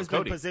belt back on Cody. He's always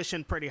been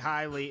positioned pretty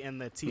highly in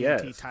the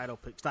TNT title.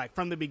 Like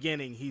from the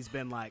beginning, it's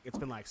been like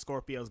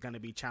Scorpio's going to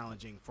be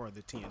challenging for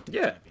the TNT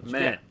championship.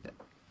 Man.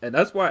 And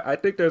that's why I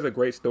think there's a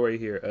great story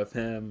here of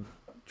him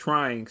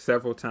trying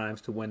several times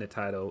to win the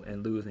title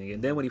and losing.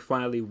 And then when he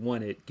finally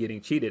won it,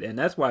 getting cheated. And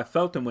that's why I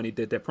felt him when he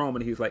did that promo.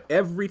 And he was like,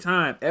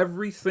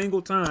 every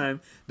single time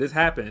this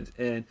happens.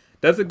 And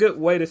that's a good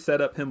way to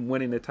set up him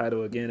winning the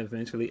title again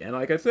eventually. And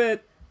like I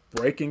said,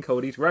 breaking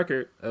Cody's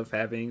record of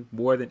having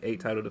more than 8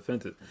 title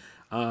defenses.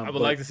 I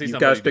would like to see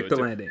somebody got to stick the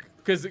landing.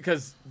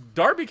 Because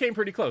Darby came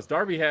pretty close.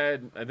 Darby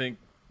had, I think,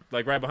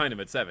 like right behind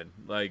him at 7.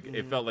 Like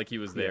it felt like he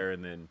was there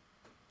and then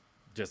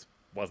just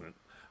wasn't.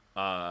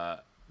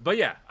 But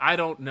yeah, I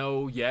don't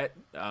know yet.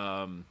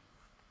 I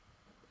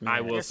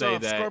will say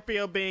if that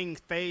Scorpio being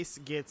face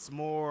gets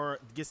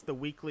the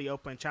weekly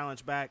open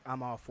challenge back,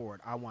 I'm all for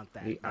it. I want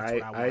that.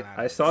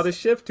 I saw the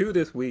shift too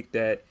this week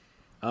that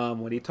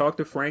when he talked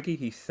to Frankie,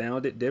 he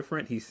sounded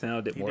different. He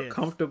sounded more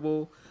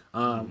comfortable.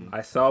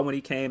 I saw when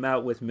he came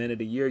out with Men of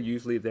the Year,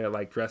 usually they're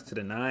like dressed to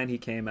the 9. He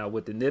came out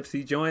with the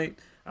Nipsey joint.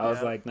 I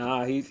was like,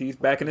 nah, he's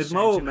back in his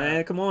mode,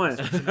 man. Come on.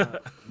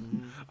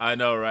 I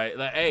know, right?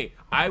 Like, hey,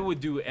 I would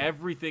do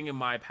everything in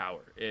my power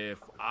if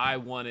I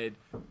were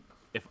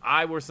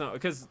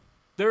because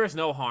there is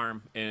no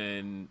harm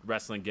in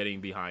wrestling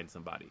getting behind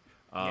somebody.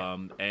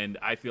 And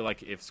I feel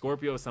like if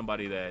Scorpio is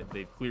somebody that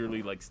they've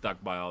clearly like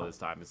stuck by all this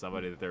time and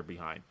somebody that they're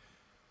behind,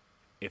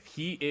 if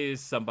he is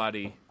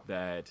somebody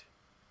that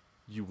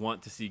you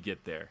want to see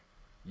get there,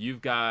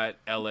 you've got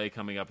LA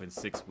coming up in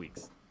 6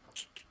 weeks.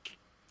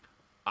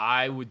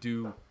 I would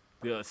do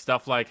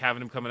stuff like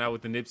having him coming out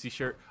with the Nipsey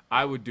shirt.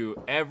 I would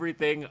do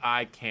everything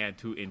I can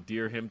to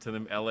endear him to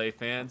them LA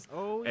fans.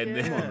 Oh, and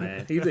yeah. then, Come on,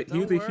 man. He's a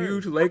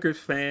huge Lakers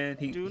fan.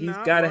 He's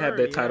got to have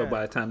that title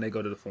by the time they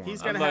go to the Forum.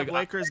 He's going to have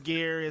Lakers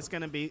gear. It's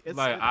going to be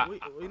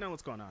we know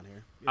what's going on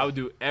here. Yeah. I would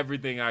do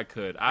everything I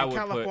could. In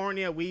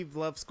California, we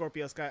love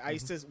Scorpio Sky. I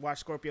used to watch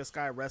Scorpio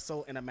Sky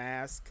wrestle in a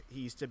mask.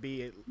 He used to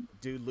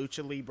do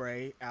Lucha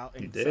Libre out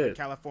in Southern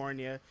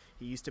California.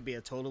 He used to be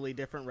a totally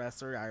different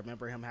wrestler. I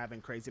remember him having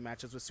crazy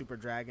matches with Super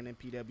Dragon and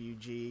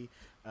PWG.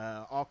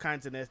 All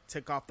kinds of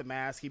took off the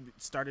mask. He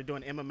started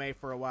doing MMA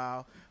for a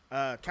while.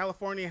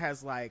 California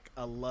has like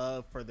a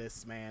love for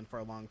this man for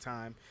a long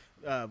time.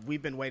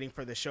 We've been waiting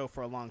for the show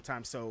for a long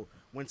time. So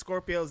when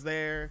Scorpio's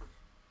there,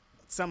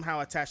 somehow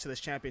attached to this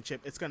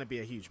championship, it's going to be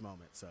a huge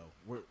moment. So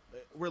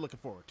we're looking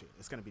forward to it.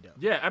 It's going to be dope.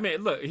 Yeah, I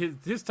mean, look,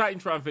 his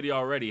Titantron video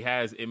already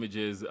has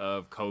images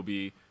of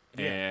Kobe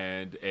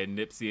and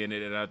Nipsey in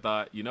it, and I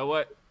thought, you know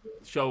what?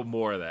 Show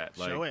more of that.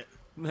 Like, show it.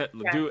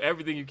 Do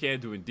everything you can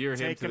to endear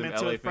him to them LA fans.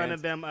 Take him in front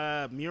of them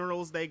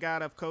murals they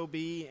got of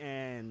Kobe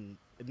and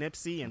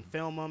Nipsey and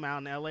film them out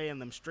in LA in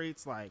them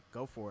streets. Like,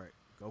 go for it.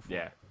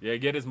 Yeah,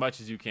 get as much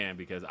as you can,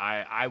 because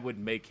I would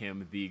make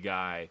him the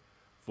guy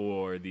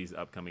for these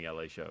upcoming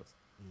LA shows.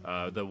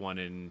 The one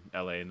in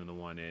LA and then the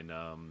one in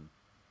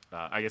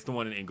I guess the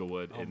one in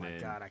Inglewood, and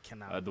then God, I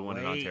cannot the one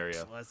in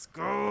Ontario. Let's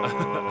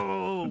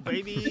go,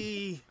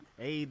 baby.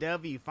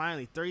 AEW,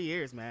 finally, 3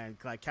 years, man.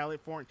 Like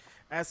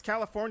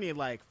California,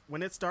 like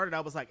when it started,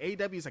 I was like,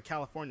 AEW is a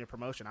California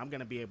promotion. I'm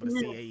gonna be able to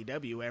see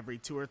AEW every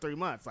 2 or 3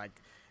 months, like.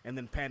 And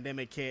then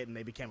pandemic hit, and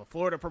they became a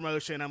Florida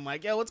promotion. I'm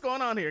like, yo, what's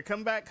going on here?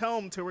 Come back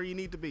home to where you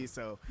need to be.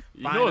 So,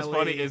 you know what's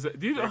funny is,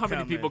 do you know how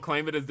many people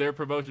claim it as their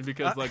promotion?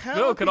 Because like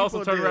Phil could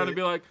also turn around and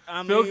be like,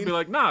 Phil could be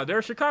like, nah, they're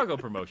a Chicago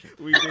promotion.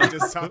 We did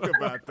just talk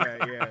about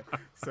that, yeah.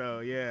 So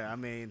yeah, I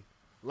mean,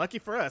 lucky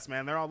for us,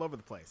 man. They're all over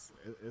the place.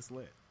 It's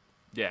lit.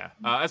 Yeah.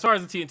 As far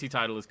as the TNT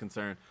title is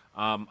concerned,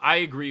 I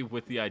agree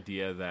with the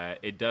idea that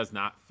it does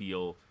not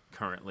feel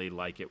currently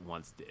like it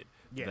once did.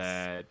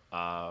 Yes.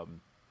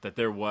 That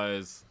there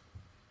was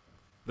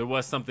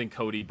something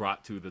Cody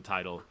brought to the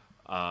title,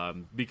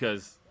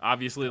 because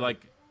obviously,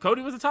 like,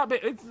 Cody was a top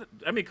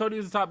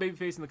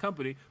babyface in the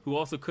company who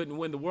also couldn't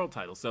win the world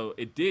title. So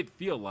it did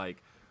feel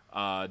like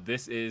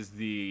this is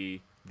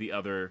the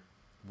other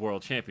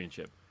world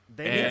championship.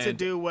 They need to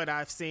do what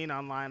I've seen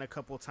online a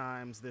couple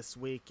times this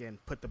week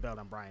and put the belt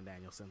on Bryan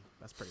Danielson.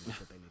 That's pretty much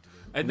what they need to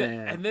do.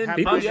 And then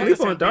people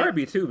sleep on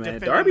Darby too, man.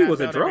 Darby was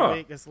a draw.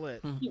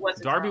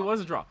 Darby was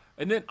a draw.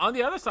 And then on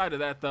the other side of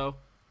that, though,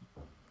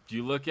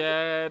 you look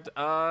at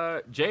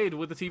Jade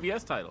with the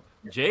TBS title.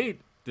 Jade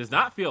does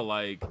not feel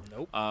like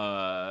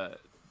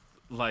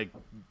like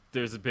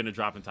there's been a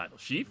drop in title.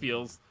 She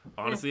feels,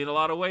 honestly, in a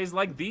lot of ways,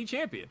 like the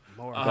champion.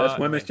 Best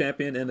women's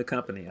champion in the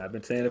company. I've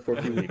been saying it for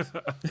a few weeks.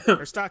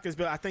 Her stock is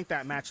built. I think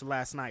that match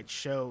last night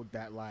showed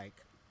that, like,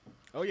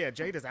 oh yeah,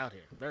 Jade is out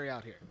here, very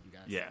out here, you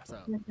guys. Yeah. So.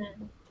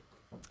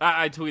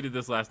 I tweeted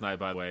this last night,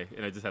 by the way,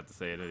 and I just have to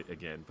say it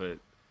again, but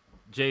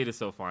Jade is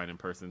so fine in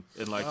person,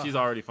 and like she's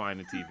already fine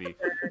in TV.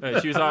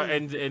 She was,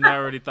 and I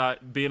already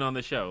thought being on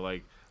the show,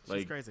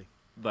 she's crazy.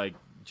 Like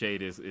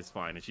Jade is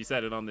fine, and she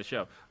said it on the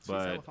show.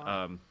 But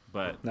I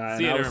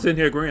was sitting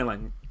here agreeing, like,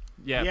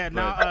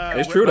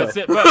 it's true though.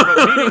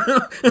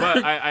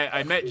 But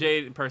I met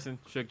Jade in person,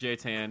 shook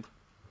Jade's hand,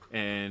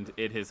 and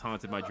it has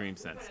haunted my dream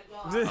since.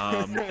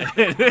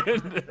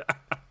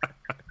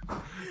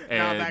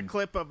 Now that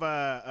clip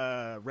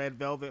of Red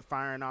Velvet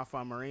firing off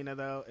on Marina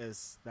though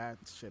is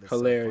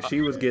hilarious. So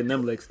she was getting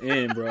them licks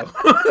in, bro.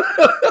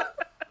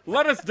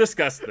 Let us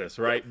discuss this,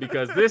 right?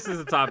 Because this is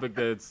a topic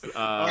that's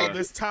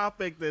this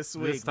topic this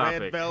week.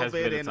 Red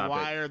Velvet and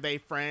why are they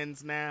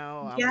friends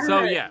now?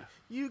 So yeah,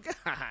 you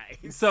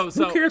guys. So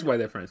who cares why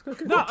they're friends?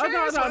 No.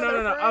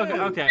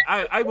 Okay.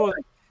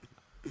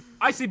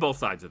 I see both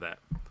sides of that,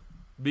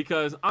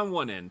 because on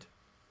one end,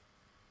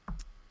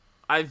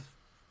 I've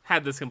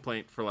had this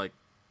complaint for like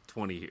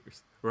 20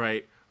 years,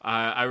 right?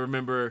 I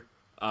remember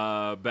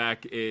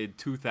back in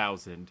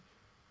 2000,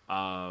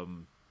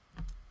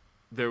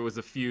 there was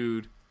a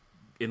feud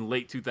in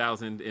late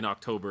 2000 in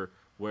October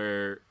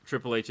where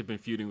Triple H had been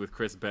feuding with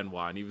Chris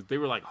Benoit, and they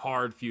were like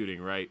hard feuding,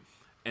 right?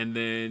 And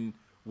then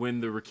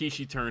when the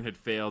Rikishi turn had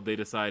failed, they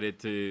decided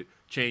to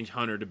change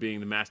Hunter to being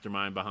the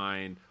mastermind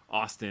behind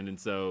Austin, and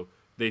so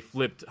they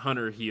flipped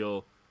Hunter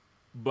heel,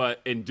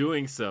 but in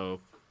doing so,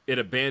 it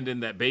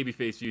abandoned that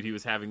babyface feud he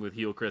was having with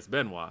heel Chris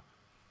Benoit,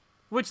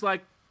 which,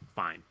 like,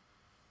 fine.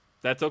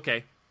 That's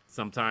okay.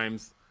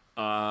 Sometimes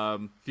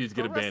feuds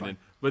get abandoned.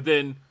 But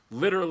then,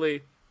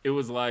 literally, it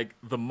was like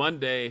the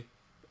Monday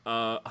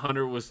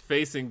Hunter was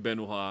facing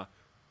Benoit,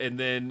 and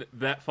then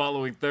that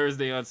following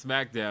Thursday on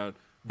SmackDown,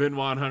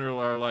 Benoit and Hunter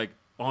are, like,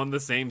 on the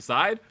same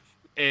side.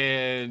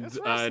 And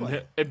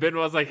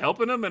Benoit's, like,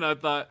 helping him, and I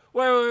thought,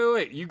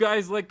 wait. You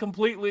guys, like,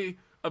 completely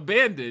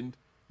abandoned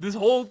this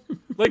whole,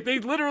 like, they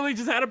literally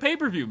just had a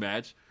pay-per-view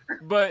match,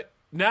 but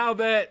now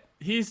that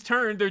he's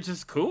turned, they're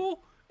just cool,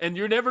 and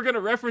you're never going to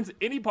reference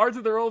any parts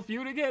of their old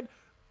feud again.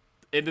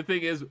 And the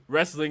thing is,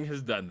 wrestling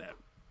has done that.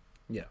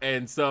 Yeah.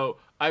 And so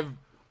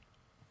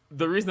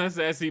the reason I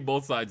say I see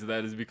both sides of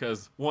that is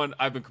because, one,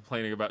 I've been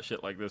complaining about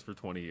shit like this for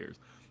 20 years.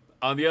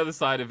 On the other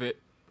side of it,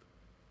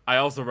 I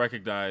also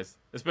recognize,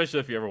 especially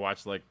if you ever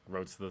watch like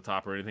Roads to the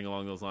Top or anything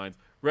along those lines,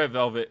 Red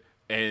Velvet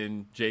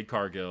and Jade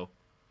Cargill,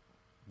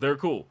 they're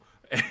cool.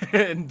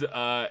 And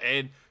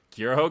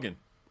Kiera Hogan,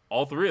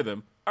 all three of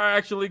them are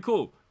actually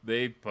cool.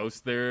 They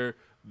post their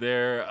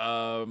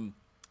TikToks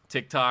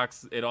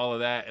and all of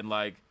that, and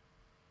like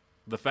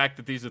the fact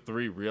that these are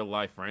three real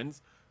life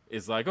friends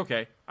is like,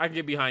 okay, I can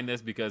get behind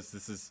this because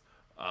this is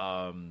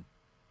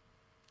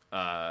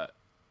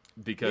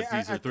because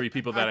these are three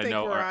people that I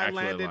know are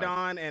actually alive. I landed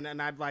on,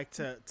 and I'd like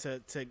to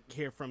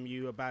hear from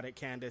you about it,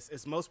 Candace,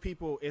 is most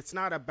people, it's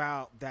not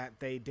about that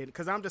they did,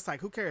 because I'm just like,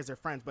 who cares, they're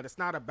friends, but it's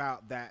not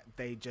about that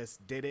they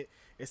just did it.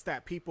 It's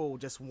that people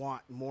just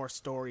want more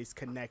stories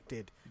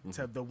connected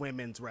to the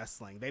women's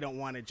wrestling. They don't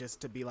want it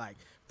just to be like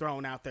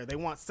thrown out there. They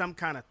want some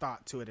kind of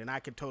thought to it, and I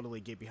could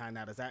totally get behind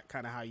that. Is that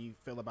kind of how you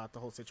feel about the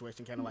whole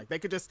situation? Kind of like they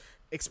could just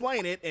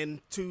explain it in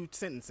 2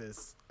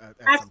 sentences.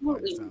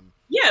 Absolutely.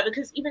 Yeah,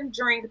 because even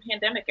during the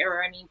pandemic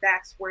era, I mean,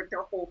 that's where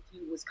their whole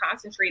feud was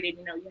concentrated.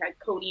 You know, you had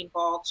Cody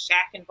involved,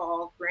 Shaq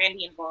involved,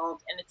 Brandy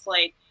involved, and it's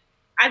like,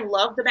 I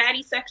love the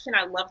baddie section.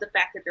 I love the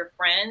fact that they're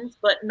friends,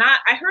 but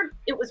not, I heard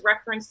it was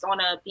referenced on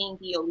Being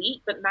the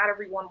Elite, but not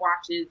everyone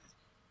watches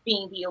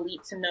Being the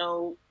Elite to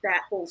know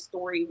that whole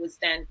story was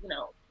then, you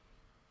know,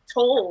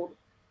 told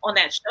on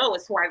that show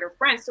as to why they're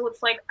friends. So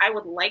it's like, I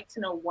would like to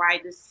know why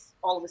this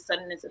all of a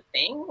sudden is a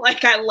thing.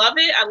 Like, I love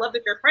it. I love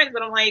that they're friends,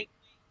 but I'm like,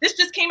 this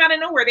just came out of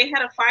nowhere. They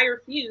had a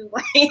fire feud.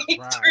 Like,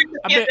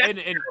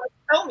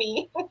 tell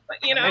me,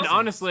 you know. And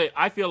honestly,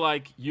 I feel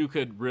like you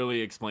could really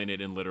explain it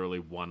in literally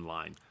one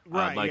line.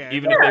 Right.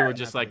 Even if they were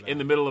just like in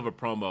the middle of a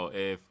promo,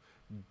 if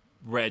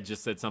Red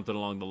just said something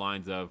along the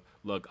lines of,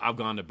 "Look, I've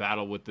gone to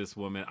battle with this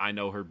woman. I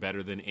know her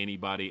better than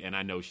anybody, and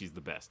I know she's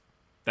the best."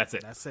 That's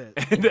it. That's it.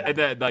 And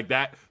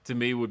that to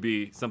me would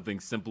be something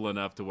simple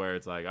enough to where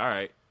it's like, all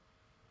right,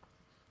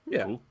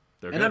 yeah. Cool.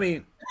 And good.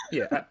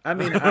 I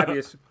mean,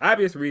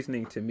 obvious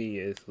reasoning to me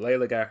is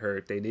Layla got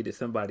hurt. They needed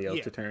somebody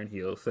else to turn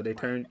heel, so they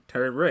turned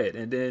Red.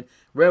 And then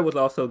Red was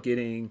also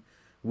getting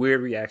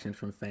weird reactions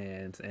from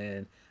fans,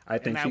 and I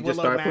think she just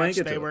started playing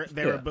it. They were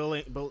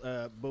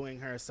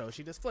booing her, so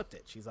she just flipped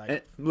it. She's like,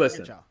 and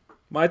listen,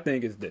 my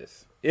thing is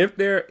this: if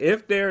there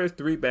is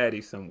 3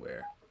 baddies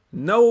somewhere,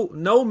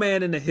 no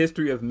man in the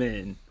history of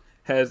men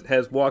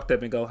has walked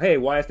up and go, "Hey,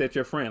 why is that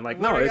your friend?" Like,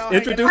 no, it's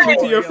introduce you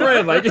to your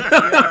friend. Like,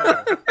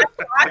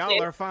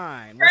 y'all are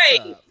fine.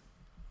 Right.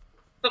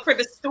 But for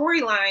the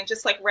storyline,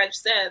 just like Reg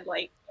said,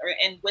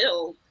 and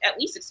Will at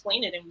least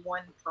explain it in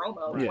one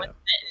promo, one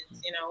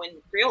sentence. You know, in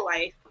real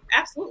life,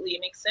 absolutely,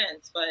 it makes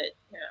sense. But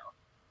you know,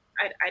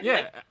 I'd like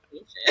to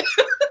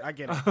I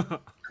get it.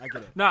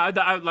 No,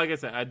 like I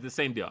said, the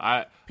same deal.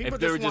 People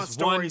if just there want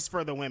stories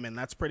for the women.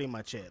 That's pretty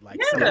much it. Like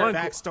some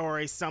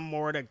backstory, some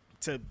more to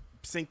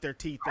sink their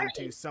teeth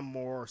into, some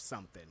more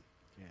something.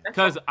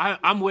 Because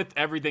I'm with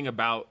everything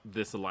about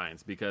this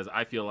alliance, because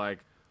I feel like,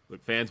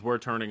 look, fans were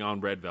turning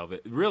on Red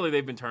Velvet. Really,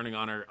 they've been turning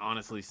on her,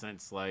 honestly,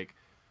 since, like,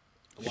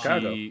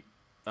 Chicago.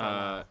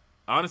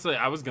 Honestly,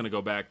 I was going to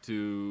go back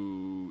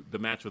to the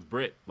match with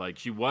Britt. Like,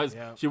 she worked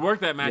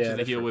that match as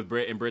a heel with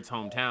Britt in Britt's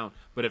hometown,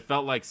 but it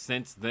felt like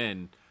since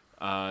then,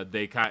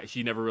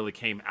 she never really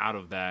came out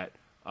of that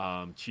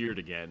cheered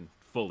again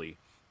fully.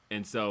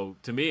 And so,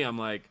 to me, I'm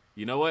like,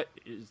 you know what?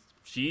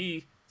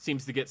 She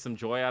seems to get some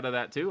joy out of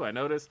that, too. I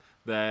noticed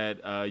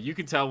that you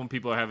can tell when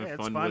people are having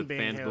fun with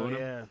fans booing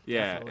them.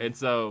 Yeah, definitely. And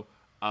so,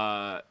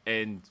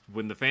 and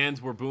when the fans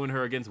were booing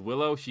her against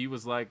Willow, she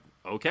was like,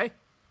 okay,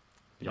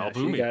 y'all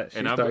boo me. She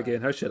started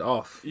getting her shit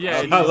off.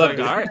 Yeah, and she's like,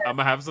 all right, I'm going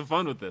to have some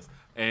fun with this.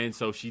 And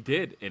so she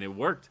did, and it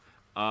worked.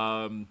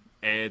 And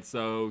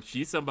so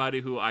she's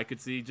somebody who I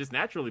could see just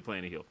naturally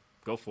playing a heel.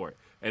 Go for it.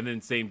 And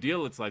then same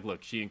deal, it's like,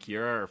 look, she and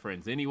Kiera are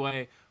friends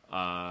anyway,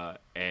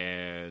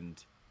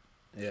 and...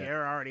 Yeah.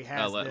 Kiera already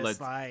has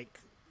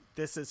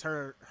this is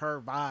her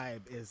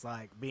vibe is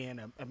like being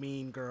a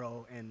mean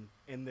girl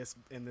in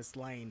this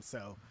lane,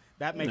 so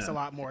that makes a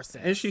lot more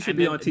sense. And she should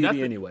be on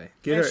TV anyway.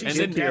 Get her. She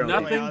should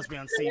definitely always be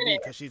on TV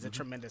because she's a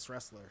tremendous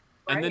wrestler.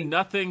 And then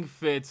nothing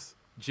fits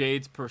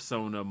Jade's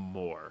persona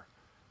more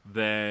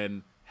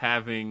than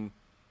having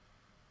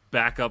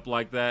backup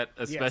like that,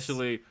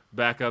 especially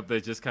backup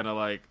that just kind of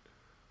like,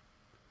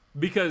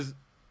 because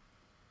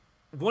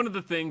one of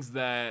the things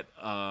that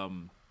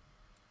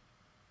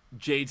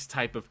Jade's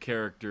type of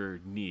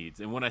character needs,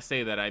 and when I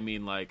say that, I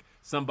mean like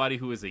somebody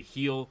who is a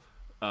heel,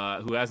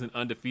 who has an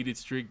undefeated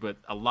streak, but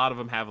a lot of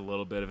them have a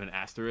little bit of an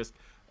asterisk.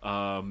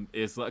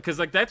 Is because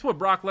like that's what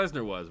Brock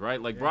Lesnar was,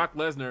 right? Like Brock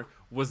Lesnar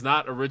was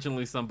not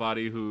originally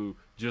somebody who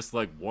just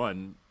like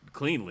won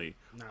cleanly.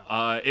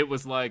 No. It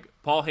was like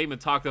Paul Heyman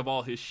talked up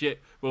all his shit,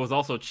 but was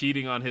also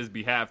cheating on his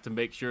behalf to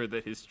make sure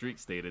that his streak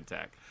stayed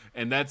intact.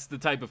 And that's the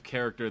type of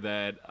character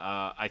that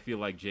I feel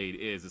like Jade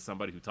is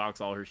somebody who talks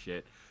all her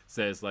shit,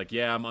 says like,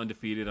 yeah, I'm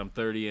undefeated, I'm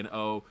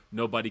 30-0,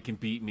 nobody can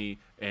beat me,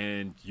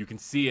 and you can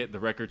see it, the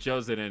record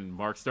shows it, and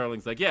Mark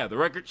Sterling's like, yeah, the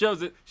record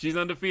shows it, she's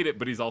undefeated,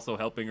 but he's also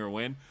helping her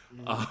win.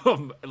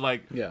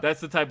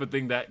 That's the type of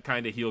thing that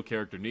kind of heel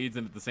character needs,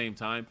 and at the same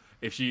time,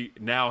 if she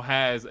now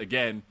has,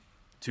 again,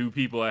 2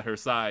 people at her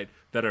side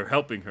that are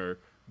helping her,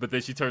 but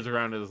then she turns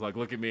around and is like,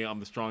 look at me, I'm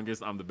the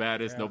strongest, I'm the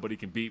baddest, nobody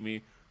can beat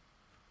me.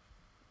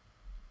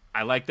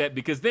 I like that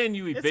because then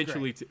you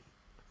eventually,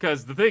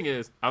 because the thing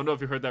is, I don't know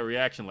if you heard that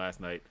reaction last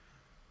night.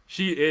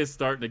 She is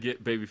starting to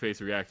get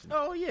babyface reactions.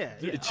 Oh yeah.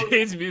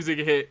 Jade's music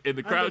hit and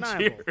the crowd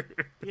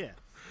cheered. Yeah,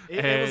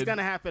 it was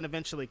gonna happen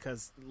eventually.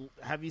 Because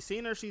have you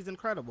seen her? She's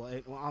incredible.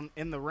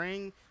 In the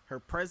ring, her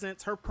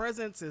presence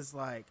is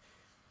like,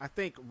 I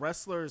think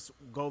wrestlers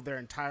go their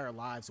entire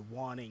lives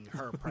wanting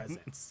her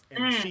presence,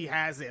 and she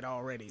has it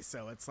already.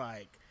 So it's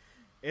like.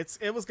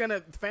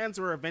 Fans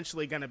were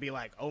eventually gonna be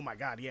like, oh my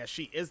god, yeah,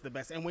 she is the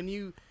best. And when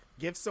you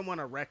give someone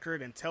a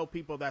record and tell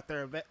people that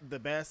they're the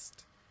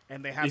best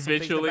and they have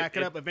something to back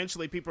it up,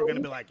 eventually people are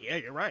gonna be like, yeah,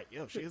 you're right,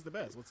 yo, she is the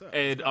best. What's up?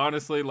 And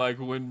honestly, like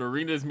when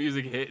Marina's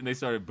music hit and they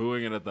started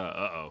booing, and I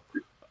thought,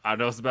 I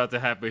know it's about to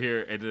happen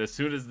here. And then as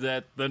soon as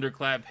that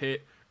thunderclap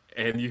hit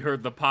and you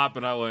heard the pop,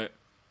 and I went,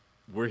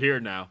 we're here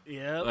now.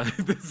 Yeah, like,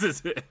 this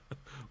is it.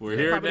 We're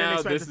here probably now. Didn't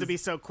expect it to be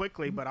so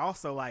quickly, but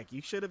also like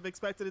you should have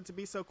expected it to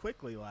be so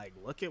quickly. Like,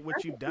 look at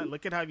what you've done.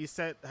 Look at how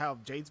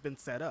Jade's been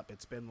set up.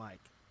 It's been like,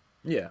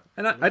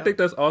 and I think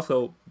that's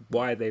also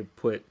why they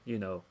put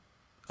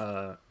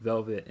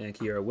Velvet and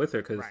Kiera with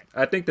her, because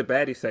I think the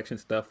baddie section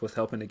stuff was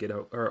helping to get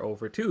her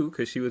over too,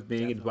 because she was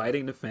being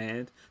inviting the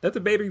fans. That's a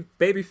baby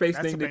face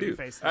thing to do.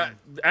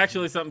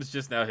 Actually, something's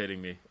just now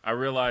hitting me. I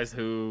realize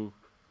who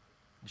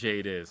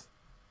Jade is.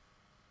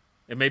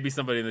 And maybe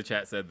somebody in the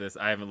chat said this.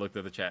 I haven't looked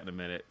at the chat in a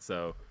minute,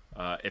 so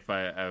if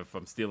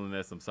I'm stealing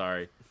this, I'm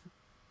sorry.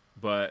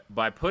 But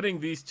by putting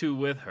these 2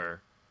 with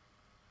her,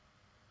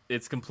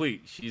 it's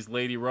complete. She's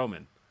Lady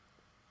Roman.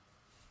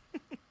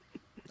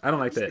 I don't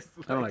like that.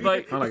 I don't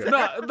like it.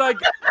 No,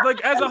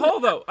 like as a whole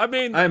though. I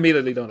mean, I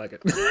immediately don't like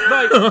it.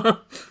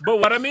 But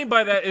what I mean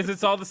by that is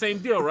it's all the same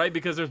deal, right?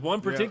 Because there's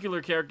one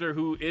particular character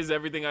who is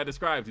everything I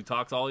described, who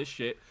talks all his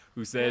shit,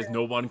 who says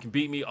no one can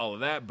beat me, all of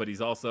that, but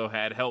he's also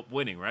had help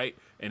winning, right?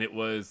 And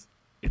it's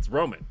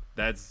Roman.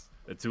 That's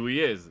who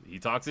he is. He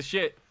talks his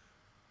shit,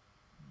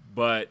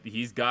 but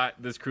he's got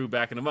this crew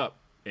backing him up.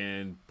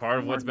 And part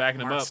of what's backing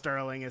him up,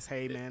 Sterling is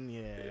Heyman,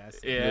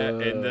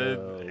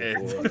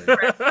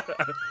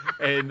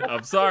 and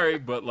I'm sorry,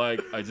 but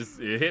like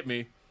it hit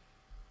me.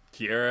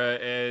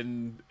 Kiera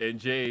and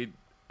Jade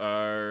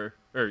or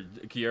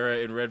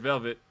Kiera and Red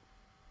Velvet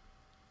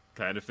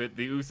kind of fit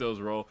the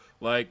Usos role,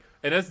 like,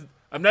 and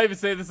I'm not even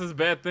saying this is a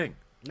bad thing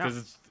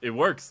because it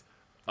works,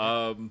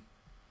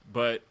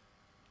 but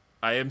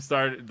I am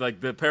started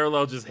like the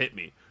parallel just hit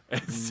me.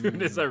 As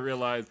soon as I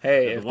realized,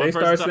 hey, if they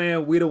start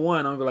saying we the one,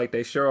 I'm gonna be like,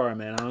 they sure are,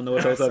 man. I don't know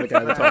what those other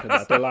guys are talking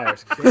about. They're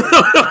liars.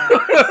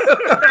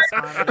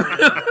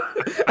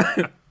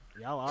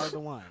 Y'all are the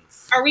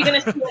ones. Are we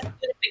gonna see a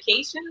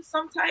unification of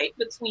some type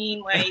between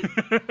like?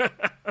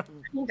 I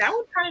mean, that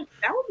would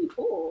be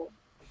cool.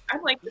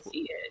 I'd like to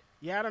see it.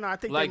 Yeah, I don't know. I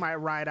think they might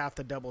ride out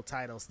the double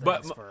titles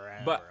things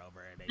forever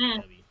over at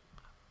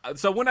AEW.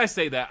 So when I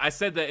say that, I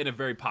said that in a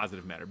very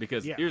positive manner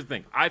because here's the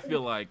thing: I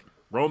feel like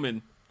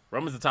Roman's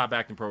the top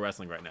act in pro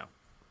wrestling right now.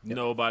 Yep.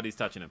 Nobody's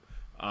touching him.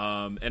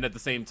 And at the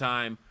same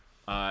time,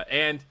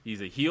 and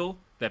he's a heel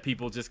that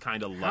people just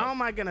kind of love. How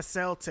am I going to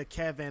sell to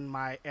Kevin,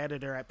 my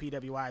editor at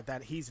PWI,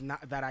 that he's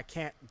not, that I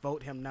can't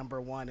vote him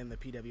number 1 in the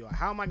PWI?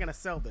 How am I going to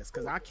sell this?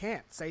 Because I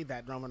can't say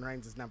that Roman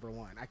Reigns is number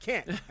 1. I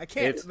can't.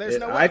 There's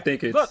no way. I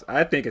think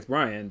it's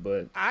Brian,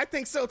 but I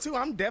think so too.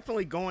 I'm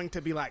definitely going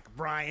to be like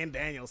Bryan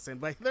Danielson,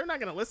 but they're not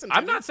going to listen to me.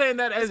 I'm not saying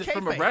that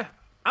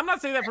I'm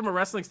not saying that from a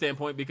wrestling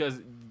standpoint because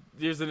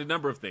there's a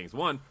number of things.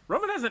 1,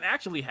 Roman hasn't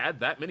actually had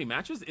that many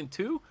matches. And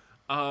 2,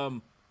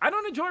 I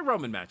don't enjoy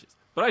Roman matches,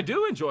 but I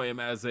do enjoy him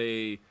as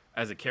a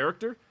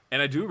character, and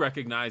I do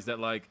recognize that,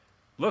 like,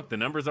 look, the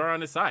numbers are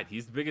on his side.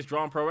 He's the biggest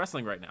draw in pro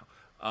wrestling right now.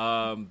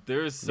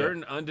 There's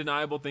certain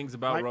undeniable things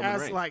about Roman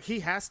Reigns. Like,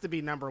 he has to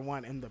be number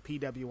 1 in the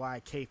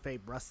PWI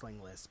kayfabe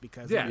wrestling list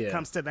because when it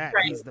comes to that,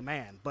 he's the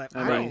man. But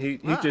I mean, he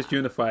just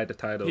unified the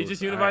titles. He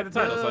just unified the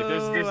titles. Like,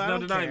 there's no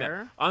denying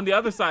that. On the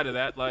other side of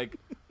that, like,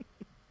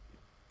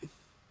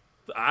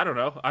 I don't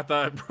know. I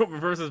thought Roman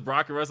versus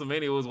Brock at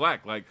WrestleMania was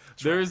whack. Like,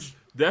 there's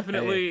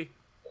definitely.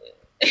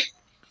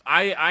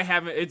 I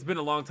haven't. It's been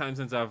a long time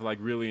since I've like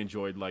really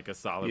enjoyed like a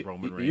solid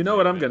Roman Reigns. You know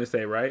what I'm gonna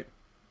say, right?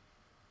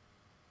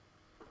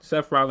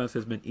 Seth Rollins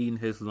has been eating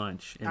his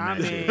lunch in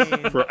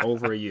matches for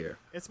over a year.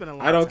 It's been a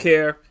long I don't time.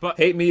 care. But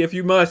hate me if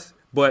you must.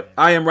 But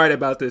I am right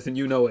about this, and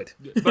you know it.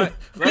 But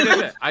like I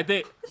said, I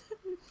think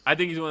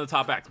he's one of the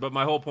top acts. But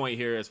my whole point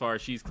here, as far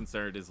as she's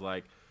concerned, is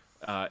like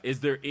Is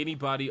there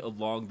anybody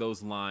along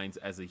those lines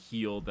as a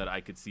heel that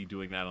I could see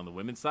doing that on the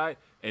women's side?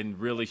 And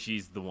really,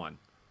 she's the one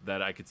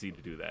that I could see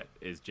to do that,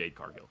 is Jade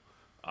Cargill.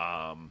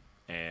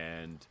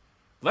 And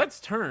let's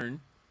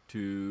turn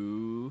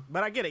to...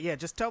 But I get it. Yeah,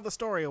 just tell the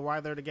story of why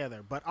they're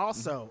together. But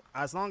also,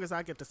 as long as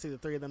I get to see the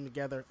three of them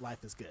together,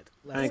 life is good.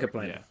 I ain't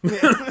complaining.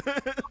 Yeah.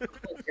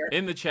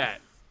 In the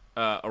chat,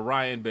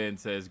 Orion Ben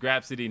says,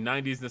 Grapsody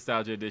 90s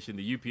Nostalgia Edition,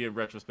 the UPN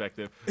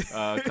retrospective,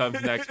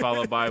 comes next,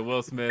 followed by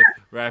Will Smith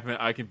rapping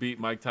I Can Beat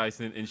Mike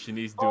Tyson and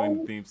Shanice doing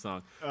the theme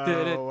song.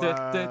 Come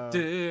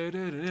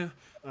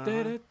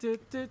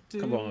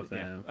on,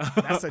 fam.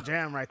 That's a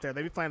jam right there.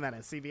 They be playing that in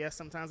CBS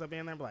sometimes. I'll be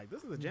in there and be like,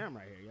 this is a jam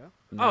right here, yo.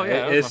 Oh,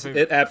 yeah.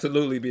 It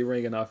absolutely be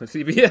ringing off in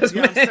CBS,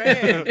 You know what I'm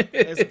saying?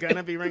 It's going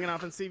to be ringing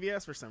off in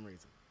CBS for some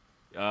reason.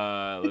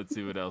 Let's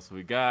see what else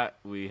we got.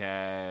 We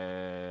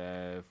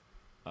have...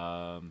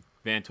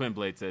 Van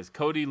Twinblade says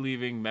Cody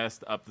leaving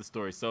messed up the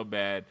story so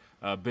bad.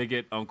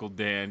 Bigot Uncle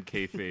Dan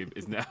kayfabe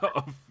is now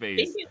a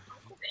face.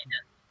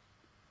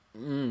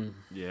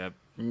 Yep.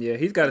 Yeah,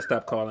 he's got to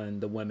stop calling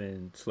the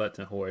women sluts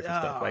and whores and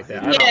stuff like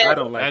that. Yeah. I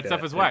don't like that. That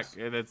stuff is whack.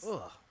 That's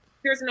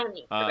There's no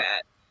need for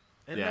that.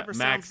 It yeah, never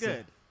Max, sounds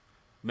good.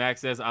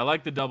 Max says I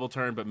like the double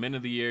turn, but men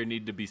of the year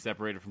need to be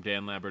separated from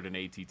Dan Lambert and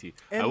ATT.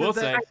 And I will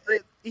say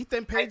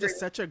Ethan Page is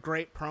such a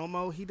great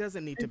promo. He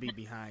doesn't need to be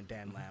behind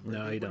Dan Lambert.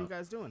 No, he What don't. are you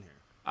guys doing here?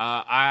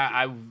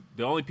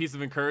 the only piece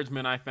of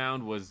encouragement I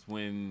found was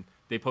when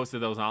they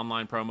posted those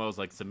online promos,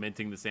 like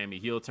cementing the Sammy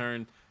heel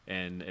turn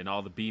and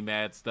all the Be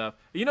Mad stuff.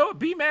 You know what?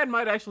 Be Mad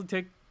might actually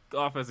take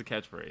off as a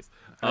catchphrase.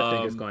 I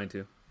think it's going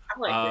to. I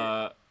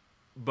like it.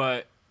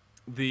 But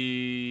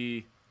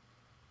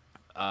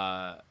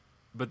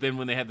but then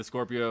when they had the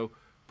Scorpio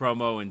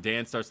promo and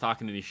Dan starts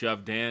talking and he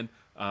shoved Dan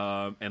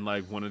and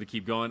like wanted to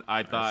keep going,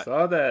 I thought,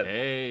 saw that.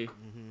 Hey,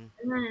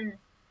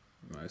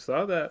 I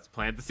saw that.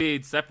 plant the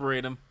seeds,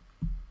 separate them.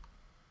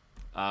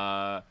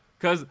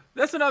 Cause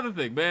that's another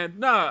thing,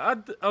 man.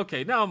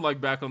 Okay, now I'm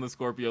like back on the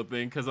Scorpio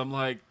thing because I'm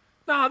like,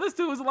 nah, this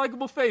dude was a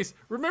likable face.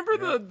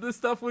 Remember the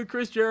stuff with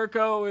Chris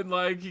Jericho and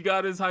like he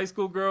got his high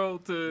school girl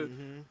to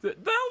all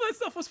that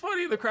stuff was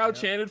funny. The crowd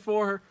chanted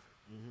for her.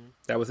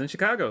 That was in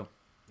Chicago.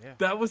 Yeah.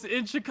 That was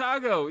in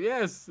Chicago,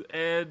 yes.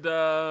 And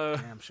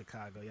Damn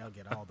Chicago, y'all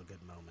get all the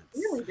good moments.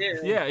 You really do.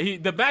 yeah,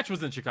 the match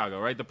was in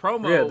Chicago, right? The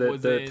promo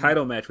was the in,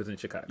 title match was in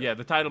Chicago. Yeah,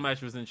 the title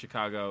match was in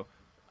Chicago.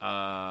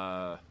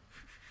 Damn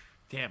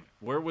it,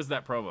 where was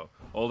that promo?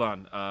 Hold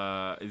on,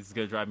 it's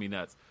gonna drive me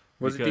nuts.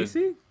 Was it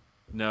DC?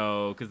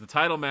 No, because the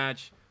title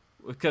match,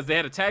 because they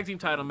had a tag team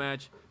title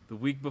match the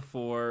week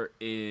before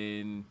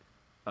in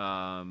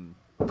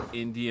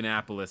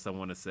Indianapolis, I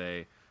want to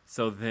say.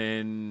 So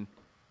then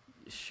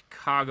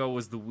Chicago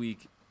was the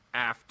week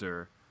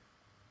after.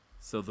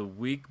 So the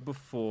week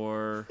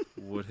before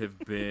would have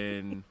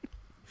been.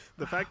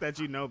 The fact that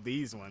you know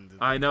these ones.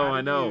 I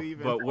know.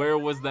 But where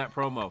was that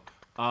promo?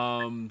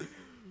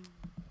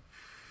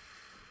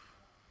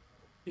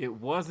 It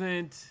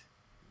wasn't.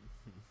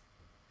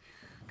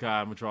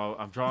 God, I'm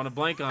drawing a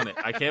blank on it.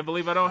 I can't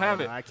believe I don't have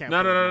it. I can't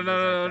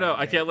No.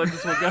 I can't let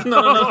this one go.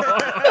 No. Hold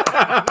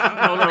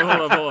on.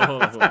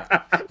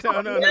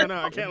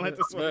 No. I can't let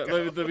this one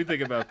go. Let me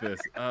think about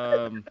this.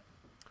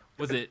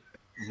 Was it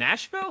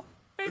Nashville?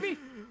 Maybe.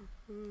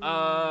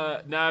 Now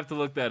I have to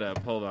look that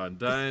up. Hold on.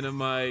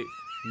 Dynamite,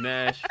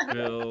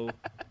 Nashville.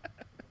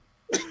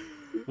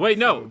 Wait,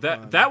 no.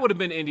 That would have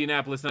been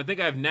Indianapolis, and I think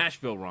I have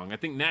Nashville wrong. I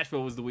think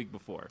Nashville was the week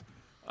before.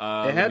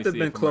 It had to have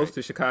been close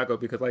to Chicago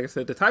because, like I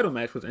said, the title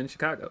match was in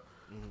Chicago.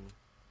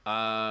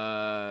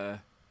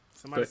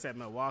 Somebody said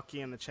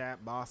Milwaukee in the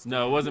chat. Boston.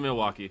 No, it wasn't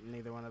Milwaukee.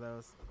 Neither one of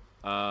those.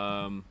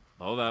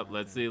 Hold up.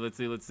 Let's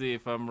see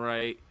if I'm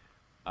right.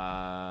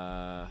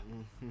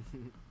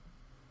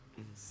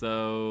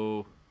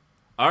 So,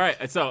 all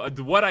right. So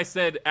what I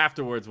said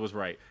afterwards was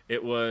right.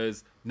 It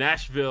was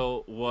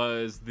Nashville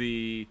was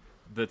the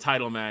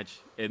title match,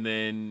 and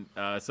then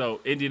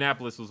so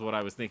Indianapolis was what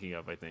I was thinking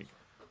of, I think.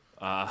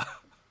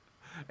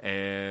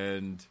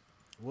 And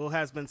Will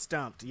has been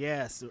stumped.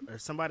 Yes. Or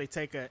somebody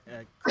take a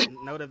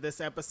note of this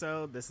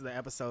episode. This is the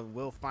episode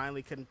Will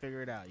finally couldn't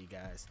figure it out, you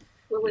guys.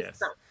 Will was yes.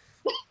 stumped.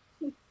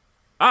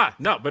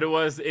 No, but it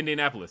was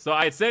Indianapolis. So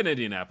I had said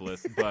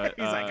Indianapolis, but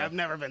He's like, I've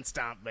never been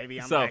stomped, baby.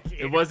 I'm so back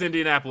here. it was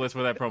Indianapolis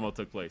where that promo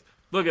took place.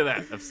 Look at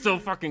that. I'm still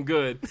fucking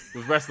good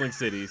with wrestling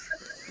cities.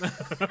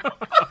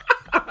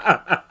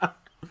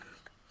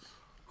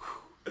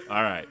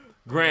 All right.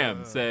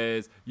 Graham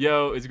says,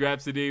 yo, it's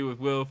Grapsody with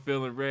Will,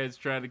 Phil, and Reds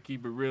trying to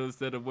keep it real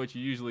instead of what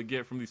you usually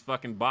get from these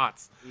fucking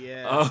bots.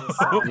 Yeah.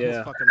 These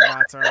fucking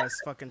bots are us.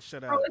 Fucking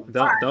shut up.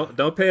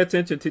 Don't pay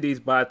attention to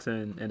these bots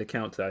and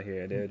accounts out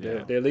here.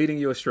 They're leading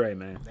you astray,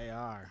 man. They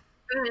are.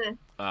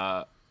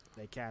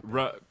 They cap.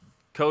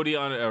 Cody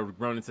on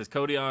Ronan says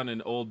Cody on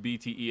an old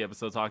BTE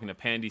episode talking to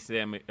Panda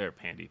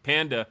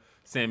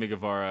Sammy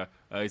Guevara.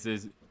 He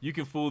says you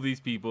can fool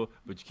these people,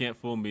 but you can't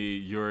fool me.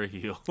 You're a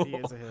heel. He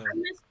is a heel.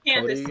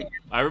 Cody,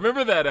 I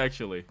remember that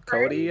actually.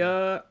 Cody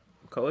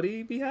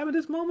be having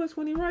his moments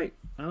when he right.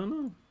 I don't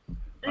know.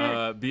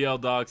 BL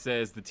Dog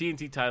says the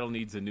TNT title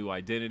needs a new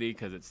identity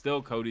because it's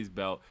still Cody's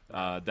belt.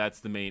 That's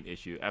the main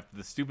issue. After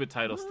the stupid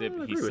title stip,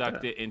 he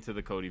sucked it into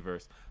the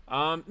Codyverse.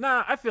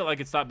 I feel like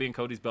it stopped being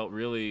Cody's belt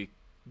really.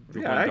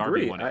 Yeah, I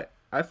agree.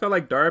 I feel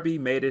like Darby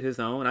made it his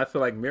own. I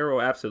feel like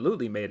Miro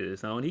absolutely made it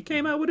his own. He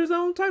came out with his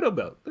own title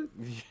belt.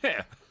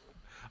 Yeah.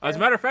 As a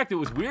matter of fact, it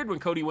was weird when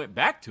Cody went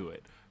back to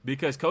it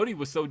because Cody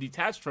was so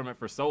detached from it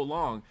for so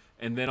long.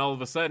 And then all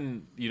of a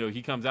sudden,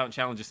 he comes out and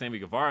challenges Sammy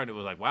Guevara. And it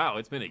was like, wow,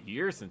 it's been a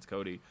year since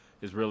Cody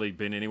has really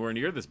been anywhere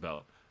near this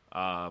belt.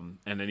 And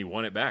then he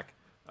won it back.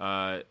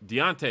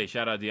 Deontay,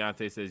 shout out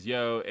Deontay, says,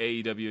 yo,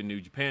 AEW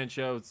New Japan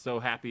show. So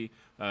happy.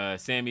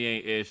 Sammy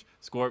ain't ish.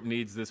 Scorp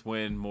needs this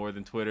win more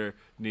than Twitter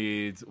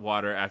needs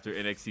water after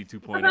NXT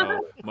 2.0.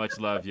 Much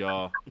love,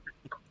 y'all.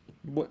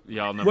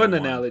 Y'all number one one.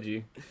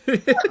 Analogy.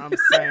 I'm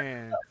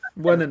saying.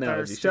 One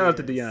analogy. Shout out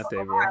to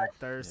Deontay, bro. How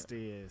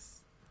thirsty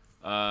is.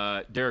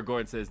 Derek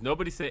Gordon says,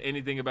 nobody said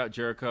anything about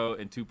Jericho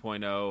in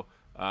 2.0.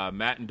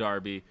 Matt and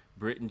Darby,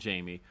 Britt and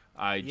Jamie.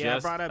 I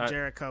brought up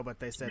Jericho, but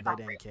they said they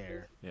didn't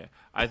care. Yeah,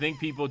 I think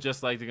people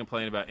just like to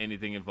complain about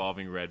anything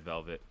involving Red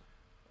Velvet.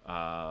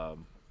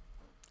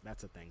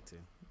 That's a thing too.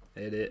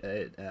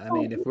 I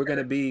mean, if we're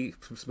gonna be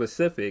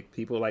specific,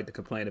 people like to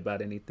complain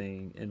about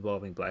anything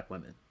involving black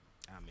women.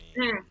 I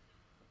mean,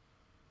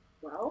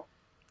 well,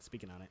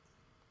 speaking on it.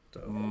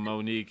 So,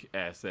 Monique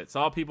asked that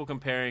saw people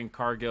comparing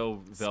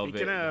Cargill,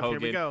 Velvet,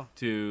 Hogan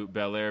to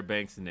Belair,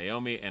 Banks, and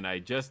Naomi, and I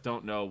just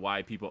don't know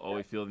why people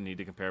always feel the need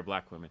to compare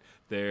black women.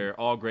 They're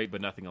all great, but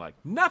nothing alike.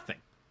 Nothing.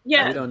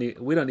 Yeah. We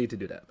don't need to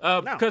do that.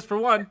 Because for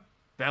one,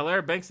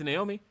 Belair, Banks, and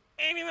Naomi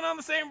ain't even on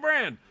the same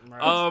brand.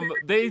 Right.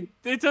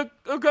 They took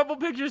a couple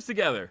pictures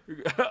together,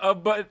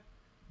 but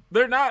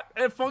they're not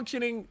a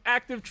functioning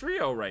active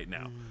trio right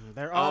now.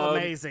 They're all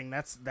amazing.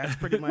 That's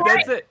pretty much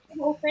that's it. The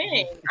whole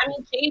thing. I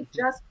mean, Jade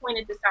just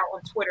pointed this out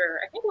on Twitter.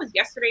 I think it was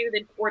yesterday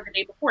or the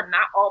day before.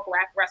 Not all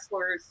black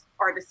wrestlers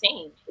are the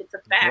same. It's a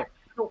fact. Nope.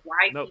 I don't know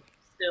why people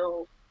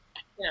still,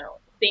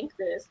 think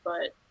this,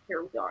 but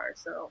here we are.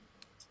 So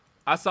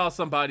I saw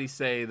somebody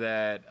say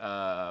that.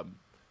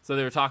 So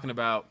they were talking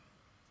about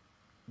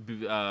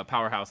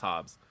Powerhouse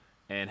Hobbs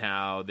and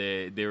how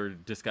they were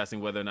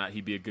discussing whether or not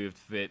he'd be a good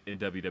fit in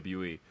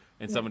WWE.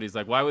 And somebody's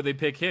like, why would they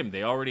pick him?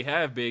 They already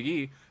have Big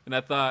E. And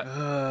I thought,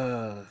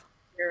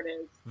 there it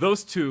is.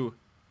 Those two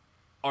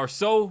are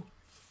so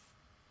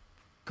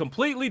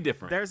completely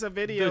different. There's a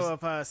video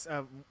of us,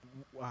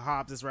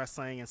 Hobbs is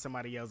wrestling and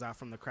somebody yells out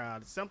from the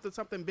crowd,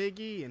 something Big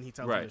E, and he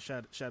tells him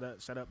to shut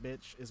up,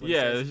 bitch, is what he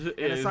says. And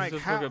it's like,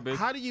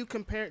 how do you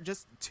compare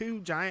just two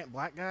giant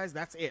black guys?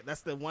 That's it.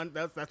 That's the one,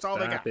 that's all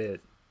they got.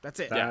 That's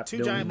it. Stop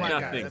two giant black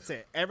nothing. guys. That's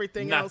it.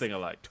 Everything nothing else,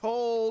 alike.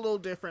 Total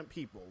different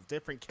people,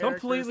 different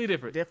characters, completely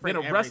different. Different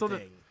They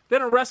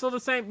don't wrestle the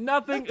same.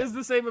 Nothing is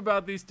the same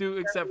about these two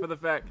except for the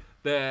fact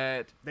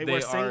that they wear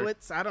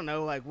singlets. I don't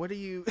know. Like, what do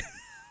you?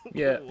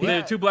 Yeah,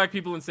 they're two black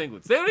people in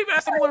singlets. They don't even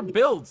have similar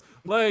builds.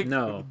 Like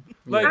no,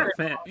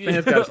 fans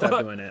gotta stop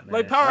doing that, man.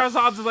 Like Powerhouse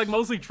Hobbs is like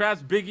mostly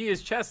traps Big E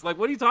his chest. Like,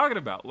 what are you talking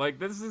about? Like,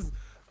 this is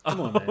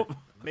come on, man.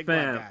 Big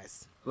black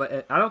guys.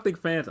 Like, I don't think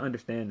fans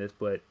understand this,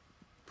 but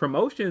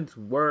promotions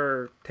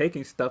were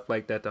taking stuff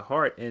like that to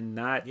heart and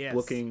not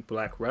booking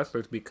black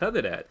wrestlers because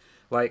of that.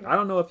 Like, I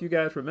don't know if you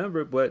guys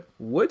remember, but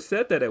Wood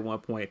said that at one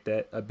point,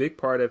 that a big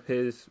part of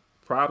his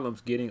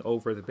problems getting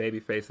over the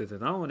babyface as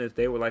his own is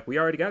they were like, we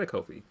already got a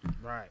Kofi.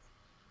 Right.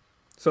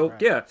 So,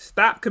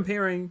 stop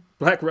comparing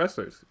black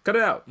wrestlers. Cut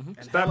it out. And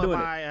Stop doing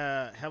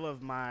it. Hell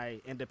of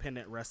my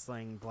independent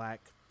wrestling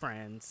black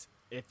friends,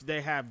 if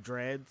they have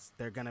dreads,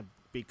 they're going to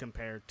be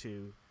compared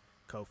to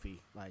Kofi.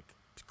 Like,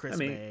 Chris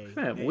Bay.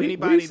 Man,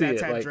 anybody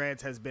that's had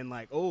dreads has been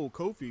like, oh,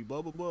 Kofi,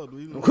 blah, blah, blah.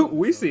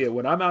 We see it.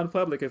 When I'm out in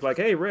public, it's like,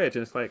 hey, Reg.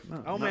 And it's like,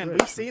 no. Oh, man,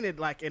 Reg. we've seen it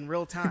like in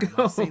real time.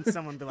 I've seen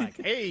someone be like,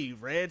 hey,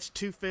 Reg,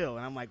 to Phil.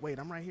 And I'm like, wait,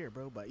 I'm right here,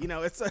 bro. But,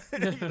 it's.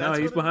 No,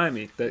 he's behind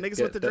me.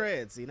 Niggas with the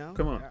dreads,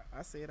 Come on.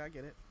 I see it. I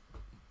get it.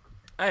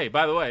 Hey,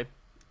 by the way,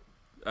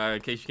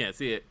 in case you can't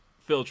see it,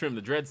 Phil trimmed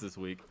the dreads this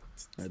week.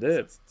 I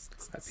did.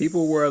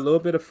 People were a little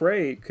bit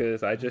afraid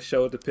because I just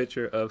showed the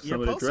picture of some of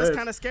the dreads. Your post is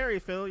kind of scary,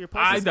 Phil. Your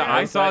post is scary.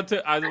 I saw it.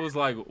 I was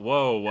like,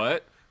 whoa,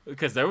 what?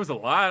 Because there was a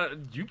lot.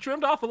 You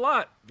trimmed off a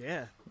lot.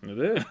 Yeah. I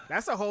did.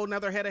 That's a whole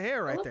nother head of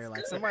hair right there.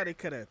 Like, somebody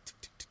could have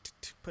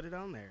put it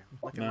on there.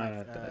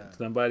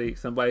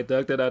 Somebody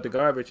dug that out the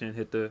garbage and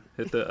hit the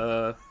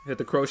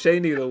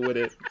crochet needle with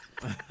it.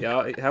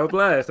 Y'all have a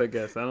blast, I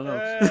guess. I don't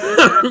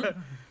know.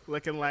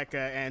 Looking like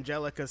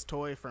Angelica's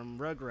toy from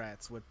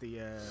Rugrats with the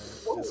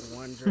just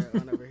one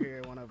over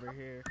here, one over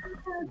here.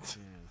 Yeah.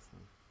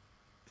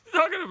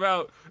 Talking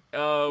about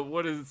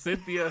what is it,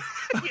 Cynthia?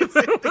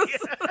 Cynthia.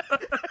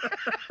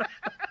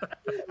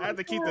 I have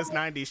to keep this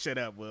 90s shit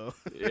up, Will.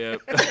 Yeah.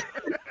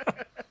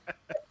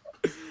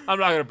 I'm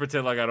not gonna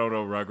pretend like I don't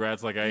know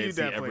Rugrats, like I ain't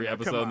see every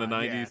episode in the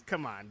 90s. Yeah.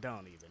 Come on,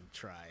 don't even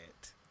try it.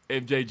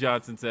 MJ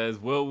Johnson says,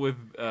 Will with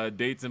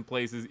dates and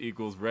places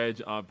equals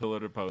Reg on pillar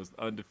to post,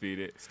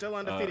 undefeated. Still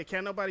undefeated.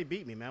 Can't nobody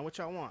beat me, man. What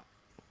y'all want?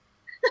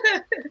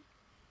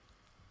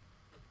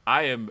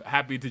 I am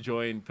happy to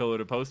join Pillar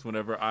to Post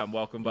whenever I'm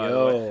welcome. By the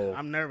way,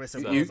 I'm nervous.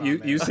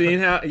 You seen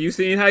how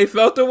he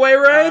felt away,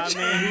 Reg? I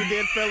mean, he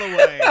did feel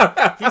away.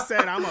 He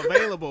said, "I'm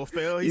available,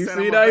 Phil." He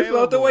said, how he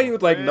felt away? He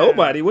was like,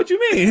 "Nobody." What you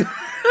mean?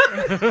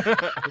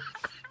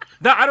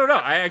 No, I don't know.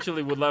 I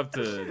actually would love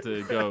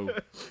to go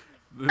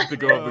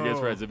up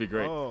against Reds. It'd be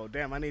great. Oh,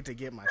 damn! I need to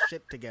get my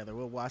shit together.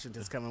 Will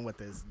Washington's coming with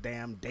his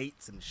damn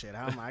dates and shit.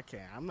 I'm not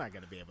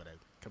gonna be able to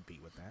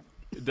compete with that.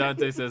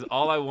 Dante says,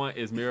 all I want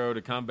is Miro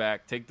to come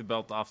back, take the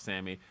belt off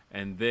Sammy,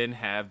 and then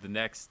have the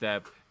next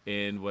step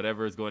in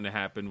whatever is going to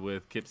happen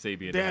with Kip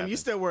Sabian. Damn, you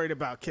still worried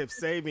about Kip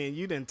Sabian?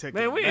 You didn't take.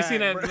 Man, we ain't seen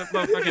that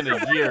motherfucker in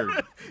a year.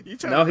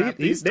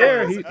 He's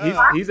there.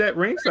 He's at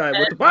ringside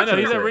with the boxer. I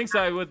know he's at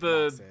ringside with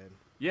the.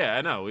 Yeah,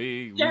 I know.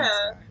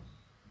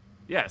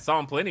 Yeah, saw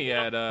him plenty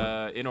at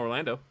in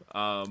Orlando.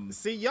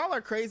 See, y'all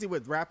are crazy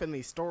with wrapping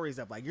these stories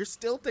up. Like, you're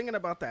still thinking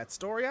about that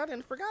story. I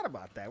didn't forgot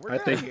about that. We're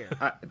done here.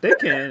 They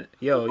can.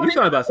 Yo, you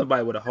talking about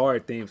somebody with a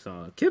hard theme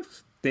song.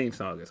 Kip's theme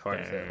song is hard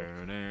as hell.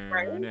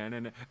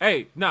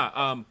 Hey,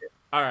 all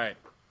right.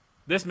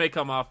 This may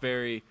come off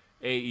very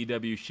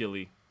AEW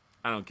shilly.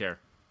 I don't care.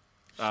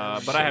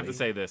 But I have to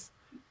say this.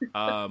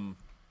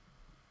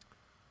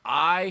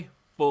 I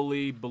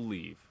fully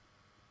believe,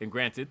 and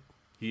granted,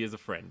 he is a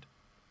friend.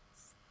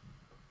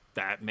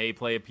 That may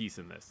play a piece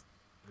in this.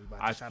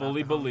 I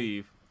fully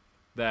believe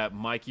that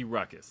Mikey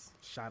Ruckus.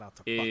 Shout out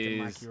to fucking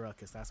Mikey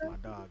Ruckus. That's my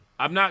dog.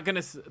 I'm not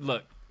gonna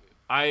look.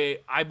 I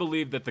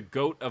believe that the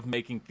GOAT of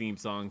making theme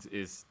songs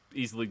is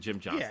easily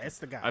Jim Johnston. Yeah, it's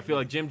the guy. I feel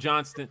like Jim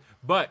Johnston,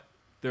 but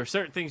there are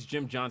certain things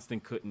Jim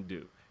Johnston couldn't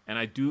do, and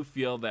I do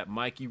feel that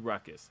Mikey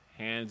Ruckus,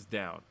 hands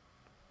down,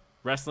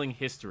 wrestling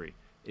history,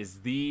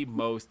 is the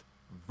most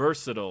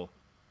versatile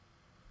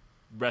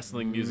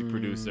wrestling music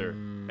producer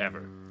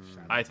ever.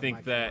 I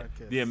think that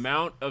the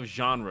amount of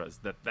genres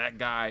that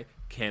guy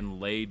can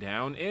lay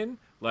down in,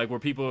 like where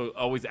people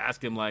always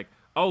ask him like,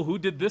 oh, who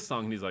did this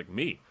song? And he's like,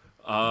 me.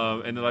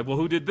 And they're like, well,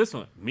 who did this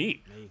one?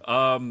 Me.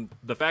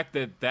 The fact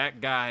that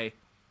guy,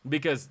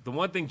 because the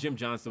one thing Jim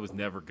Johnston was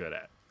never good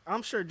at.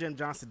 I'm sure Jim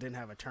Johnston didn't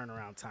have a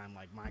turnaround time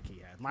like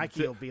Mikey had.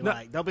 Mikey will be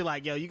like, they'll be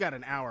like, yo, you got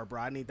an hour,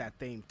 bro. I need that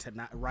theme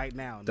tonight, right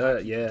now.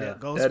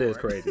 That is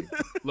crazy.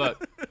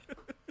 Look.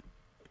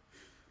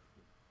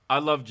 I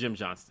love Jim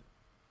Johnston.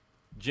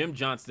 Jim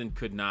Johnston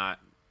could not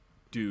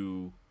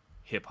do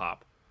hip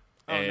hop,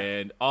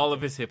 all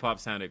of his hip hop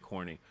sounded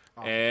corny.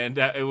 Oh. And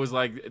it was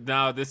like,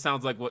 now this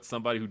sounds like what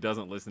somebody who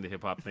doesn't listen to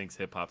hip hop thinks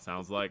hip hop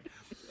sounds like,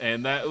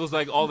 and that was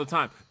like all the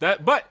time.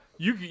 But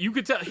you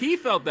could tell he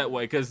felt that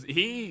way because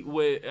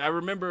I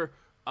remember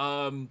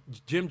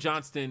Jim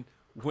Johnston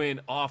went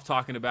off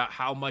talking about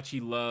how much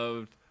he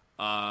loved.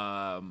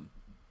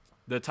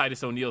 The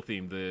Titus O'Neil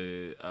theme,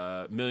 the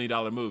 $1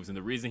 Million Moves. And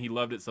the reason he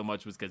loved it so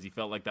much was because he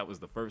felt like that was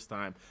the first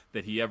time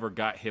that he ever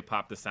got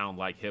hip-hop to sound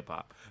like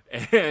hip-hop.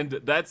 And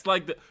that's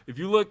like, if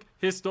you look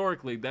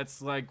historically,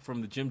 that's like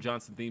from the Jim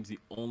Johnston themes, the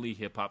only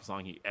hip-hop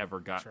song he ever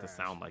got to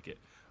sound like it.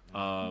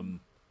 But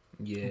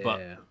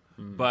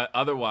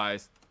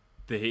otherwise,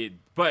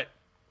 but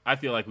I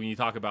feel like when you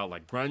talk about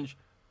like grunge,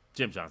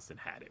 Jim Johnston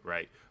had it,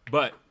 right?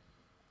 But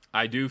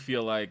I do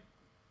feel like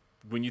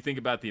when you think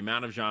about the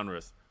amount of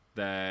genres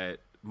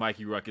that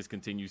Mikey Ruckus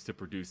continues to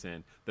produce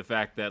in, the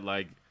fact that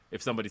like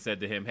if somebody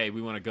said to him, hey,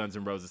 we want a Guns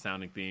N' Roses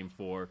sounding theme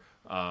for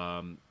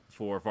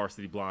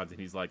Varsity Blondes,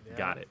 and he's like,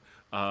 got it.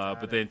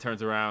 But then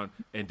turns around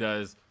and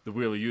does the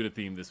Wheeler Yuta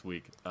theme this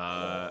week.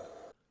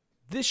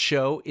 This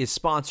show is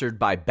sponsored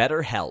by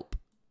BetterHelp.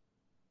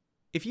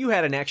 If you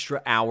had an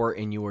extra hour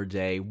in your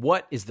day,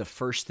 what is the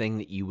first thing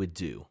that you would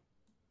do?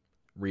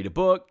 Read a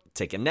book,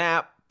 take a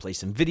nap, play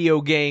some video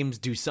games,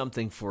 do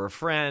something for a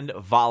friend,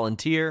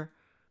 volunteer.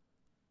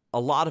 A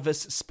lot of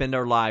us spend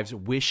our lives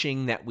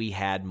wishing that we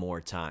had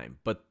more time.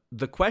 But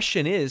the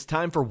question is,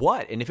 time for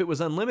what? And if it was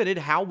unlimited,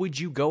 how would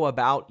you go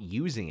about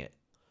using it?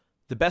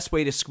 The best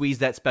way to squeeze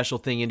that special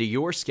thing into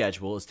your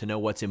schedule is to know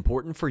what's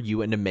important for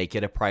you and to make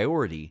it a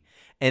priority.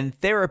 And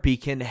therapy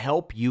can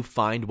help you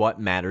find what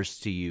matters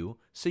to you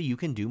so you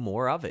can do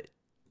more of it.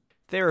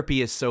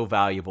 Therapy is so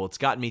valuable. It's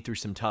gotten me through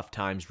some tough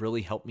times,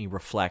 really helped me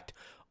reflect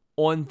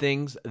on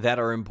things that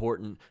are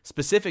important,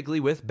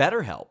 specifically with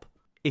BetterHelp.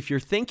 If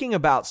you're thinking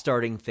about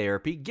starting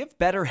therapy, give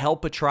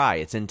BetterHelp a try.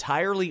 It's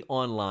entirely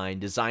online,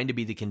 designed to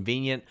be the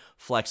convenient,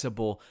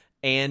 flexible,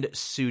 and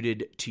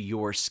suited to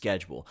your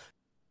schedule.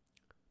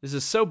 This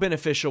is so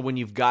beneficial when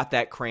you've got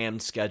that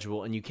crammed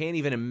schedule and you can't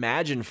even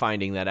imagine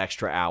finding that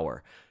extra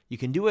hour. You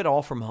can do it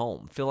all from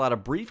home. Fill out a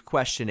brief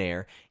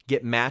questionnaire,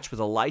 get matched with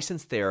a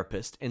licensed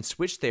therapist, and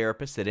switch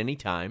therapists at any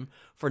time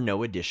for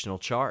no additional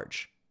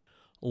charge.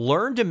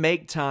 Learn to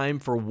make time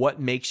for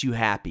what makes you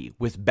happy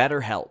with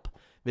BetterHelp.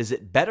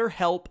 Visit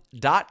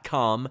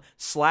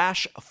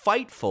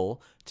BetterHelp.com/Fightful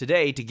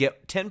today to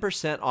get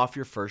 10% off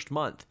your first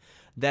month.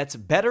 That's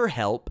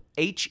BetterHelp,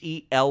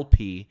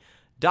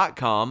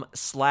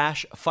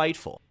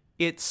 HELP.com/Fightful.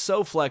 It's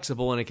so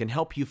flexible and it can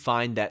help you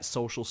find that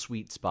social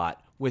sweet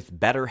spot with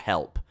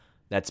BetterHelp.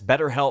 That's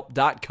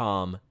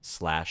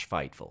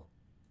BetterHelp.com/Fightful.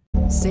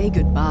 Say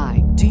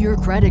goodbye to your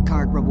credit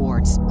card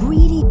rewards.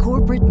 Greedy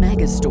corporate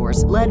mega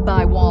stores, led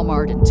by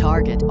Walmart and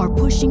Target, are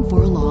pushing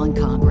for a law in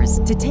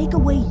Congress to take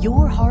away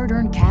your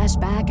hard-earned cash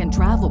back and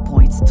travel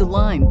points to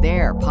line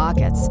their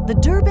pockets. The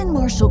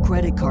Durbin-Marshall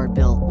credit card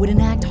bill would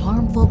enact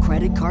harmful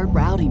credit card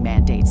routing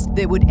mandates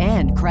that would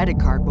end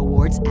credit card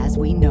rewards as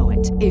we know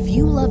it. If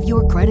you love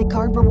your credit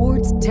card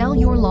rewards, tell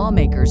your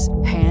lawmakers,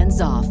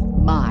 hands off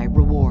my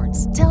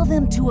rewards. Tell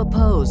them to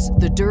oppose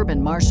the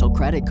Durbin-Marshall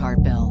credit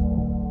card bill.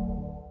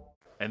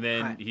 And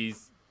then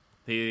he's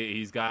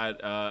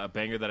got a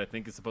banger that I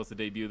think is supposed to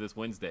debut this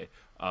Wednesday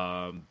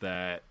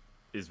that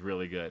is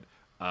really good.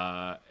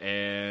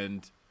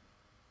 And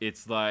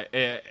it's like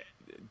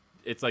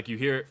you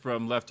hear it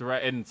from left to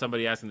right. And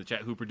somebody asked in the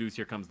chat, who produced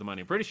Here Comes the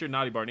Money? I'm pretty sure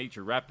Naughty Bar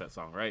Nature rapped that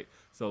song, right?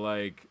 So,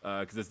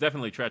 because it's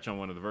definitely Tretch on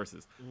one of the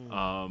verses.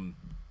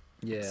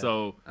 Yeah.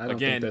 So, I don't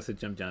think that's a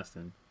Jim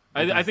Johnston.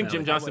 I think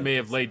Jim Johnston may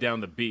have laid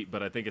down the beat,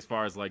 but I think as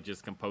far as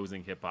just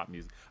composing hip hop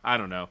music, I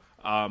don't know.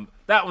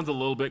 That one's a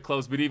little bit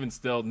close, but even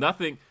still,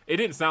 nothing. It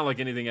didn't sound like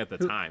anything at the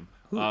time.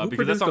 Who because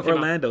produced that song the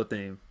Orlando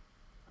theme?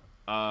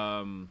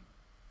 The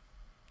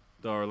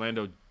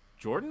Orlando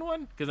Jordan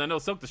one, because I know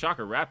Silk the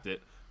Shocker rapped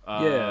it.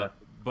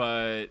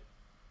 But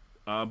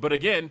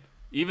again,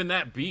 even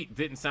that beat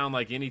didn't sound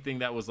like anything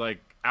that was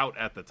out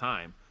at the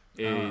time.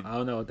 I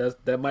don't know.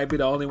 That might be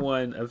the only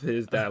one of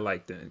his that I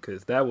liked then,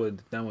 because that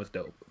was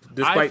dope.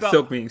 Despite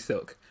Silk being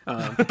Silk,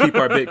 to keep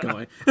our bit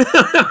going.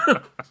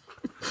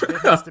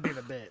 It has to be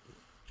the bit.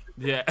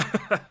 Yeah.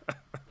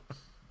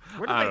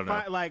 Where do they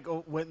find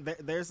when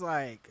there's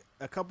a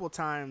couple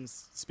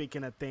times,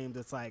 speaking of themes,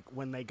 it's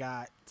when they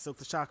got Silk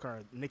the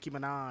Shocker, Nicki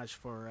Minaj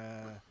for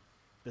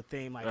the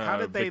theme. How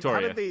did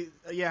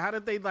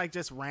they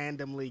just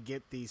randomly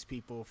get these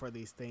people for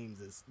these themes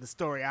is the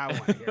story I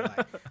want to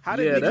hear. How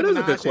did Nicki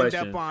Minaj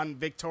end up on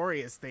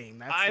Victoria's theme?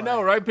 That's I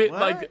know, right?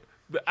 What?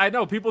 I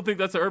know people think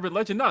that's an urban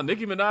legend. No,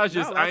 Nicki Minaj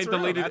is I ain't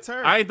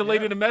the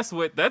lady to mess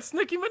with. That's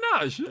Nicki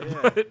Minaj.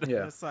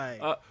 Yeah. It's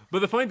but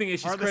the funny thing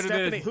is she's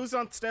credited as, who's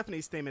on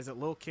Stephanie's theme? Is it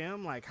Lil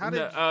Kim? How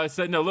did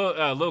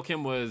Lil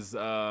Kim was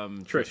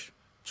Trish.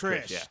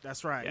 Yeah.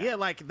 That's right. Yeah,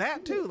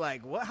 that too.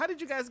 What? How did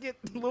you guys get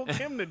Lil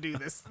Kim to do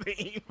this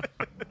theme?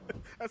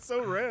 That's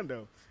so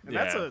random. And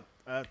that's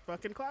a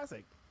fucking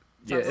classic.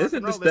 Yeah,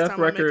 isn't the Steph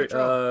record?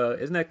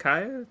 Isn't that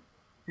Kaya?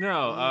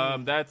 No,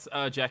 that's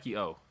Jackie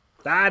O.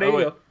 There you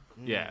go.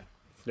 Yeah.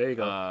 There you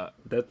go.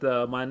 That's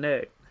my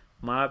neck.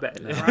 My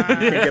bad. No, I can't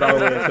get all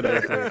the way into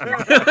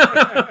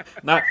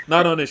that.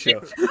 Not on this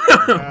show.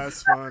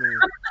 That's funny.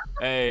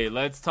 Hey,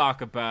 let's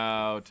talk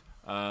about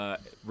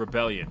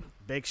Rebellion.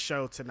 Big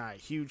show tonight.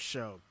 Huge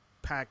show.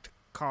 Packed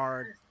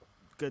card.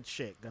 Good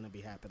shit gonna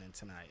be happening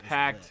tonight.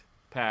 Packed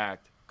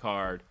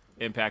card.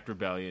 Impact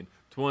Rebellion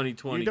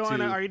 2022.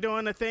 Are you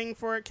doing a thing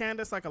for it,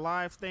 Candace? Like a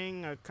live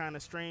thing, a kind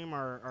of stream,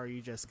 or are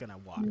you just gonna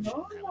watch?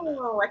 No,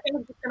 I think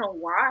I'm just gonna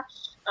watch.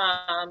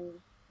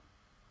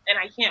 And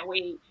I can't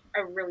wait. I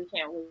really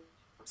can't wait.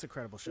 It's an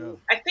incredible show.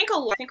 I think a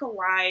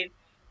live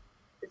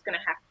is gonna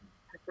happen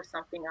for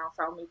something else.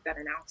 I'll make that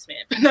announcement,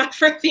 but not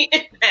for the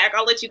Impact.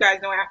 I'll let you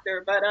guys know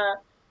after. But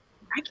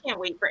I can't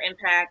wait for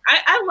Impact.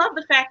 I love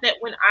the fact that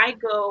when I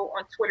go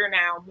on Twitter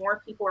now,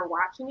 more people are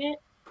watching it.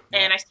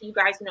 And I see you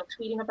guys,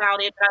 tweeting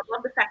about it. But I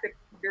love the fact that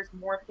there's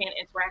more fan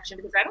interaction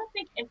because I don't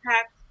think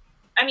Impact,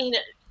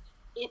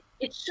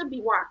 it should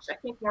be watched. I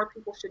think more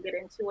people should get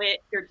into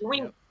it. They're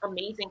doing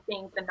amazing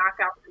things. The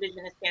knockout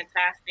division is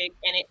fantastic.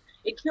 And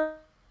it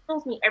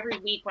kills me every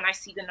week when I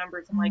see the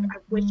numbers. I'm like, I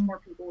wish more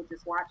people would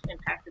just watch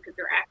Impact because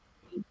they're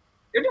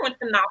doing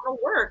phenomenal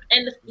work.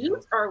 And the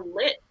feuds are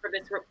lit for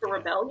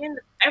Rebellion.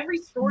 Every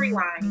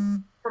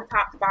storyline from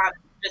top to bottom.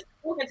 Just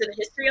look into the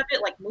history of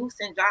it, like Moose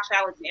and Josh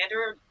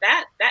Alexander.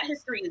 That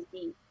history is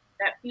deep.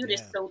 That feud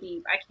is so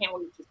deep. I can't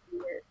wait to see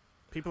it.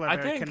 People are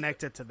very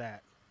connected to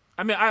that.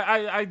 I mean,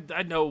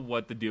 I know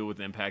what the deal with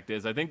Impact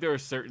is. I think there are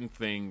certain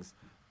things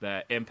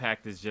that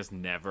Impact has just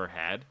never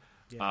had.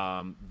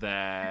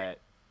 That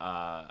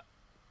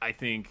I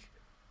think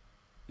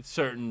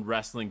certain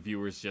wrestling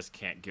viewers just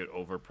can't get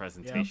over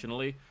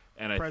presentationally.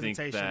 And I think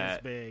that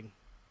is big.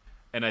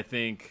 And I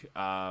think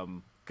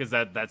because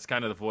that's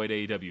kind of the void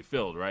AEW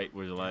filled, right?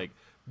 Where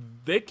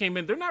they came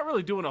in, they're not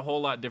really doing a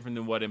whole lot different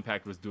than what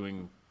Impact was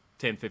doing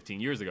 10, 15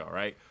 years ago,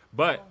 right?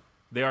 But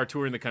they are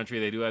touring the country.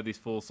 They do have these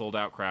full sold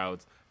out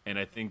crowds. And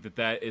I think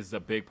that is a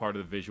big part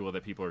of the visual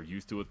that people are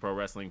used to with pro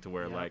wrestling, to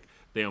where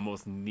they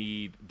almost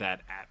need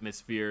that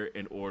atmosphere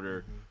in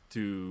order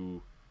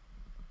to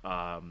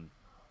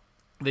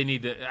they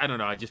need to, I don't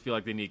know, I just feel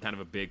like they need kind of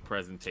a big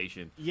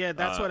presentation. Yeah,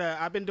 that's what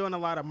I've been doing a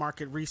lot of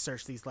market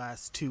research these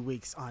last 2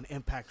 weeks on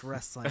Impact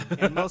Wrestling.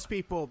 And most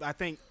people, I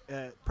think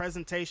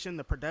presentation,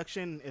 the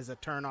production is a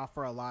turnoff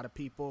for a lot of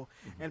people.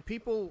 And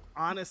people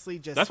honestly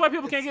just... That's why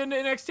people can't get into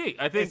NXT.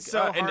 I think it's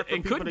so hard for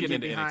people to get get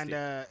into behind,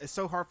 NXT. It's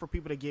so hard for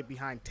people to get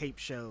behind tape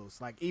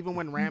shows. Even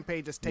when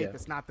Rampage is tape,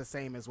 it's not the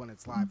same as when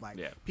it's live.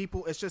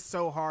 People, it's just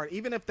so hard.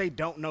 Even if they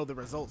don't know the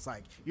results,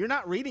 you're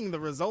not reading the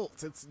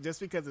results. It's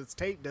just because it's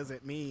tape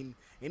doesn't mean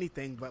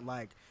anything, but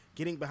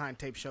getting behind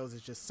tape shows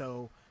is just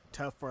so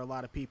tough for a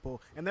lot of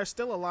people. And there's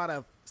still a lot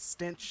of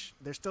stench.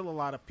 There's still a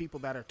lot of people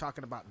that are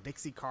talking about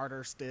Dixie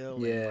Carter still.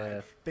 Yeah. And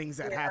like things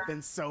that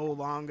happened so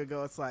long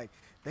ago. It's like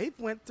they've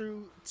went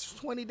through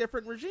 20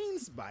 different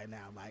regimes by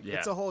now. Like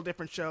it's a whole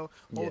different show,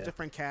 whole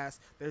different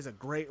cast. There's a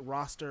great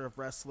roster of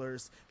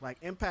wrestlers. Like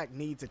Impact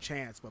needs a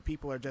chance, but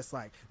people are just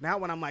like, now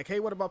when I'm like, hey,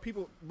 what about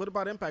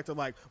Impact? They're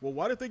like, well,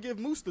 why did they give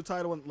Moose the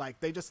title? And like,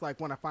 they just like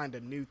want to find a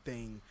new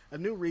thing, a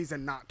new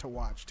reason not to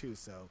watch too.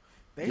 So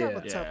they have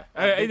a tough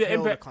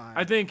hill to climb.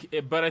 I think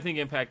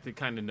Impact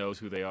kind of knows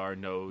who they are,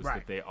 knows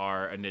that they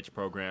are a niche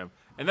program,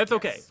 and that's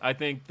okay. I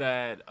think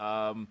that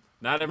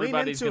not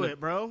everybody's lean into it,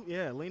 bro.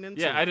 Yeah, lean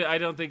into it. Yeah, I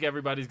don't think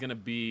everybody's gonna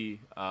be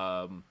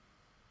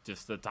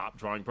just the top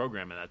drawing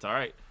program, and that's all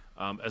right.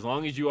 As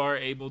long as you are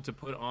able to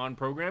put on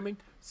programming,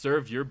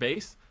 serve your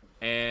base,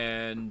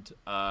 and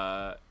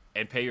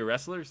pay your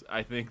wrestlers,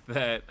 I think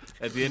that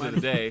at the end of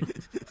the day,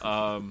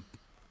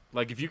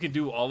 like if you can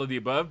do all of the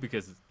above,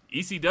 because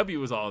ECW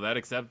was all of that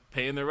except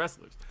paying their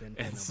wrestlers.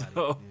 And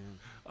so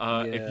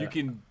if you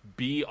can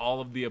be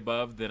all of the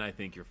above, then I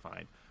think you're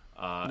fine.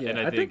 And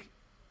I think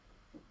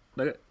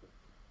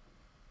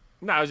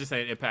no, I was just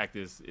saying Impact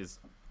is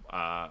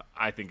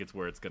I think it's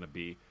where it's going to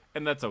be,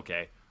 and that's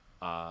okay.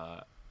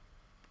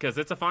 Because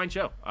it's a fine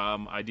show.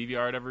 I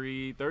DVR it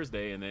every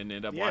Thursday and then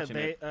end up watching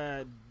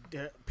it.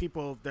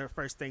 People, their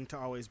first thing to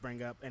always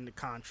bring up in the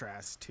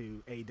contrast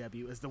to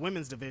AEW is the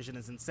women's division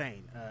is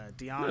insane.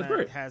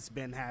 Deanna has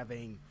been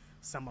having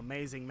some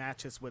amazing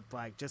matches with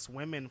like just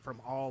women from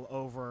all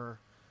over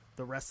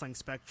the wrestling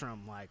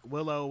spectrum. Like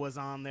Willow was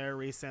on there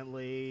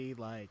recently.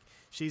 Like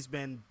she's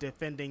been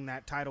defending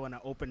that title in an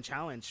open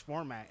challenge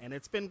format, and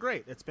it's been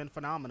great. It's been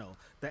phenomenal.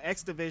 The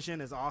X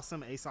division is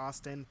awesome. Ace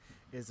Austin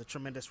is a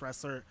tremendous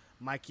wrestler.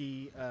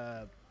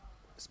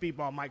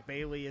 Speedball Mike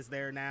Bailey is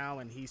there now,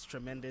 and he's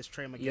tremendous.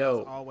 Trey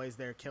Miguel's always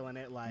there killing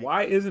it. Like,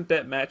 why isn't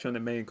that match on the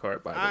main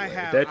card, by the way?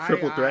 That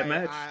triple threat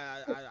match?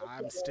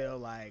 I'm still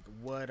like,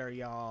 what are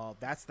y'all?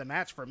 That's the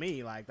match for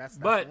me. Like, that's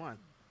the one.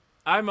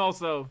 I'm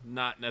also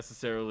not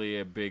necessarily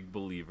a big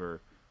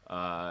believer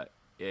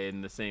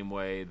in the same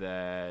way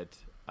that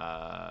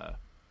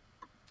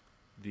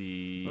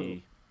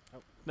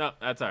No,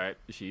 that's all right.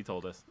 She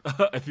told us.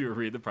 If you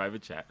read the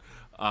private chat.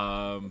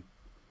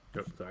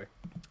 Sorry.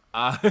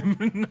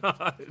 I'm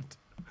not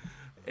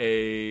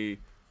a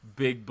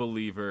big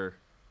believer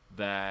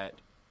that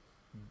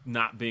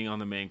not being on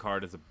the main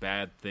card is a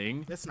bad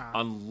thing. It's not.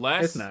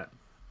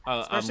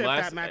 Especially if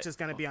that match is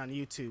going to be on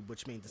YouTube,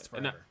 which means it's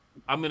forever.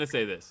 I'm going to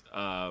say this,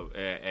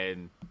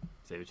 and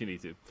say what you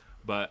need to,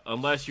 but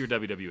unless you're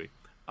WWE,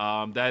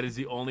 that is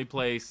the only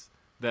place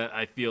that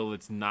I feel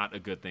it's not a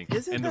good thing.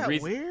 Isn't that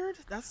weird?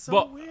 That's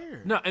so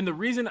weird. No, and the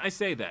reason I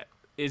say that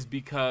is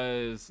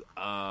because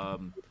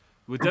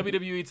with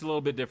WWE, it's a little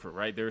bit different,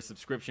 right? They're a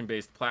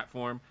subscription-based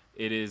platform.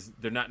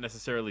 They're not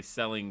necessarily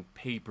selling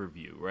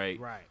pay-per-view, right?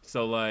 Right.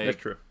 So, like, that's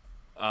true.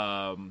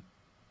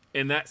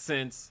 In that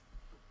sense,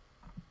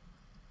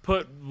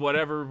 put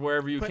whatever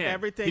wherever you can. Put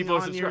everything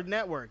on your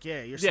network.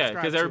 Yeah, you're subscribed.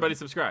 Yeah, because everybody's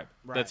subscribed.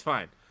 Right. That's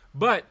fine.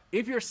 But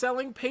if you're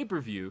selling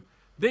pay-per-view,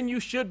 then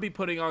you should be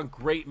putting on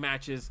great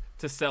matches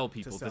to sell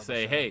people, to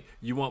say, hey,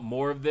 you want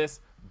more of this?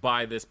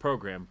 Buy this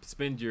program.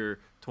 Spend your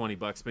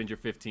 $20, spend your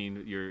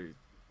 $15, your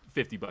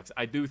 $50.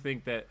 I do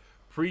think that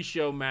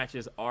pre-show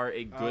matches are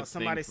a good thing.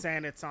 Somebody's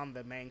saying it's on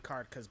the main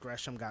card because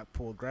Gresham got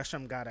pulled.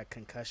 Gresham got a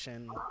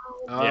concussion.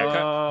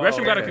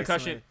 Gresham got a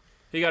concussion.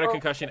 He got a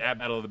concussion at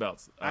Battle of the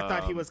Belts. I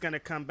thought he was going to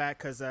come back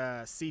because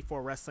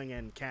C4 Wrestling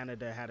in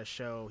Canada had a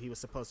show. He was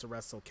supposed to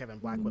wrestle Kevin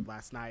Blackwood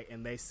last night,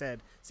 and they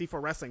said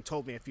C4 Wrestling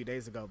told me a few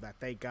days ago that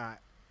they got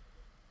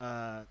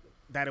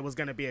that it was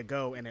going to be a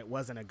go, and it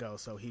wasn't a go.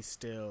 So he's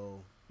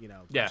still,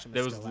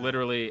 there was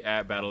literally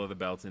at Battle of the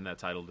Belts in that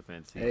title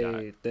defense.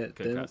 Speedy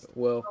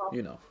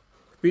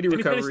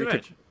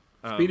recovery.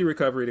 Speedy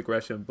recovery to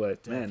Gresham,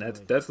 but definitely.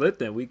 Man, that's lit.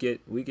 Then we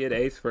get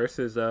Ace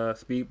versus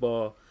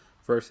Speedball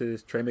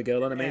versus Trey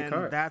Miguel on the main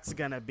card. That's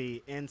gonna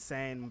be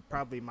insane.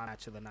 Probably my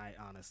match of the night,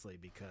 honestly,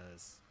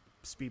 because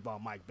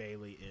Speedball Mike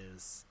Bailey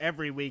is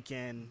every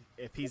weekend.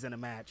 If he's in a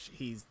match,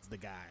 he's the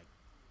guy.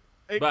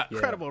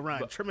 Incredible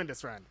run,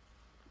 tremendous run.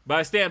 But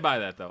I stand by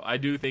that, though. I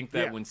do think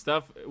that when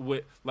stuff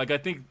I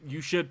think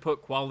you should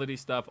put quality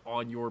stuff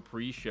on your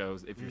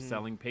pre-shows if you're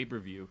selling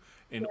pay-per-view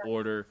in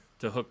order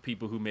to hook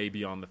people who may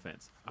be on the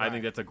fence. Right. I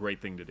think that's a great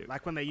thing to do.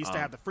 Like when they used to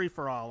have the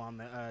free-for-all on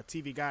the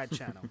TV Guide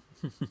channel.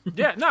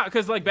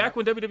 Because back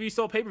when WWE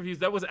sold pay-per-views,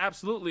 that was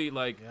absolutely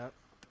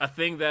a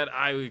thing that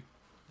I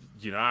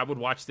would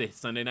watch the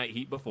Sunday Night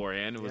Heat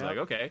beforehand and was like,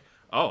 okay,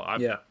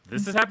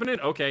 this is happening?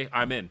 Okay,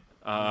 I'm in.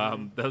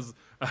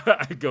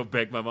 I go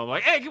beg my mom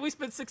like, hey, can we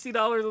spend $60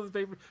 on this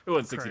paper? It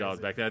wasn't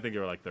 $60 back then. I think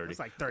they were like 30. It's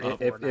like 30.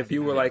 If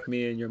you were like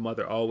me and your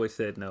mother always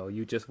said no,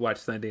 you just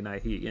watched Sunday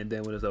Night Heat, and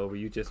then when it's over,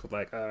 you just were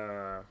like,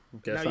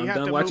 guess I'm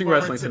done watching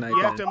wrestling tonight.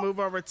 You have to move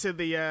over to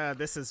the.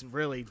 This is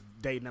really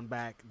dating them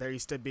back. There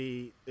used to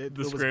be it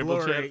was Scramble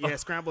blurry. Channel. Yeah,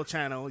 Scramble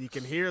Channel. You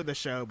can hear the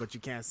show, but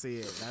you can't see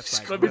it. That's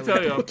like. Let me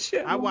tell you,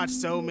 I watched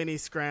so many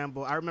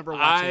Scramble. I remember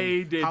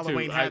watching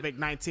Halloween too. Havoc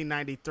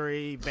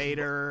 1993,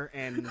 Vader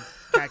and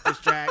Cactus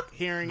Jack.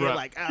 Hearing it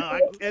like,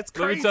 it's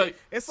crazy. Let me tell you,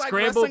 it's like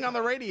wrestling on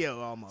the radio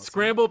almost.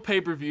 Scramble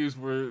pay-per-views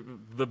were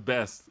the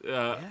best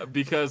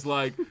because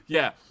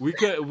we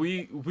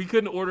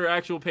couldn't order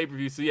actual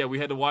pay-per-views, so we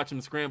had to watch them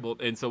scrambled,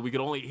 and so we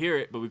could only hear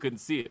it, but we couldn't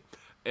see it.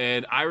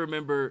 And I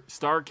remember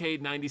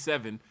Starrcade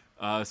 '97,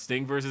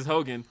 Sting versus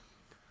Hogan,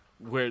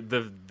 where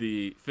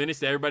the finish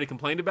that everybody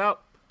complained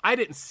about. I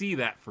didn't see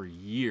that for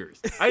years.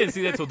 I didn't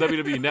see that till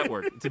WWE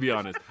Network, to be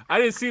honest. I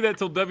didn't see that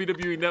till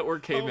WWE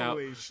Network came out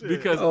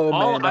because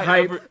all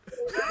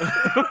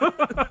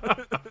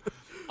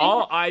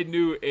I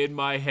knew in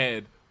my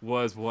head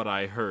was what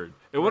I heard.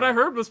 And what I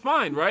heard was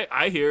fine, right?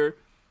 I hear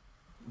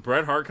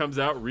Bret Hart comes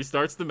out,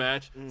 restarts the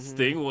match,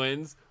 Sting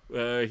wins.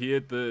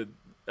 Sting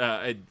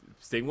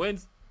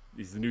wins.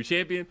 He's the new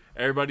champion.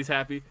 Everybody's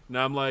happy.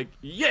 Now I'm like,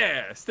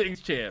 yeah,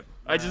 Sting's champ.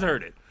 I just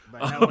heard it.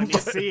 But now when you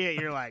see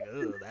it, you're like,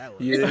 ooh, that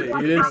was... You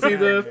didn't see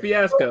the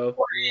fiasco.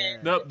 Yeah.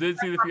 Nope, didn't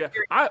see the fiasco.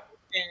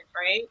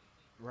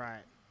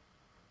 Right?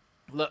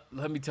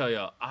 Let me tell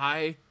y'all,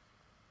 I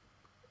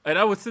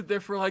would sit there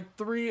for like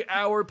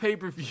 3-hour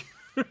pay-per-views.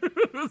 A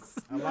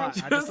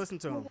lot. I just listened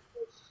to him.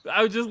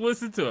 I would just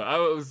listen to it. I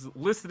was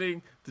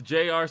listening to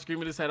JR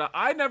screaming his head out.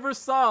 I never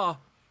saw,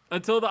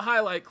 until the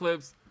highlight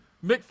clips,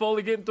 Mick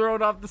Foley getting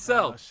thrown off the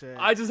cell. Oh, shit.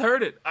 I just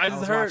heard it. I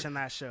was watching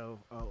that show.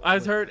 I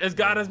just heard, as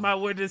God is my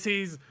witness,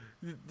 you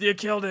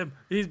killed him.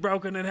 He's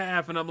broken in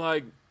half. And I'm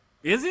like,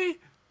 is he?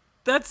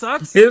 That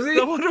sucks. Is he?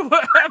 I wonder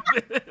what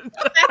happened.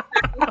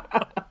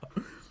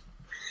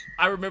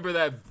 I remember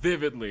that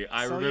vividly.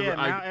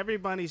 Now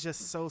everybody's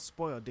just so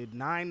spoiled, dude.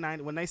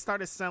 $9.90 when they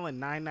started selling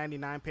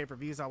 $9.99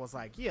 pay-per-views, I was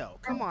like, "Yo,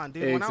 come on,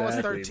 dude." When I was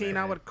 13, man.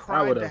 I would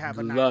cry to have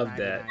a $9.99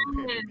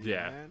 pay-per-view.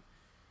 Yeah.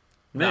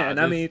 Man,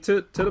 I mean,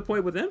 to the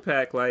point with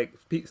Impact, like,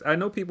 I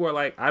know people are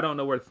like, I don't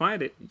know where to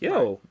find it.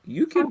 Yo,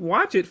 you can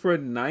watch it for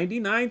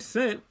 99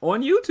 cents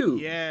on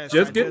YouTube. Yeah,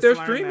 just get their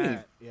streaming.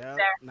 Yeah,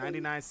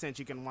 99 cents.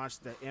 You can watch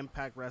the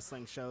Impact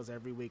Wrestling shows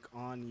every week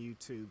on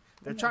YouTube.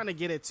 They're trying to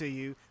get it to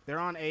you. They're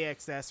on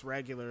AXS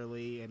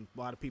regularly, and a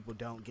lot of people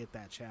don't get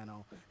that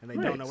channel, and they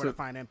don't know where to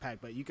find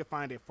Impact, but you can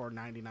find it for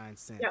 99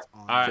 cents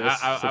on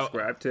YouTube.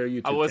 Subscribe to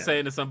YouTube I was channel.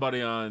 saying to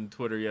somebody on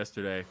Twitter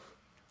yesterday,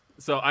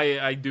 so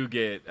I do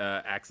get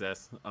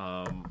access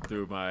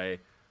through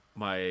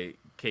my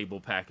cable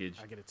package.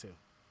 I get it too.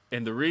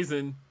 And the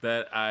reason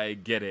that I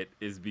get it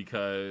is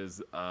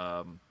because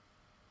I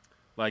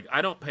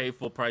don't pay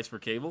full price for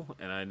cable,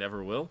 and I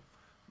never will.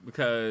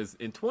 Because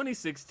in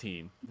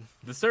 2016,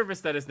 the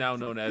service that is now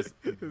known as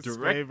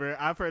Direct... favorite.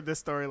 I've heard this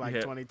story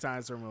 20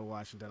 times from Will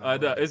Washington.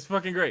 No, it's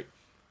fucking great.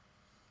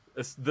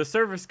 The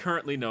service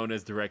currently known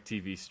as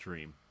DirecTV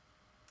Stream.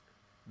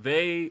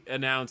 They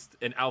announced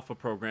an alpha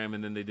program,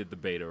 and then they did the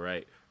beta,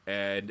 right?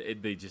 And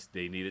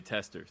they needed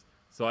testers.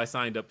 So I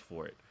signed up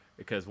for it.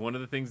 Because one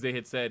of the things they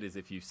had said is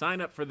if you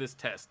sign up for this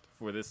test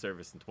for this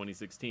service in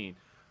 2016,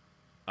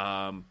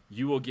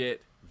 you will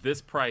get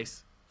this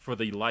price for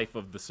the life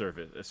of the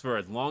service. For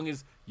as long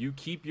as you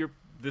keep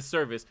this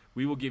service,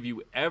 we will give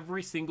you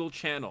every single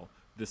channel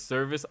the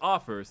service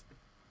offers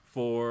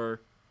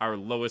for our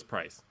lowest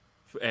price.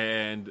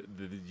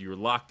 And you're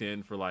locked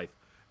in for life.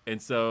 And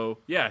so,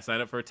 I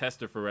signed up for a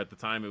tester for, at the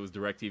time, it was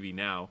DirecTV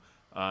Now.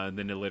 And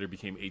then it later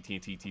became AT&T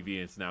TV,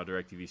 and it's now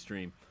DirecTV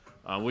Stream.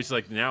 Which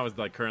now is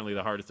currently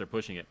the hardest they're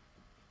pushing it.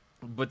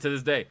 But to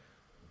this day,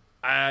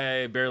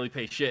 I barely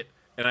pay shit.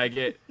 And I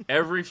get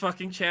every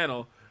fucking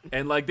channel.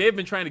 And they've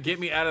been trying to get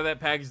me out of that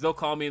package. They'll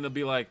call me and they'll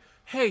be like,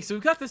 hey, so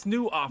we got this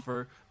new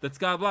offer that's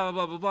got blah, blah,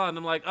 blah, blah, blah. And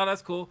I'm like, oh,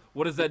 that's cool.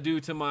 What does that do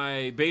to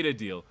my beta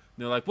deal?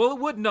 And they're like, well, it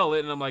would null it.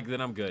 And I'm like,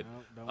 then I'm good.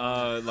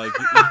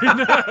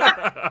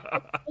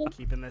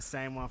 Keeping the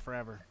same one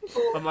forever.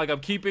 I'm like, I'm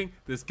keeping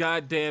this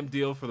goddamn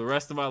deal for the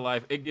rest of my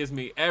life. It gives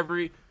me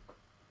every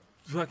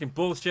fucking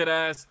bullshit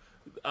ass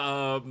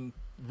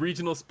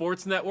regional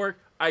sports network.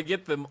 I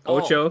get them all.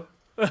 Ocho.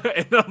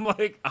 And I'm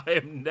like, I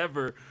am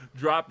never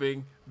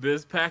dropping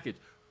this package.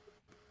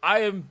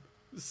 Let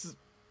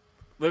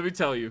me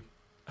tell you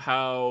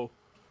how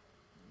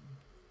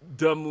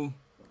dumb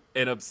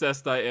and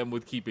obsessed I am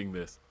with keeping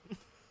this.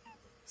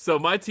 So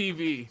my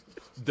TV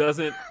does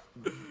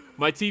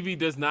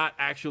not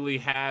actually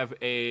have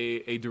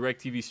a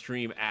DirecTV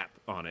Stream app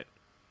on it.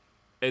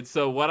 And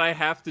so what I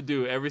have to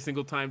do every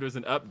single time there's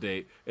an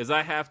update is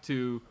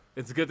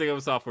it's a good thing I'm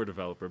a software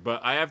developer, but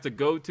I have to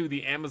go to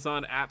the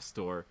Amazon App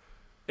Store,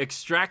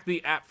 extract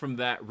the app from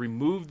that,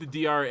 remove the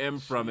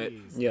DRM from it,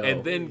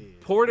 and then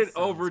port it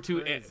over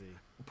to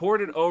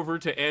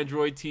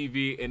Android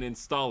TV and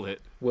install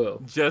it.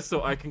 Will, just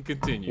so I can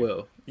continue.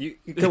 Will, you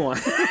come on,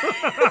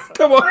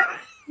 come on.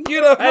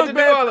 You don't have to do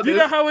man, all of this. You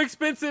know how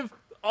expensive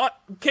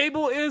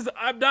cable is?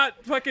 I'm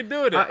not fucking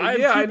doing it.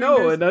 I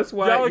know, and that's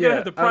why. Y'all are gonna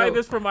have to pry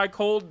this from my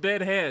cold,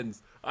 dead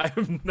hands. I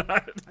am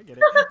not. I get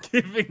it.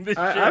 Giving this shit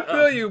I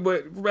feel up. you,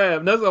 but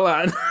man, that's a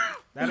lot.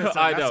 That's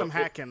some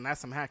hacking.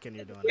 That's some hacking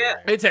you're doing. Yeah.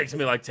 There. It takes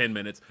me like 10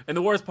 minutes. And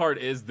the worst part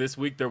is this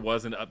week there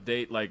was an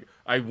update. Like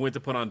I went to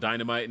put on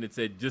Dynamite and it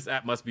said this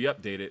app must be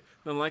updated.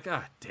 And I'm like,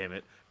 damn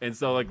it. And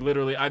so like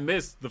literally I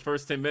missed the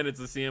first 10 minutes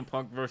of CM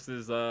Punk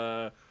versus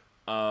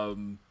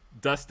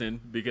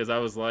Dustin because I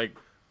was like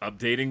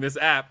updating this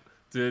app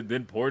to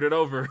then port it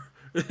over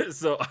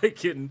so I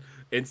can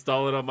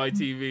install it on my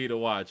TV to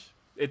watch.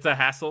 It's a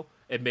hassle.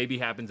 It maybe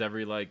happens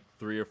every like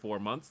 3 or 4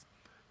 months.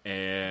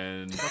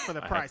 And but for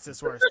the price,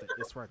 it's worth it.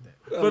 It's worth it.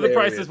 But the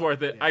price is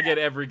worth it. Yeah. I get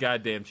every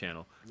goddamn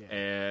channel, Yeah.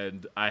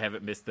 and I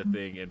haven't missed a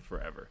thing in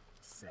forever.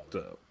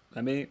 So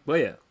I mean, but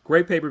yeah,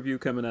 great pay-per-view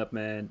coming up,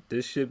 man.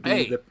 This should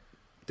be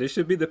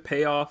the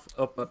payoff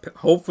of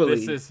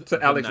hopefully to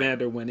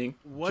Alexander winning.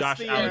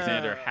 Josh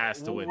Alexander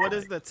has to win. What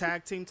is the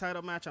tag team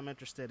title match? I'm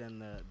interested in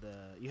the.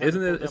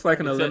 Isn't it? It's like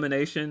an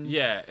elimination.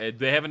 Yeah,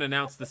 they haven't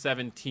announced the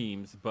 7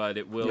 teams, but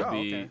it will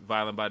be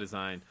Violent by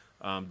Design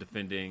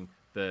defending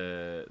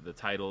the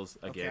titles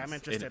against. Okay, I'm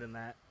interested in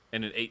that.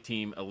 In an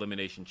 8-team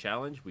elimination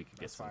challenge, we could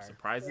get some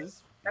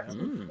surprises.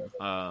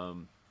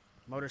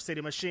 Motor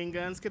City Machine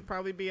Guns could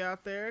probably be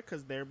out there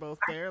because they're both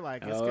there.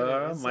 Like,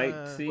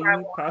 might see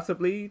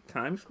possibly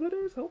Time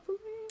Splitters, hopefully.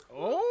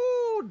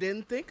 Oh,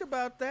 didn't think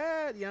about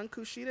that. Young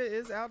Kushida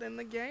is out in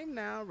the game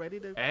now, ready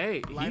to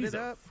light it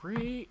up.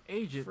 Free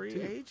agent.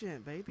 Free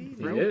agent, baby.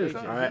 He is.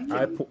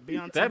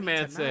 That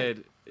man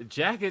said,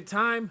 "Jacket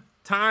time,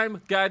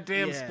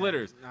 goddamn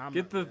splitters."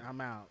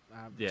 I'm out.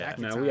 Yeah,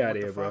 no, we out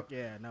of here, bro.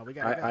 Yeah, no, we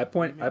got. I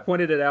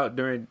pointed it out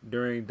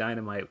during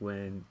Dynamite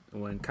when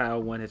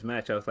Kyle won his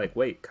match. I was like,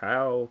 wait,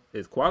 Kyle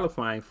is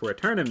qualifying for a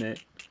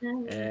tournament,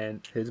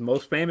 and his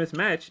most famous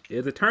match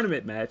is a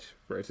tournament match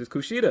versus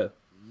Kushida.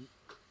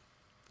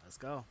 Let's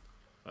go.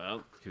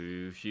 Well,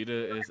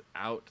 Kushida is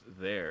out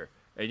there.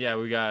 And yeah,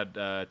 we got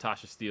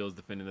Tasha Steelz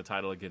defending the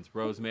title against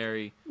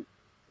Rosemary.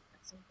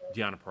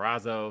 Deonna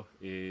Purrazzo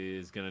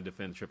is going to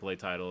defend the AAA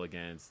title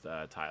against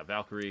Taya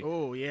Valkyrie.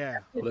 Oh, yeah.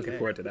 Looking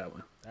forward to that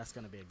one. That's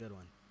going to be a good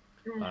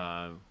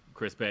one.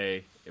 Chris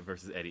Bay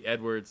versus Eddie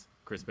Edwards.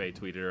 Chris Bay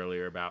tweeted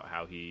earlier about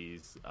how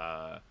he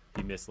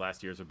missed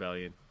last year's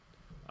Rebellion.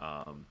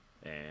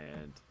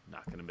 And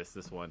not going to miss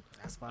this one.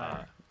 That's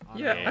fine.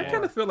 I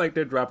kind of feel like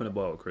they're dropping the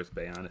ball with Chris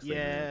Bay, honestly.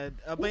 Yeah,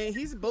 I mean,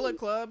 he's Bullet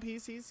Club.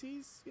 He's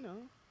you know.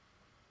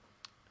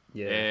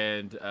 Yeah.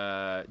 And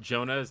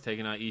Jonah is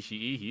taking on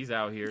Ishii. He's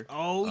out here.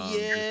 Oh, just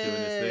doing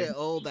his thing.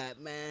 Oh,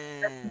 that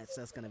match.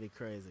 That's going to be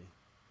crazy.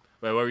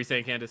 Wait, what were you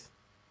saying, Candace?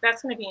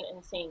 That's going to be an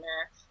insane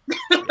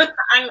match.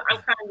 I'm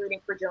kind of rooting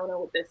for Jonah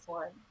with this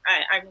one.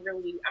 I'm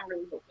really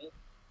hoping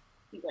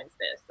he wins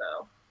this.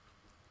 So.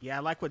 Yeah, I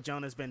like what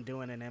Jonah's been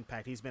doing in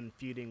Impact. He's been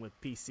feuding with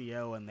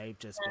PCO, and they've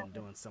just been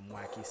doing some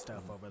wacky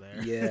stuff over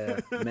there. Yeah,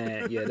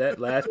 man. Yeah, that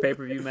last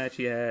pay-per-view match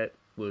he had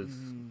was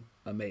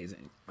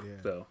amazing. Yeah.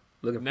 So,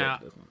 looking forward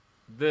to this one.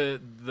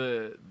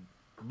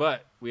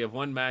 But we have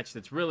one match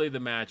that's really the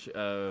match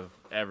of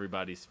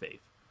everybody's faith.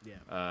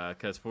 Yeah.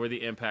 Because for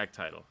the Impact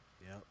title,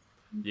 yep,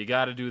 you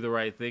got to do the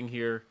right thing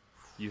here.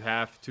 You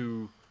have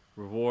to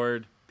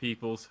reward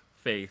people's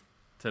faith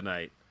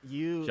tonight.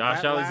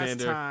 Josh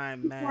Alexander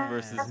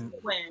versus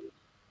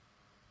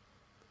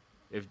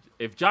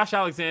if Josh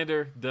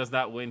Alexander does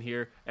not win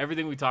here,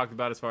 everything we talked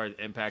about as far as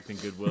Impact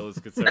and goodwill is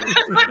concerned is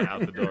going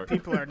out the door.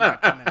 People are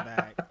not coming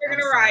back. They're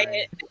gonna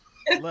riot.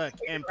 Look,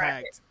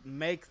 Impact,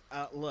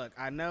 look.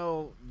 I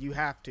know you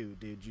have to,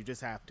 dude. You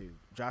just have to.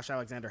 Josh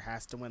Alexander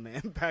has to win the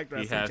Impact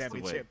Wrestling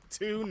Championship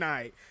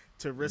tonight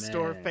to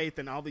restore faith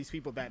in all these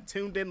people that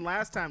tuned in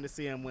last time to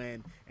see him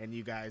win, and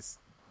you guys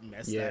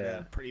messed that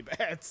up pretty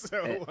bad.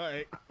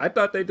 So I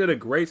thought they did a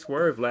great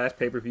swerve last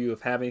pay-per-view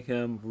of having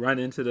him run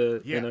into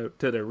the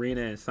to the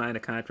arena and sign a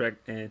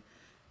contract. And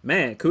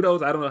man,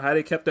 kudos. I don't know how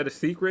they kept that a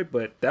secret,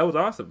 but that was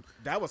awesome.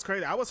 That was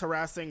crazy. I was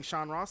harassing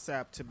Sean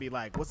Rossap to be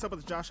like, "What's up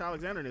with the Josh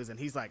Alexander news?" And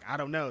he's like, "I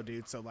don't know,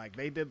 dude." So like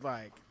they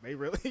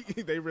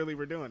really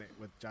were doing it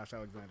with Josh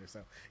Alexander.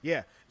 So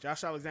yeah,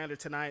 Josh Alexander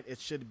tonight. It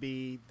should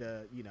be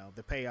the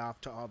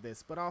payoff to all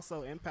this, but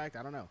also Impact.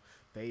 I don't know.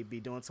 They be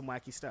doing some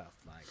wacky stuff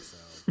like so.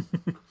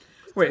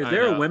 Wait, is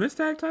there a women's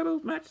tag title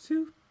match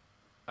too?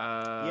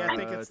 Yeah, I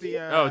think it's the.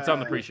 it's on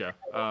the pre-show.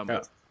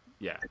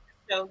 Yeah.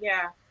 So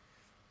yeah.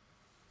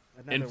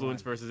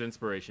 Influence versus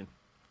inspiration.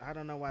 I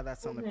don't know why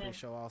that's on the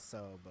pre-show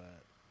also,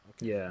 but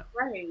okay. Yeah.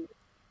 Right.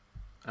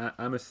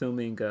 I'm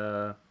assuming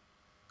our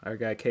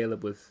guy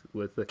Caleb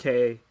with the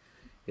K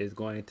is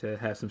going to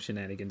have some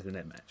shenanigans in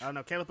that match. Oh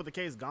no, Caleb with the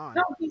K is gone.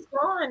 No, he's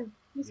gone.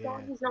 He's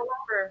gone. He's no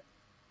longer.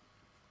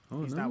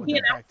 Oh, he's no. not with He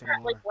Impact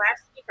announced that like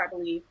last week, I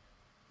believe.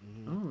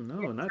 Oh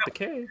no, not the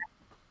K.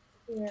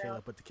 Yeah.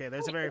 Caleb with the K.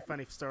 There's a very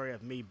funny story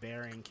of me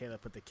bearing Caleb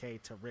with the K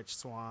to Rich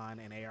Swann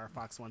and AR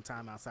Fox one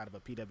time outside of a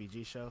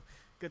PWG show.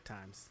 Good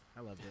times.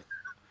 I loved it.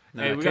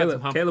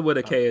 Caleb with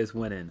a K is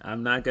winning.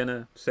 I'm not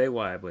gonna say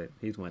why, but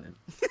he's winning.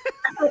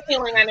 have a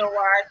feeling I know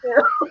why.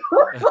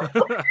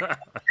 I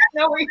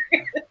know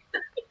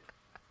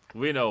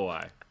we know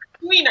why.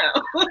 We know.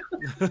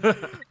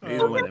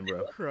 He's winning,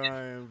 bro.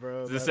 Crying,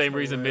 bro. It's the same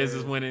reason Miz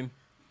is winning.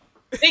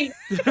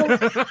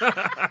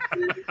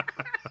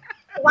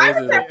 Why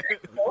was that?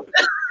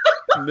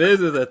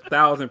 Miz is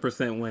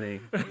 1,000%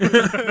 winning.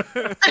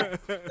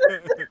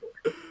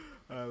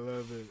 I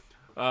love it.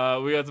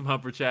 We got some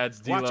Humper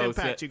chats. Watch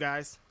Impact, you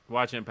guys.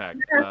 Watch Impact.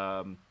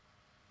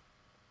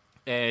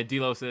 And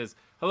D-Lo says,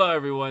 hello,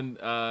 everyone.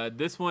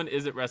 This one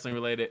isn't wrestling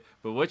related,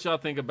 but what y'all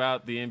think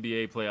about the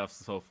NBA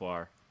playoffs so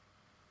far?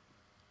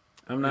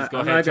 I'm not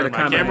going to to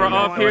comment camera on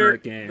off that here.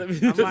 game. I'm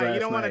like, you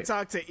don't want to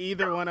talk to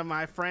either one of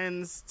my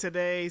friends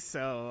today,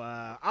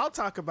 so I'll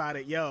talk about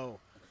it. Yo,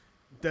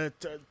 the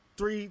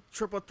three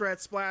triple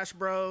threat Splash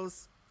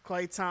Bros,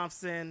 Klay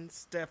Thompson,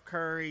 Steph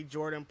Curry,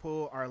 Jordan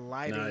Poole are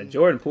lighting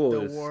Jordan Poole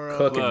the is world.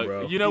 cooking, Look,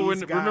 bro. you know,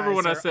 remember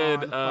when I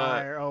said,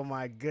 oh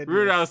my goodness.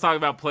 remember I was talking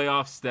about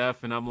playoff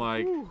Steph, and I'm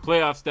like,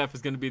 playoff Steph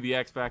is going to be the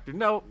X factor.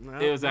 Nope,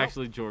 it was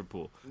actually Jordan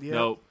Poole. Yep.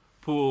 Nope.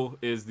 Poole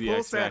is the Poole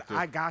X said, factor.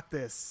 I got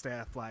this,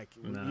 Steph. Like,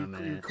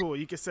 you cool.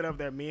 You can sit up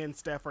there. Me and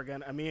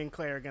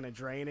Clay are gonna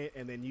drain it,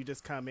 and then you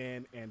just come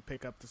in and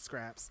pick up the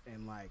scraps.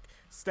 And like,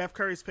 Steph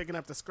Curry's picking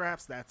up the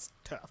scraps. That's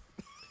tough.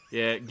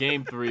 Yeah,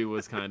 Game 3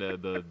 was kind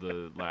of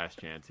the last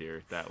chance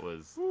here. That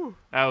was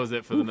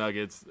it for the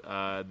Nuggets.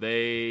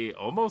 They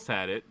almost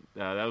had it.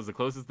 That was the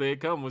closest they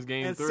had come. Was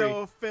Game 3.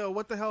 So Phil,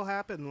 what the hell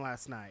happened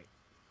last night?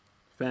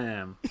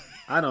 Fam,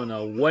 I don't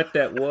know what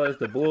that was.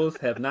 The Bulls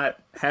have not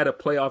had a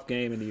playoff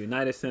game in the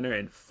United Center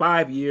in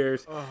 5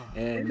 years,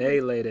 and they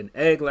laid an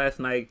egg last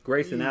night.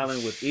 Grayson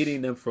Allen was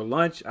eating them for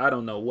lunch. I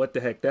don't know what the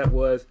heck that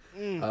was.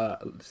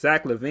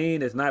 Zach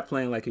LaVine is not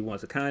playing like he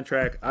wants a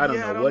contract. I don't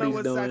know what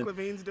he's doing. Zach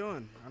LaVine's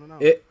doing. I don't know.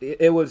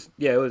 It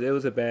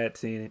was a bad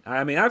scene.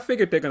 I mean, I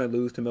figured they're gonna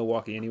lose to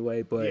Milwaukee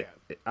anyway, but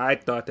I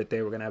thought that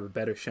they were gonna have a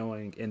better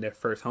showing in their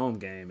first home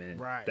game,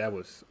 and that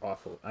was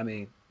awful. I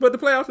mean, but the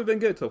playoffs have been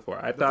good so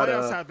far. The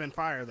playoffs have been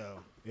fire though.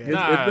 Yeah.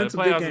 It's been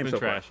some good games so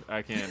trash. far.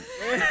 I can't.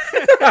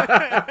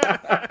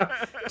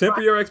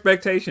 Temper your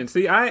expectations.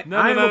 See, No.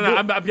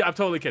 I'm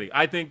totally kidding.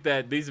 I think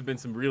that these have been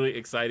some really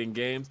exciting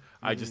games.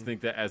 I just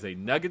think that as a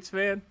Nuggets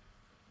fan,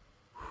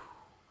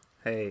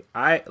 hey,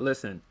 I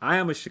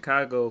am a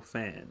Chicago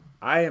fan.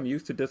 I am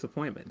used to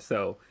disappointment.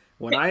 So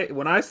when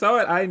I saw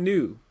it, I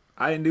knew.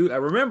 I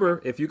remember,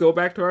 if you go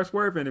back to our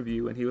Swerve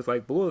interview and he was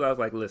like, Bulls, I was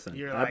like,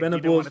 listen, I've been a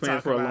Bulls fan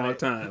for a long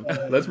time.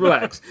 Let's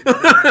relax.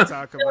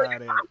 Talk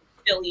about it.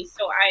 Philly,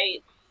 so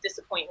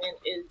disappointment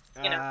is,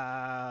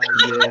 yeah,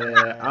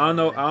 I don't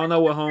know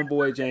what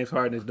homeboy James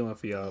Harden is doing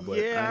for y'all, but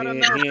I don't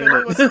know.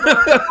 Philly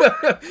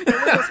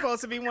was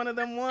supposed to be one of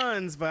them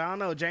ones, but I don't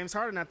know. James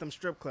Harden at them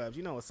strip clubs,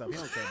 you know what's up? He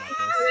don't care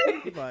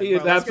about this. Like, he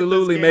is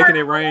absolutely making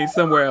it rain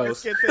somewhere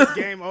else. Let's get this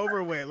game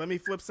over with. Let me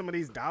flip some of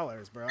these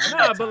dollars, bro.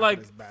 No, but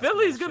like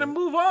Philly's gonna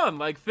move on.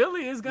 Like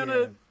Philly is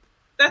gonna.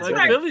 That's like,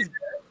 right. Philly's.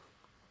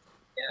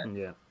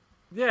 Yeah.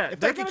 If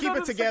they can keep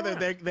it together,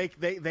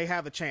 they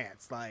have a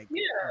chance. Like,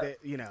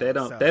 they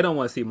don't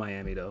want to see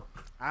Miami though.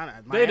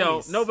 They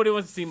don't. Nobody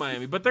wants to see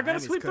Miami, but they're gonna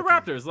sweep the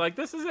Raptors. Like,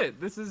 this is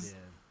it. This is. Yeah.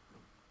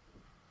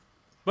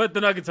 But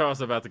the Nuggets are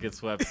also about to get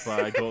swept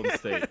by Golden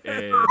State,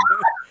 and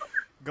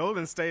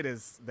Golden State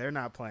they're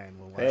not playing.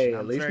 Hey,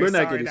 at least we're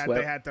not getting swept.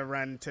 They had to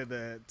run to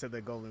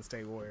the Golden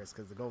State Warriors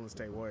because the Golden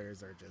State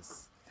Warriors are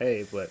just.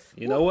 Hey, but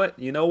you know what?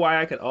 You know why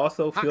I could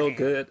also feel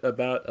good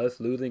about us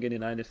losing in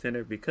United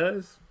Center?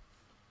 Because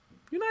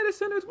United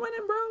Center's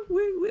winning, bro.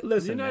 We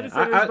listen. United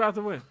Center's about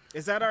to win.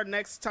 Is that our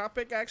next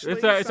topic?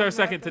 Actually, it's our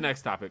second to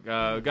next topic.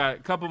 Got a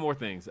couple more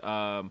things.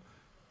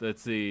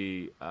 Let's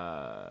see.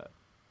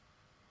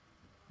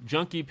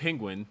 Junkie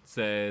Penguin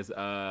says,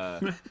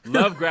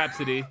 "Love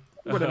Grapsody."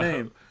 What a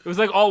name! It was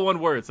like all one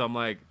word. So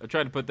I'm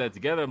trying to put that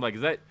together. I'm like,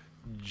 is that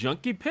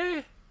Junkie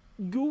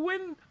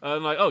Penguin?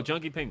 I'm like, oh,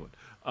 Junkie Penguin.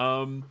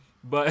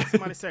 But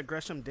somebody said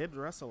Gresham did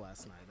wrestle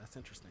last night. That's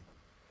interesting.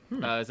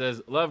 It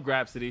says, love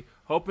Grapsody.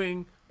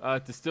 Hoping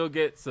to still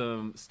get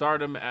some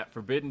stardom at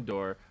Forbidden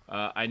Door.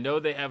 I know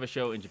they have a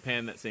show in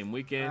Japan that same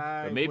weekend,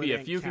 but maybe a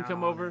few can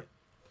come over.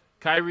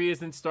 Kyrie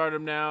is in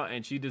stardom now,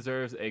 and she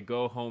deserves a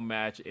go-home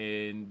match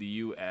in the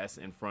U.S.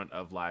 in front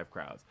of live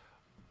crowds.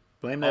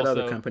 Blame that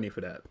other company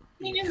for that.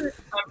 I knew this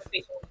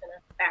conversation was going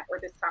to happen, or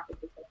this topic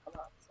was going to come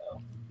up,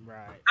 so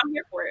I'm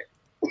here for it.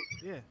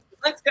 Yeah.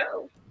 Let's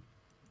go.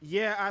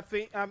 Yeah, I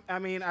think them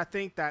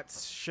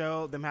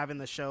having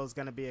the show is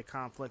going to be a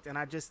conflict, and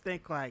I just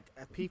think like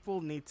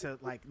people need to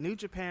New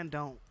Japan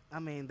don't. I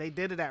mean, they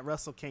did it at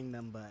Wrestle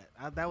Kingdom,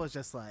 but that was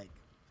just like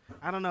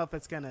I don't know if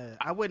it's gonna.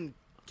 I wouldn't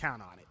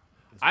count on it.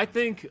 I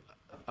think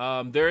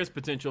there is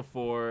potential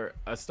for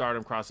a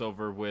Stardom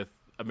crossover with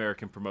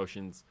American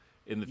promotions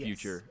in the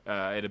future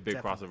at a big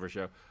crossover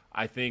show.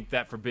 I think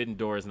that Forbidden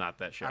Door is not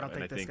that show. I don't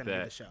think that's going to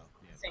be the show.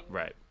 Yeah.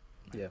 Right.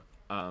 Yeah.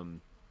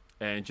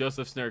 And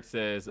Joseph Snurk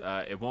says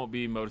it won't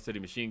be Motor City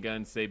Machine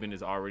Guns. Sabin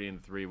is already in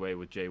the three-way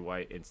with Jay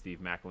White and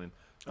Steve Macklin.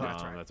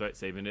 That's right. That's right.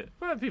 Sabin it.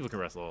 Well, people can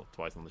wrestle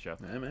twice on the show.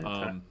 Yeah,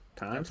 man.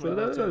 Time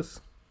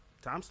splitters.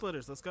 Time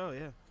splitters. Let's go.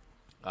 Yeah.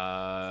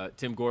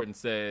 Tim Gordon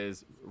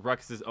says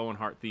Ruckus's Owen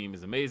Hart theme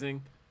is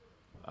amazing.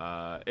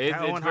 That It's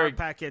Owen very Hart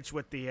package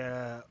with the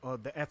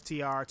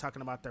FTR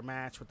talking about their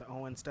match with the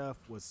Owen stuff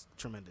was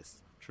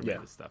tremendous.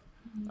 stuff.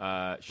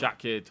 Shot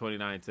Kid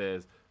 29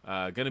 says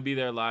gonna be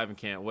there live and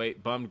can't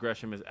wait. Bummed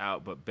Gresham is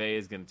out, but Bay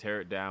is gonna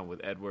tear it down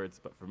with Edwards.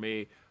 But for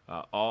me,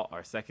 all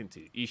are second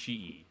to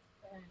Ishii.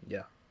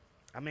 Yeah.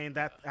 I mean,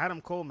 that Adam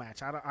Cole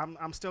match,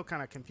 I'm still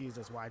kind of confused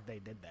as why they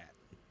did that.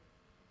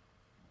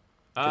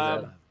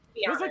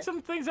 Feels like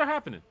some things are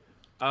happening.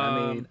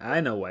 I mean, I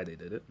know why they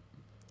did it.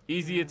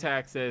 Easy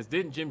Attack says,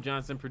 didn't Jim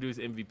Johnson produce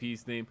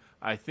MVP's theme?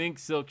 I think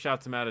Silk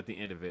shouts him out at the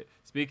end of it.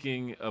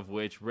 Speaking of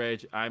which,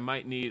 Reg, I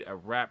might need a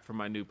rap for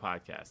my new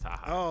podcast. Ha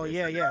ha. Oh,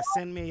 yeah.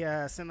 Send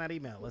that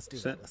email. Let's do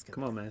that. Let's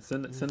Come on, man.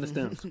 Send the stems.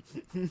 Send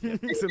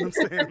them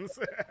stems.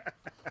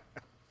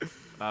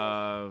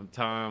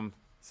 Tom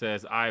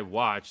says, I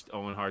watched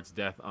Owen Hart's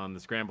death on the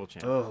Scramble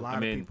channel. A lot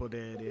of people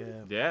did,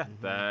 yeah. Yeah,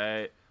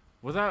 that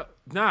was out.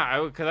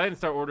 Because I didn't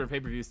start ordering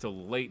pay-per-views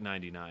till late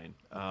 '99.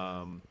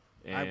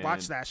 I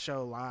watched that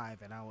show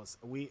live, and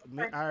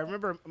I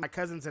remember my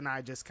cousins and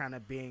I just kind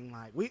of being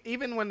like,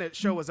 even when the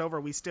show was over,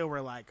 we still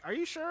were like, "Are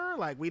you sure?"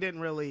 Like we didn't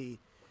really.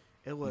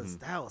 That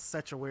was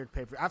such a weird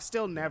pay-per-view. I've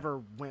still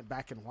never went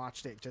back and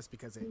watched it just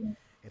because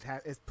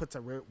it puts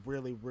a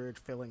really weird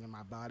feeling in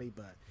my body.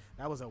 But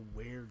that was a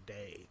weird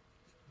day.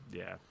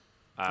 Yeah.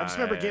 I just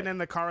remember getting in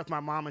the car with my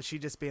mom and she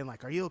just being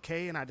like, "Are you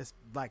okay?" And I just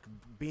like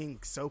being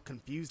so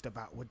confused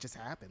about what just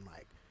happened.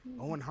 Like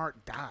Owen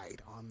Hart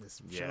died on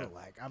this show.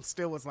 Like I'm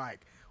still was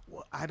like,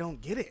 well, I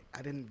don't get it.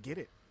 I didn't get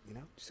it. You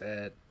know.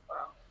 Sad.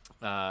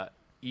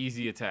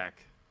 Easy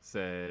Attack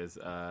says,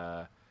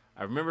 I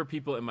remember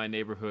people in my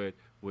neighborhood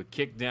would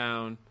kick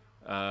down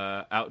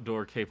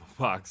outdoor cable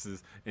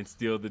boxes and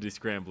steal the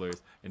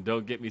descramblers. And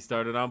don't get me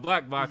started on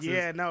black boxes.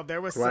 Yeah, no,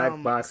 there was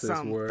some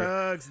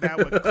thugs that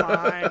would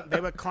climb.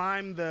 They would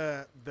climb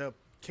the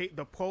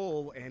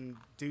pole and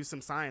do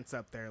some science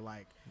up there,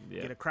 like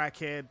get a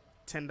crackhead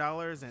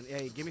 $10 and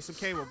hey, give me some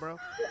cable, bro.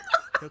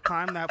 He'll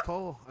climb that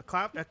pole. A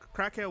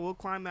crackhead will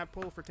climb that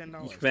pole for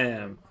 $10.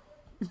 Fam.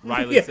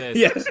 Riley says,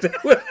 yes.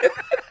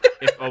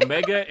 If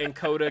Omega and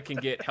Coda can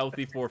get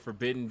healthy for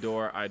Forbidden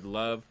Door, I'd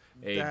love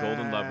a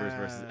Golden Lovers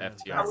versus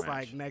FTR that's match.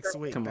 Like next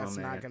week. That's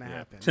not going to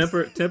happen.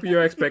 Temper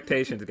your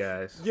expectations,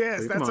 guys.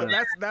 Yes,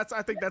 that's.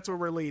 I think that's where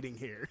we're leading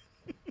here.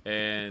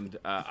 And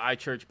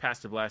iChurch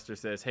Pastor Blaster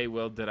says, "Hey,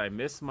 Will, did I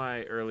miss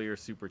my earlier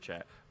super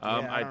chat?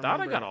 I thought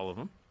I got all of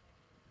them."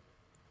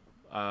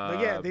 But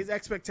yeah, these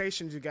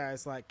expectations, you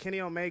guys. Like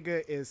Kenny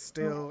Omega is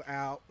still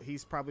out.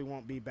 He's probably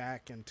won't be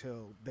back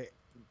until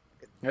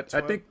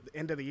I think the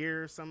end of the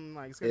year or something.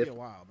 Like it's gonna be a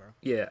while, bro.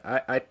 Yeah,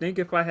 I think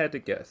if I had to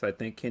guess, I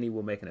think Kenny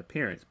will make an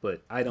appearance,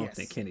 but I don't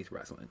think Kenny's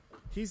wrestling.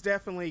 He's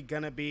definitely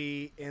gonna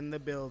be in the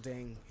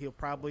building. He'll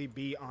probably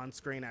be on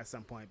screen at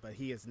some point, but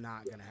he is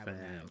not gonna have a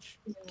match.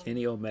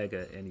 Kenny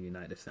Omega in the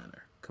United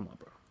Center. Come on,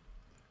 bro.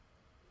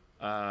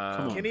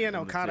 Kenny and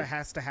Okada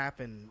has to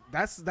happen.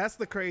 That's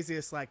the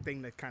craziest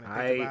thing to kind of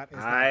think about. Is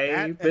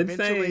that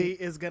eventually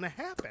is gonna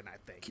happen. I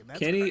think. That's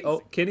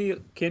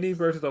Kenny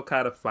versus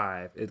Okada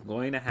 5 is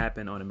going to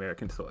happen on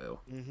American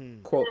soil.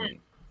 Mm-hmm. Quote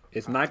me.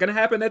 It's not going to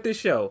happen at this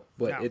show,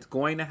 but it's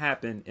going to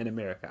happen in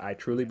America. I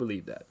truly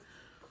believe that.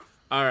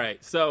 All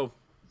right, so,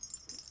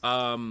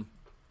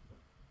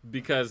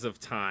 because of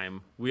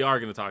time, we are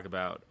going to talk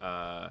about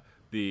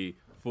the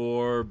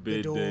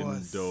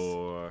Forbidden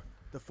Door.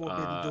 The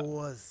Forbidden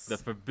Doors. The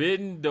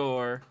Forbidden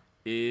Door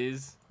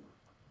is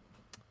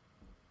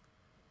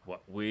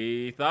what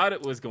we thought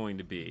it was going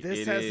to be.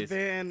 This has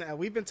been,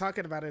 we've been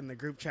talking about it in the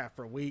group chat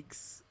for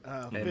weeks.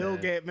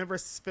 Remember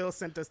Phil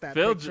sent us that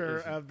picture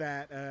of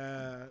that.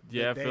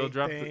 Phil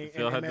dropped it.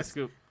 Phil had the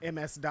scoop.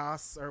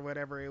 MS-DOS or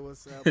whatever it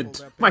was.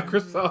 Pulled up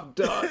Microsoft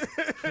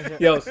DOS.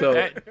 Yo,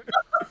 so.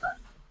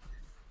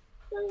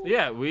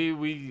 Yeah,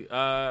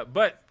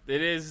 but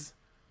it is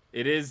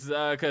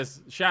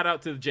because shout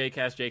out to the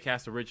JCast.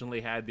 JCast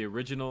originally had the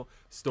original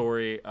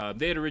story.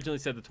 They had originally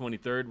said the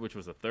 23rd, which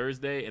was a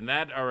Thursday, and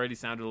that already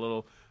sounded a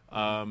little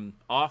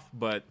off.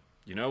 But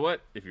you know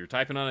what? If you're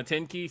typing on a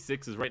 10 key,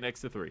 6 is right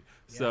next to 3,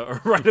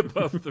 or right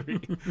above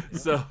 3.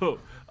 So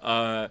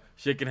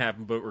shit can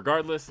happen. But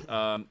regardless,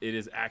 it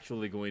is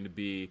actually going to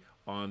be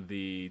on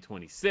the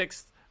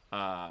 26th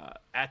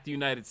at the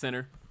United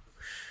Center.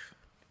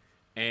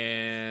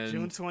 And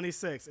June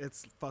 26th,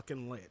 it's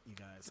fucking lit, you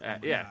guys.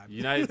 God.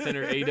 United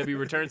Center. AEW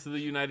returns to the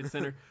United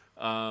Center.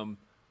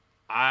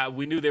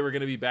 We knew they were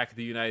going to be back at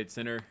the United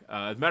Center.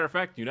 As a matter of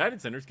fact,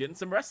 United Center's getting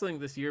some wrestling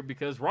this year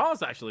because Raw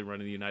is actually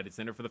running the United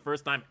Center for the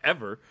first time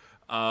ever.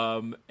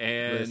 And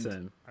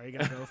listen, are you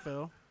gonna go,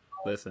 Phil?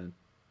 Listen,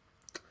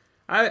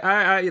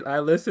 I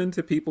listen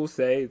to people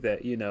say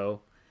that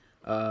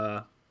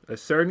a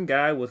certain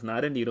guy was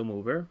not a needle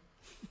mover.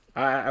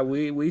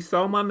 We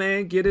saw my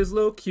man get his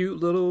cute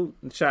little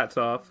shots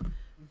off.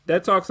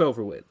 That talk's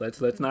over with.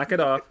 Let's knock it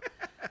off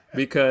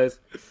because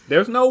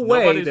there's no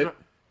way that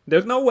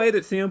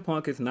CM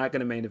Punk is not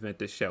going to main event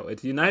this show.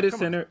 It's United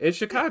Center. It's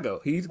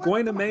Chicago. He's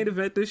going to main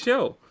event this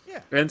show. Yeah.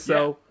 And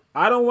so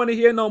I don't want to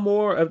hear no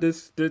more of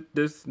this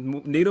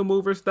needle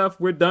mover stuff.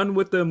 We're done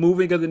with the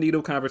moving of the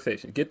needle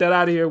conversation. Get that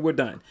out of here. We're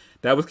done.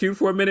 That was cute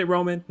for a minute,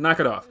 Roman. Knock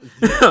it off.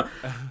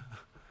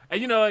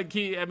 And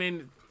I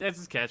mean, that's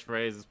his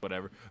catchphrase. It's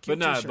whatever.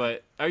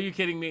 But are you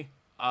kidding me?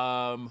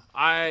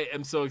 I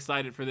am so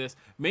excited for this,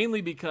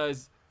 mainly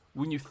because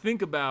when you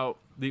think about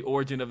the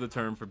origin of the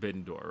term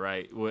Forbidden Door,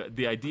 right?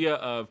 The idea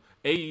of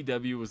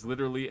AEW was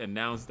literally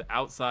announced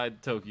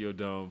outside Tokyo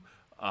Dome.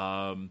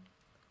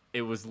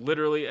 It was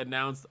literally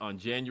announced on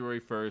January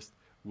 1st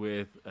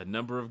with a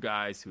number of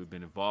guys who have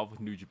been involved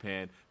with New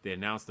Japan. They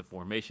announced the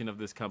formation of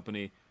this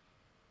company,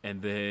 and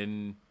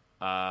then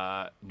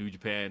New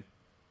Japan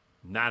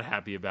not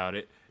happy about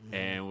it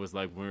and was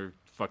like, "We're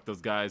fuck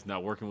those guys,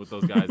 not working with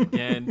those guys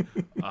again."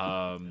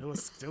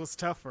 It was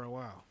tough for a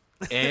while.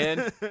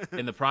 And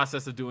in the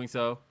process of doing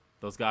so,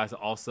 those guys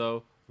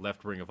also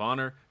left Ring of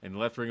Honor, and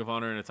left Ring of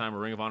Honor in a time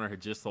where Ring of Honor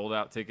had just sold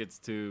out tickets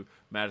to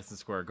Madison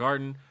Square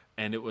Garden.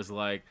 And it was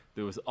like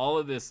there was all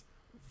of this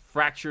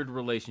fractured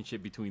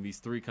relationship between these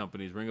three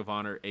companies, Ring of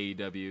Honor,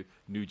 AEW,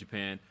 New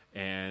Japan.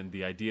 And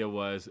the idea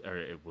was,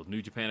 will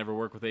New Japan ever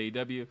work with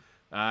AEW?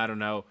 I don't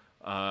know.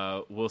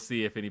 We'll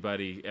see if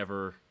anybody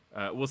ever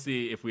we'll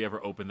see if we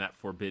ever open that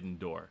forbidden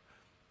door.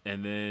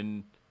 And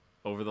then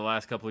over the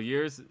last couple of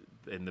years,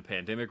 and the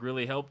pandemic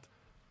really helped,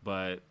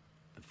 but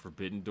the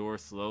forbidden door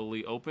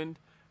slowly opened.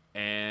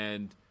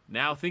 And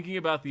now thinking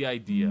about the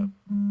idea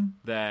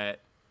that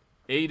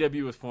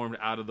AEW was formed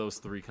out of those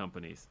three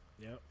companies.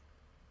 Yep.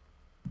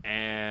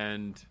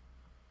 And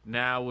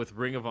now with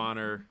Ring of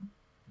Honor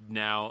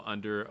now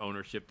under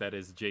ownership that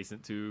is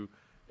adjacent to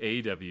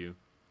AEW,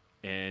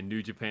 and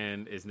New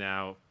Japan is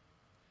now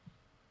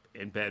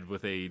in bed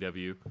with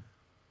AEW,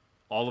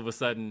 all of a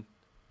sudden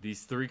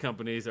these three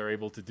companies are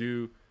able to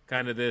do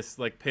kind of this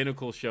like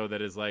pinnacle show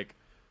that is like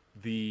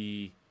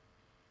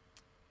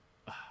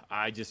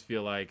I just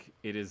feel like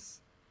it is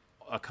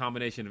a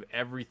combination of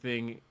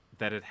everything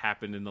that had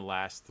happened in the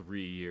last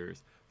 3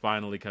 years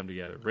finally come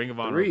together. Ring of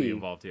Honor will be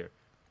involved here.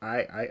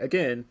 I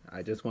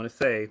just want to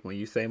say, when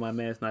you say my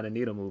man's not a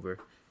needle mover,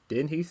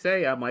 didn't he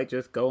say I might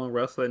just go and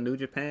wrestle in New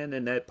Japan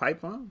in that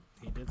pipe bomb?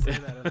 He did say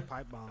that in the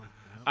pipe bomb. Yep.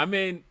 I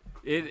mean,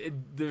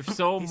 there's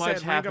so much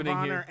said happening Ring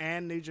of here. Honor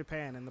and New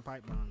Japan in the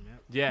pipe bomb.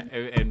 Yep. Yeah,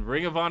 and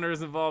Ring of Honor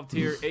is involved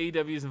here.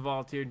 AEW is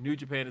involved here. New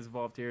Japan is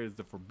involved here. It's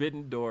the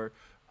Forbidden Door.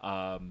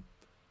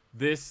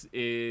 This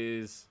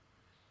is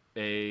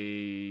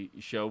a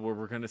show where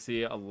we're going to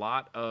see a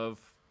lot of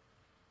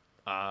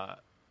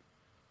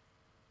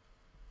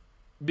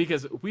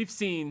because we've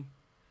seen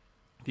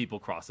people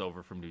cross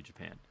over from New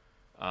Japan.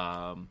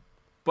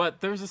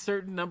 But there's a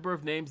certain number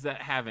of names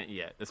that haven't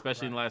yet,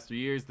 especially in the last 3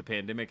 years. The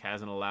pandemic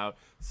hasn't allowed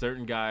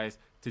certain guys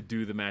to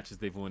do the matches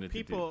they've wanted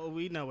to do.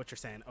 We know what you're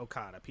saying.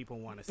 Okada. People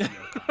want to see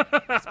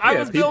Okada. I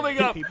was building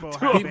up to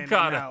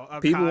Okada.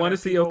 People want to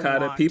see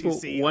Okada. People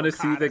want to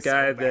see the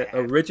guy that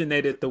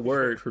originated the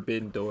word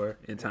Forbidden Door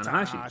in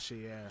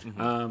Tanahashi.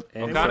 Yeah.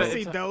 And we want to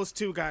see those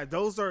two guys.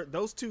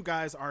 Those two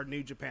guys are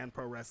New Japan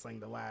Pro Wrestling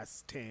the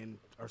last 10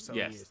 or so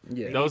years.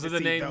 Yeah. Those are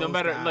the names. No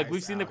matter, like,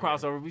 we've seen the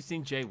crossover. Here. We've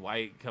seen Jay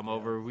White come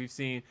over. We've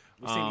seen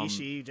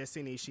Ishii. Just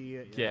seen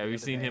Ishii. Yeah,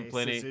 we've seen him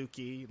plenty.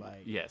 Suzuki.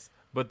 Yes.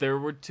 But there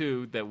were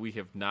two that we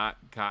have not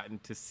gotten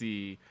to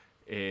see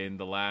in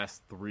the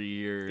last 3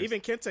 years.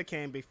 Even Kenta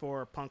came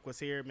before Punk was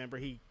here. Remember,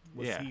 he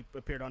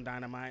appeared on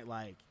Dynamite.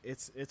 Like,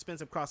 it's been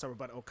some crossover.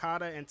 But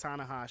Okada and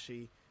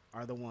Tanahashi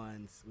are the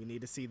ones. We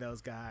need to see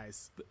those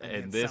guys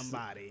against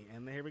somebody.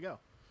 And here we go.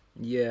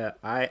 Yeah,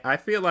 I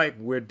feel like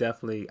we're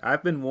definitely...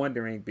 I've been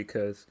wondering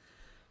because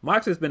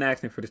Mox has been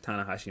asking for this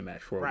Tanahashi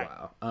match for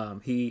a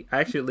while. He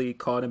actually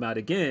called him out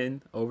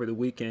again over the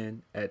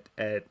weekend at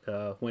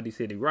Windy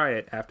City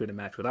Riot after the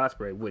match with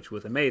Ospreay, which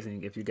was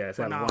amazing. If you guys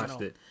haven't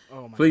watched it,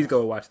 please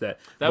go watch that.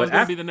 That was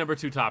going to be the number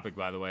 2 topic,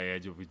 by the way.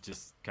 We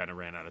just kind of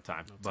ran out of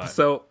time. But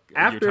so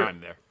after your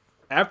time there.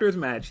 After his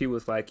match, he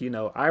was like,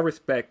 I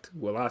respect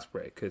Will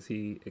Ospreay because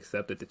he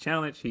accepted the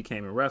challenge. He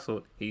came and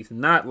wrestled. He's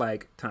not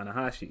like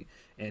Tanahashi.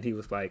 And he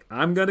was like,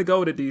 I'm going to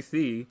go to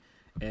DC,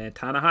 and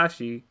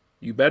Tanahashi,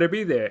 you better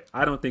be there.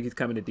 I don't think he's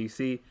coming to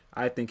DC.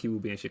 I think he will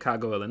be in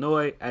Chicago,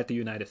 Illinois at the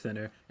United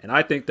Center. And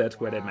I think that's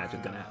where that match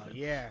is going to happen.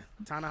 Yeah.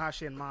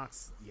 Tanahashi and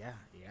Mox. Yeah.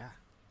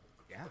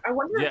 I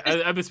wonder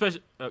I'm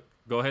especially...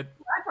 go ahead.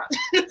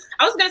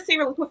 I was going to say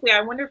really quickly,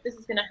 I wonder if this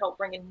is going to help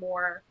bring in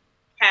more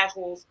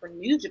casuals for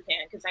New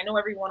Japan, because I know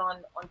everyone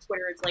on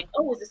Twitter is like,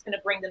 is this going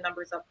to bring the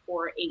numbers up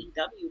for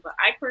AEW? But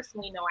I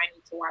personally know I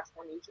need to watch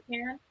more New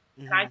Japan.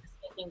 Mm-hmm. And I'm just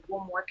thinking,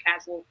 will more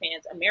casual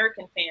fans,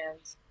 American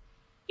fans,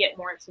 get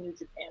more into New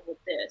Japan with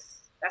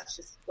this? That's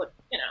just what,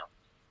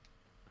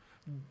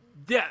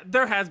 Yeah,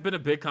 there has been a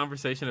big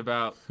conversation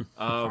about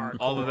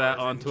all of that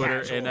on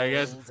Twitter, and I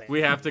guess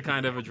we have to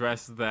kind of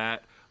address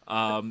that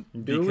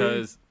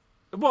because,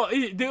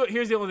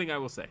 here's the only thing I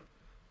will say.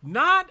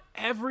 Not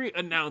every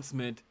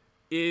announcement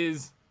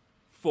is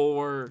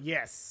for...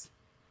 Yes,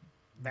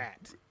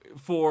 that.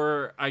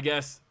 For, I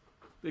guess,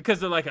 because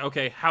they're like,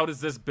 okay, how does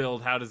this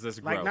build? How does this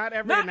grow? Like, not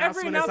every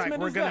announcement is like,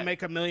 we're going to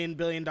make $1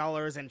 billion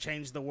and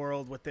change the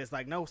world with this.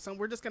 Like, no,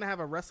 we're just going to have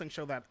a wrestling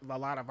show that a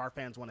lot of our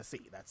fans want to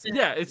see. That's it.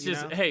 Yeah, it's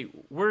just, hey,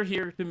 we're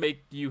here to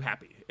make you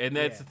happy. And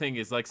that's the thing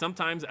is, like,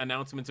 sometimes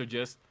announcements are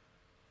just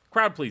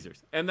crowd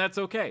pleasers, and that's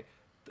okay.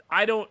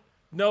 I don't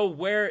know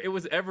where it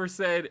was ever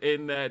said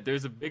in that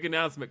there's a big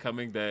announcement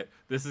coming that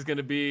this is going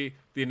to be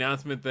the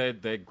announcement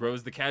that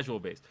grows the casual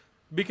base.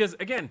 Because,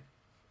 again,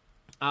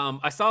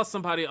 I saw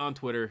somebody on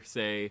Twitter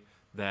say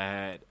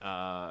that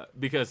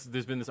because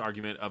there's been this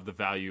argument of the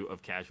value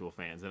of casual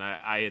fans. And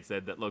I had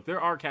said that, look, there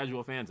are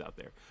casual fans out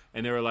there.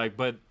 And they were like,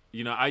 but,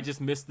 I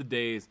just miss the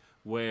days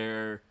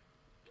where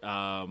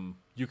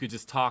you could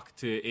just talk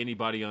to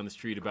anybody on the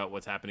street about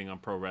what's happening on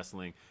pro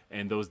wrestling.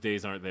 And those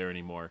days aren't there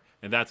anymore.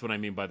 And that's what I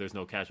mean by there's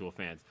no casual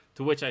fans.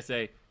 To which I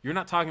say, you're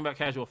not talking about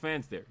casual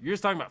fans there. You're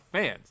just talking about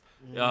fans.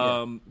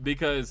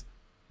 Because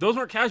those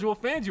weren't casual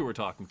fans you were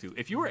talking to.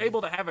 If you were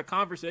able to have a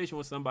conversation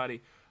with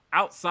somebody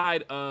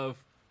outside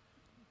of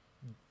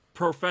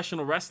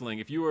professional wrestling,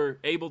 if you were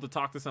able to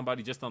talk to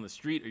somebody just on the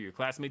street or your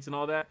classmates and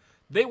all that,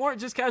 they weren't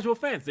just casual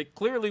fans. They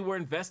clearly were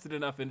invested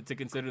enough in it to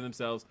consider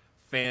themselves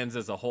fans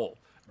as a whole.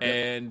 Yep.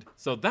 And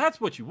so that's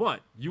what you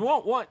want. You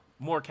won't want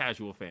more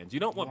casual fans. You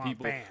don't want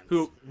people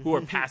who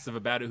are passive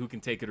about it, who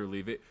can take it or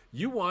leave it.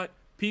 You want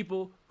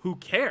people who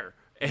care.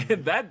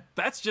 And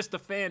that's just a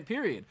fan,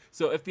 period.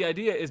 So if the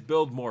idea is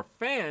build more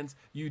fans,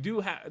 you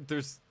don't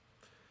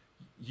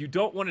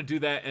want to do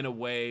that in a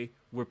way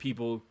where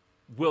people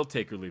will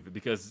take or leave it,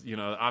 because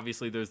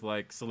obviously there's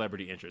like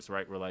celebrity interest,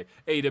 right? Where like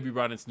AEW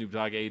brought in Snoop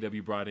Dogg,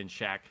 AEW brought in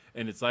Shaq,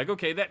 and it's like,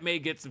 okay, that may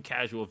get some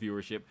casual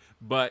viewership,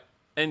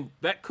 and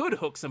that could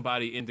hook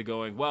somebody into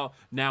going, well,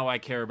 now I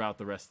care about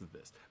the rest of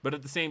this. But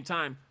at the same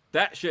time,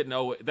 that should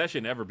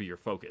never be your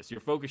focus. Your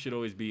focus should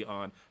always be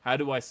on how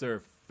do I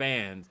serve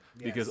fans,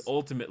 because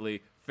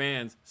ultimately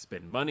fans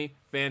spend money,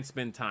 fans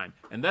spend time,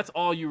 and that's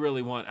all you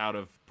really want out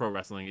of pro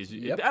wrestling.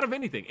 Out of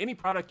anything, any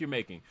product you're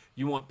making,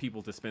 you want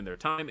people to spend their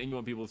time and you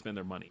want people to spend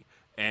their money,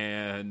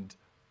 and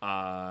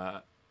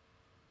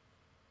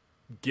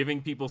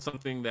giving people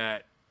something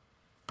that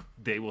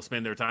they will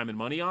spend their time and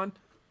money on.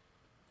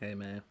 Hey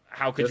man,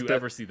 how could you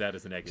ever see that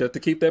as a negative? Just to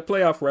keep that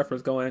playoff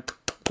reference going,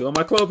 doing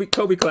my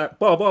Kobe clap,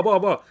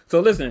 ball. So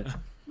listen.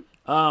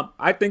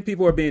 I think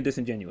people are being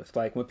disingenuous.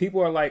 Like when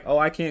people are like, oh,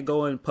 I can't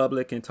go in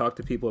public and talk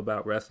to people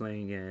about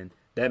wrestling, and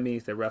that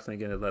means that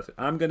wrestling is lesser.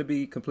 I'm going to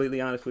be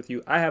completely honest with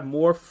you. I have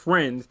more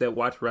friends that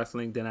watch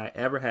wrestling than I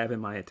ever have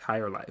in my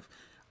entire life.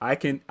 I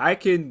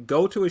can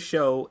go to a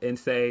show and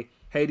say,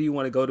 hey, do you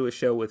want to go to a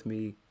show with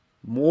me,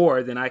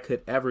 more than I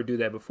could ever do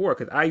that before,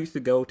 because I used to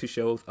go to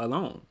shows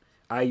alone.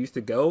 I used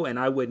to go and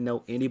I wouldn't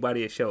know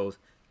anybody at shows.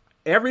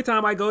 Every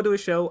time I go to a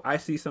show, I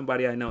see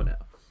somebody I know now.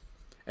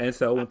 And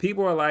so when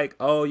people are like,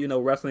 oh,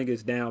 wrestling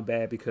is down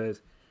bad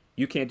because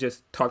you can't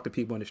just talk to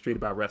people in the street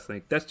about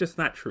wrestling, that's just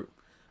not true.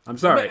 I'm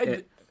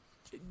sorry.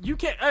 You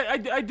can't.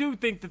 I do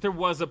think that there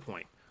was a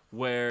point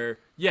where,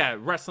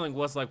 wrestling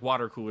was like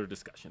water cooler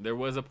discussion. There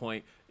was a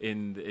point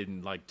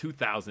in like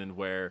 2000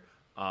 where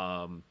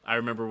I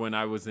remember when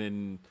I was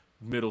in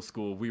middle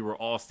school, we were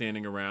all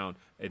standing around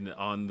and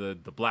on the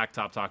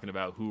blacktop talking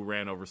about who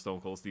ran over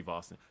Stone Cold Steve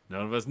Austin.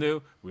 None of us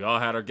knew. We all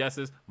had our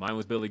guesses. Mine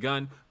was Billy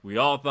Gunn. We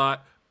all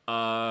thought.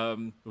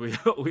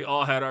 We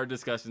all had our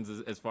discussions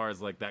as far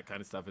as like that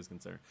kind of stuff is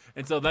concerned,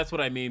 and so that's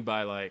what I mean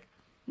by like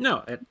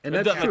and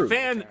that's true.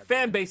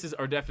 Fan bases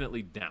are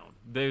definitely down.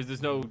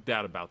 There's no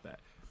doubt about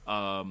that,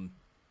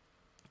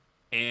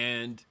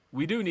 and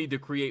we do need to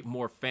create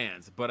more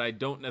fans, but I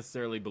don't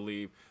necessarily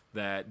believe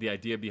that the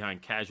idea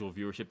behind casual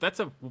viewership, that's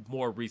a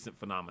more recent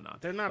phenomenon.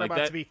 They're not like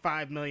about to be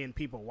 5 million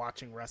people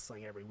watching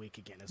wrestling every week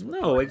again.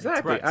 No,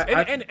 exactly.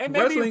 Right. And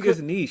wrestling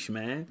is niche,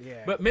 man.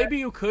 Yeah. But maybe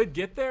you could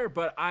get there,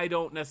 but I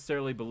don't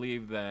necessarily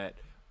believe that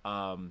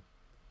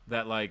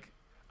that like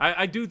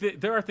I do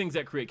there are things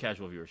that create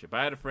casual viewership.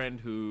 I had a friend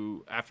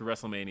who after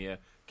WrestleMania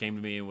came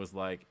to me and was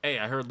like, hey,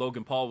 I heard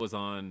Logan Paul was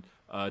on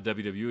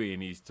WWE,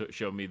 and he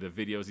showed me the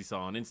videos he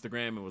saw on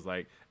Instagram and was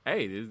like,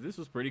 hey, this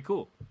was pretty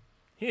cool.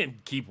 He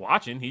didn't keep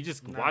watching. He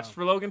just watched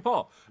for Logan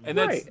Paul. And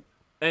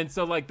and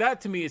so like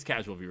that to me is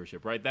casual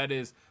viewership, right? That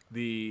is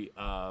the,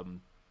 I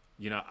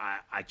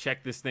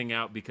checked this thing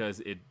out because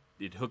it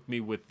hooked me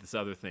with this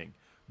other thing.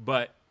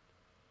 But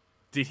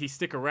did he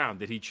stick around?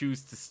 Did he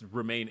choose to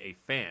remain a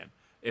fan?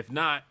 If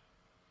not,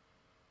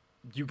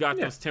 you got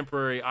those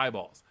temporary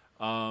eyeballs.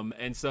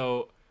 And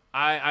so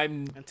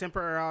I'm... And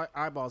temporary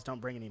eyeballs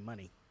don't bring any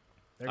money.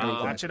 They're going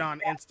to watch it on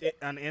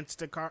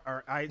Instacart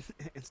or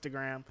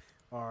Instagram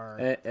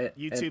or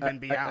YouTube and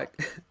be out.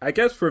 I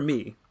guess for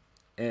me,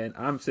 and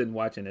I'm sitting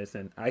watching this,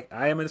 and I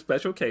am in a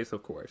special case,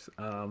 of course.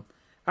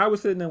 I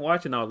was sitting and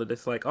watching all of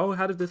this, like, oh,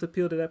 how does this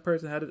appeal to that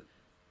person? I don't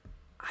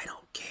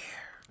care.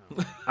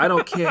 I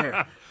don't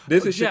care.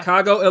 This is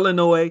Chicago,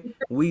 Illinois.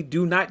 We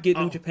do not get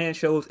New Japan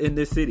shows in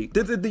this city.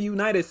 This is the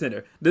United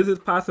Center. This is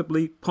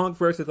possibly Punk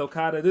versus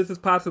Okada. This is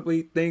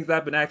possibly things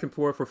I've been asking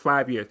for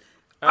 5 years.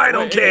 I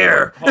don't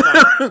care. Hold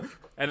on.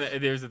 And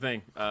there's the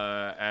thing,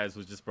 as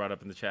was just brought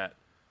up in the chat.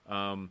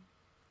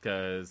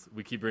 because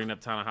we keep bringing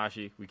up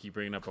Tanahashi, we keep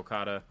bringing up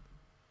Okada.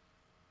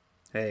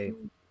 Hey,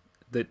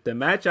 the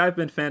match I've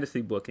been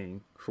fantasy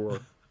booking for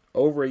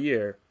over a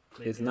year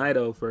is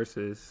Naito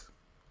versus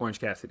Orange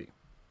Cassidy.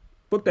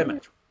 Book that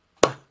match.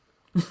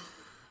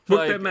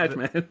 Book that match,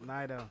 man.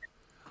 Naito.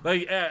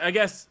 I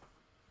guess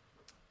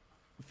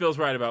Phil's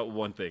right about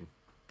one thing.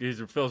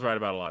 Phil's right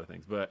about a lot of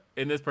things, but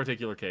in this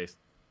particular case,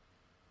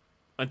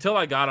 until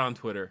I got on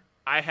Twitter,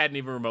 I hadn't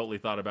even remotely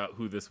thought about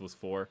who this was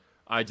for.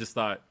 I just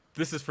thought,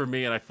 this is for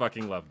me, and I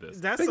fucking love this.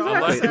 That's all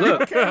I said. I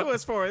don't care who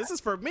it's for. This is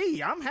for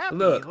me. I'm happy.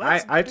 Look,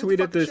 I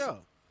tweeted this.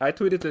 I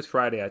tweeted this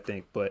Friday, I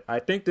think, but I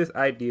think this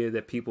idea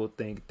that people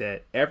think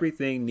that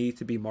everything needs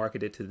to be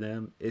marketed to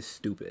them is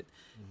stupid.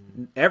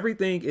 Mm-hmm.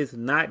 Everything is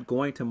not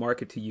going to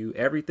market to you.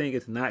 Everything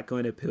is not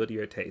going to appeal to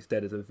your taste.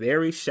 That is a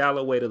very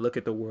shallow way to look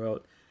at the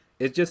world.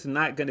 It's just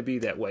not going to be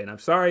that way. And I'm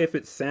sorry if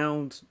it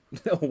sounds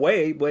a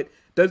way, but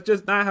that's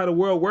just not how the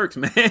world works,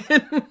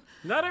 man.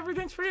 Not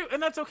everything's for you,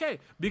 and that's okay.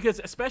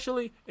 Because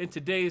especially in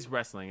today's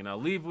wrestling, and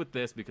I'll leave with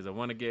this because I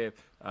want to give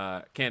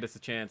Candace a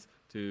chance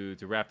to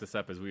wrap this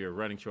up as we are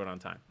running short on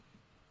time.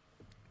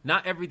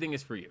 Not everything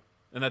is for you,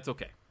 and that's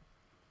okay.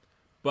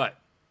 But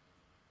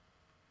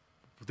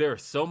there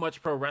is so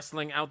much pro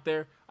wrestling out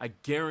there, I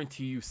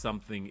guarantee you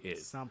something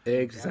is. Something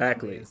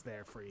exactly is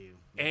there for you.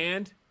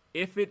 And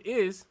if it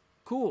is,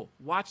 cool,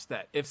 watch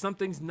that. If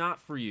something's not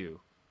for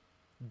you,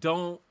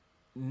 don't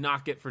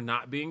knock it for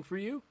not being for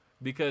you,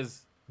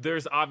 because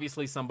there's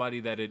obviously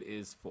somebody that it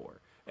is for,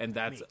 and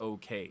that's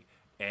okay.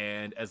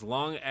 And as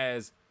long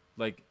as,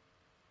 like,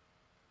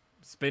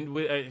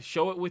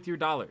 show it with your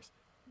dollars.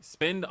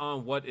 Spend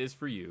on what is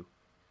for you,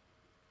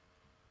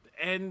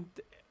 and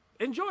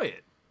enjoy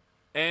it.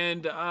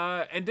 And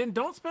then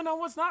don't spend on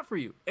what's not for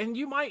you. And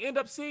you might end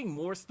up seeing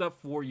more stuff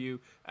for you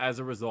as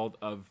a result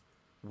of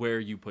where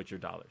you put your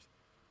dollars.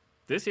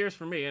 This here's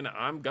for me, and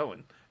I'm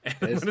going.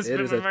 It is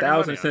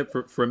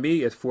 1,000% for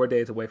me. It's 4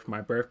 days away from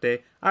my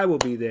birthday. I will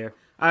be there.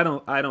 I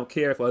don't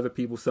care if other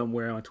people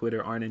somewhere on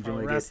Twitter aren't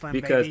enjoying it,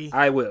 because baby.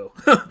 I will.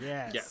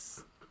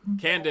 Yes.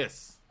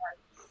 Candace.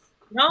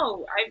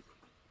 No,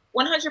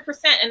 100%.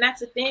 And that's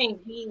the thing.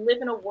 We live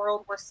in a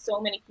world where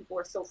so many people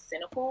are so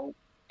cynical.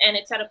 And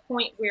it's at a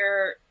point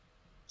where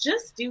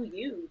just do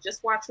you.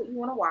 Just watch what you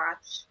want to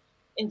watch.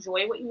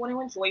 Enjoy what you want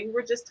to enjoy. We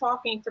were just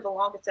talking for the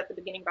longest at the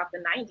beginning about the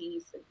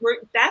 90s.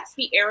 That's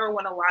the era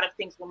when a lot of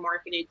things were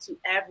marketed to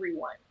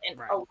everyone. And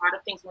a lot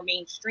of things were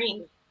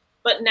mainstream.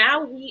 But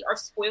now we are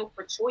spoiled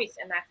for choice,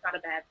 and that's not a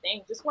bad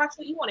thing. Just watch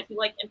what you want. If you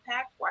like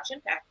Impact, watch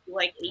Impact. If you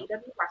like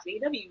AEW, watch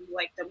AEW. If you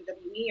like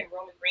WWE and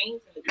Roman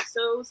Reigns and the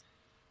Usos,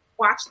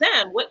 watch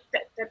them.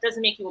 That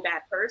doesn't make you a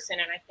bad person,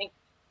 and I think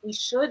we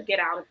should get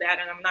out of that.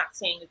 And I'm not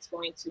saying it's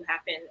going to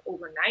happen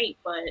overnight,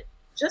 but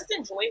just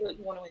enjoy what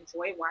you want to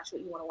enjoy. Watch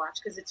what you want to watch,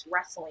 because it's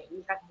wrestling.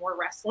 We have more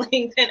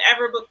wrestling than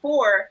ever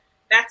before.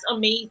 That's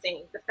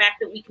amazing. The fact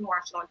that we can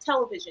watch it on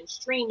television,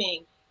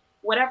 streaming,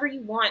 whatever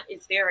you want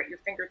is there at your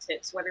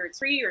fingertips, whether it's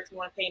free or if you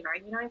want to pay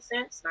 99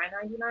 cents,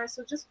 $9.99.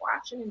 So just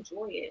watch and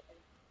enjoy it. And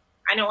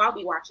I know I'll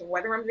be watching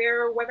whether I'm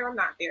there or whether I'm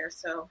not there.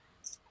 So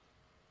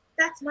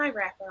that's my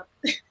wrap up.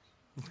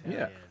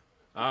 Yeah.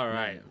 All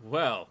right.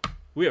 Well,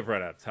 we have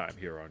run out of time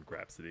here on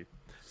Grapsody.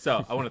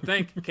 So I want to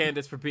thank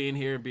Candace for being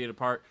here and being a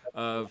part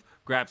of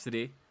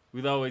Grapsody.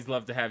 We'd always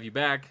love to have you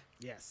back.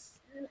 Yes.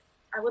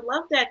 I would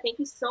love that. Thank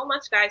you so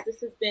much, guys.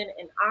 This has been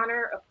an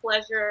honor, a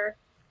pleasure.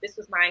 This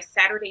was my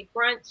Saturday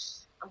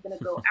brunch. I'm going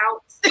to go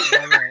out.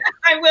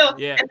 I will.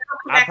 Yeah.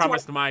 I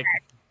promised my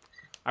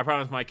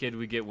kid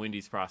we get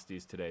Wendy's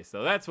Frosties today.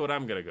 So that's what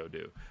I'm going to go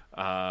do.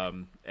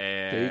 And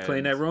did you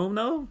clean that room,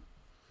 though?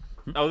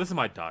 Oh, this is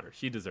my daughter.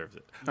 She deserves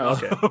it. Oh,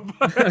 okay.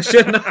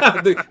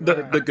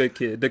 the good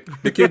kid.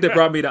 The kid that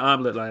brought me the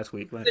omelet last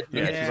week.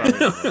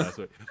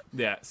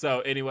 Yeah.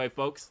 So anyway,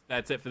 folks,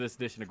 that's it for this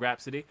edition of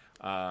Grapsody.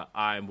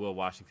 I'm Will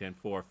Washington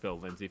for Phil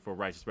Lindsay, for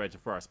Righteous Reg,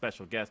 and for our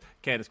special guest,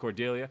 Candace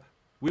Cordelia.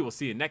 We will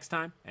see you next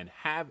time, and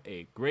have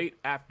a great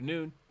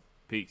afternoon.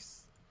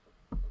 Peace.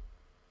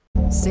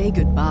 Say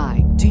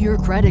goodbye to your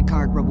credit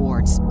card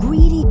rewards.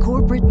 Greedy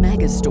corporate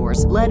mega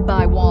stores, led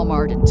by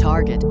Walmart and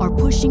Target, are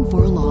pushing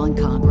for a law in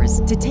Congress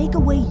to take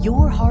away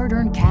your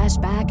hard-earned cash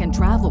back and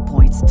travel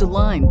points to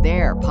line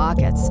their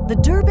pockets. The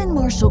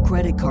Durbin-Marshall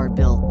credit card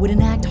bill would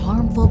enact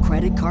harmful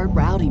credit card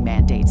routing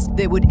mandates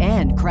that would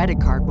end credit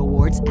card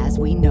rewards as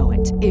we know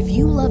it. If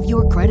you love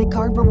your credit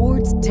card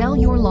rewards, tell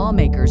your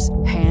lawmakers,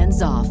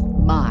 hands off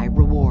my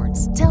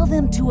rewards. Tell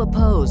them to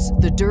oppose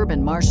the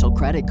Durbin-Marshall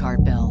credit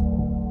card bill.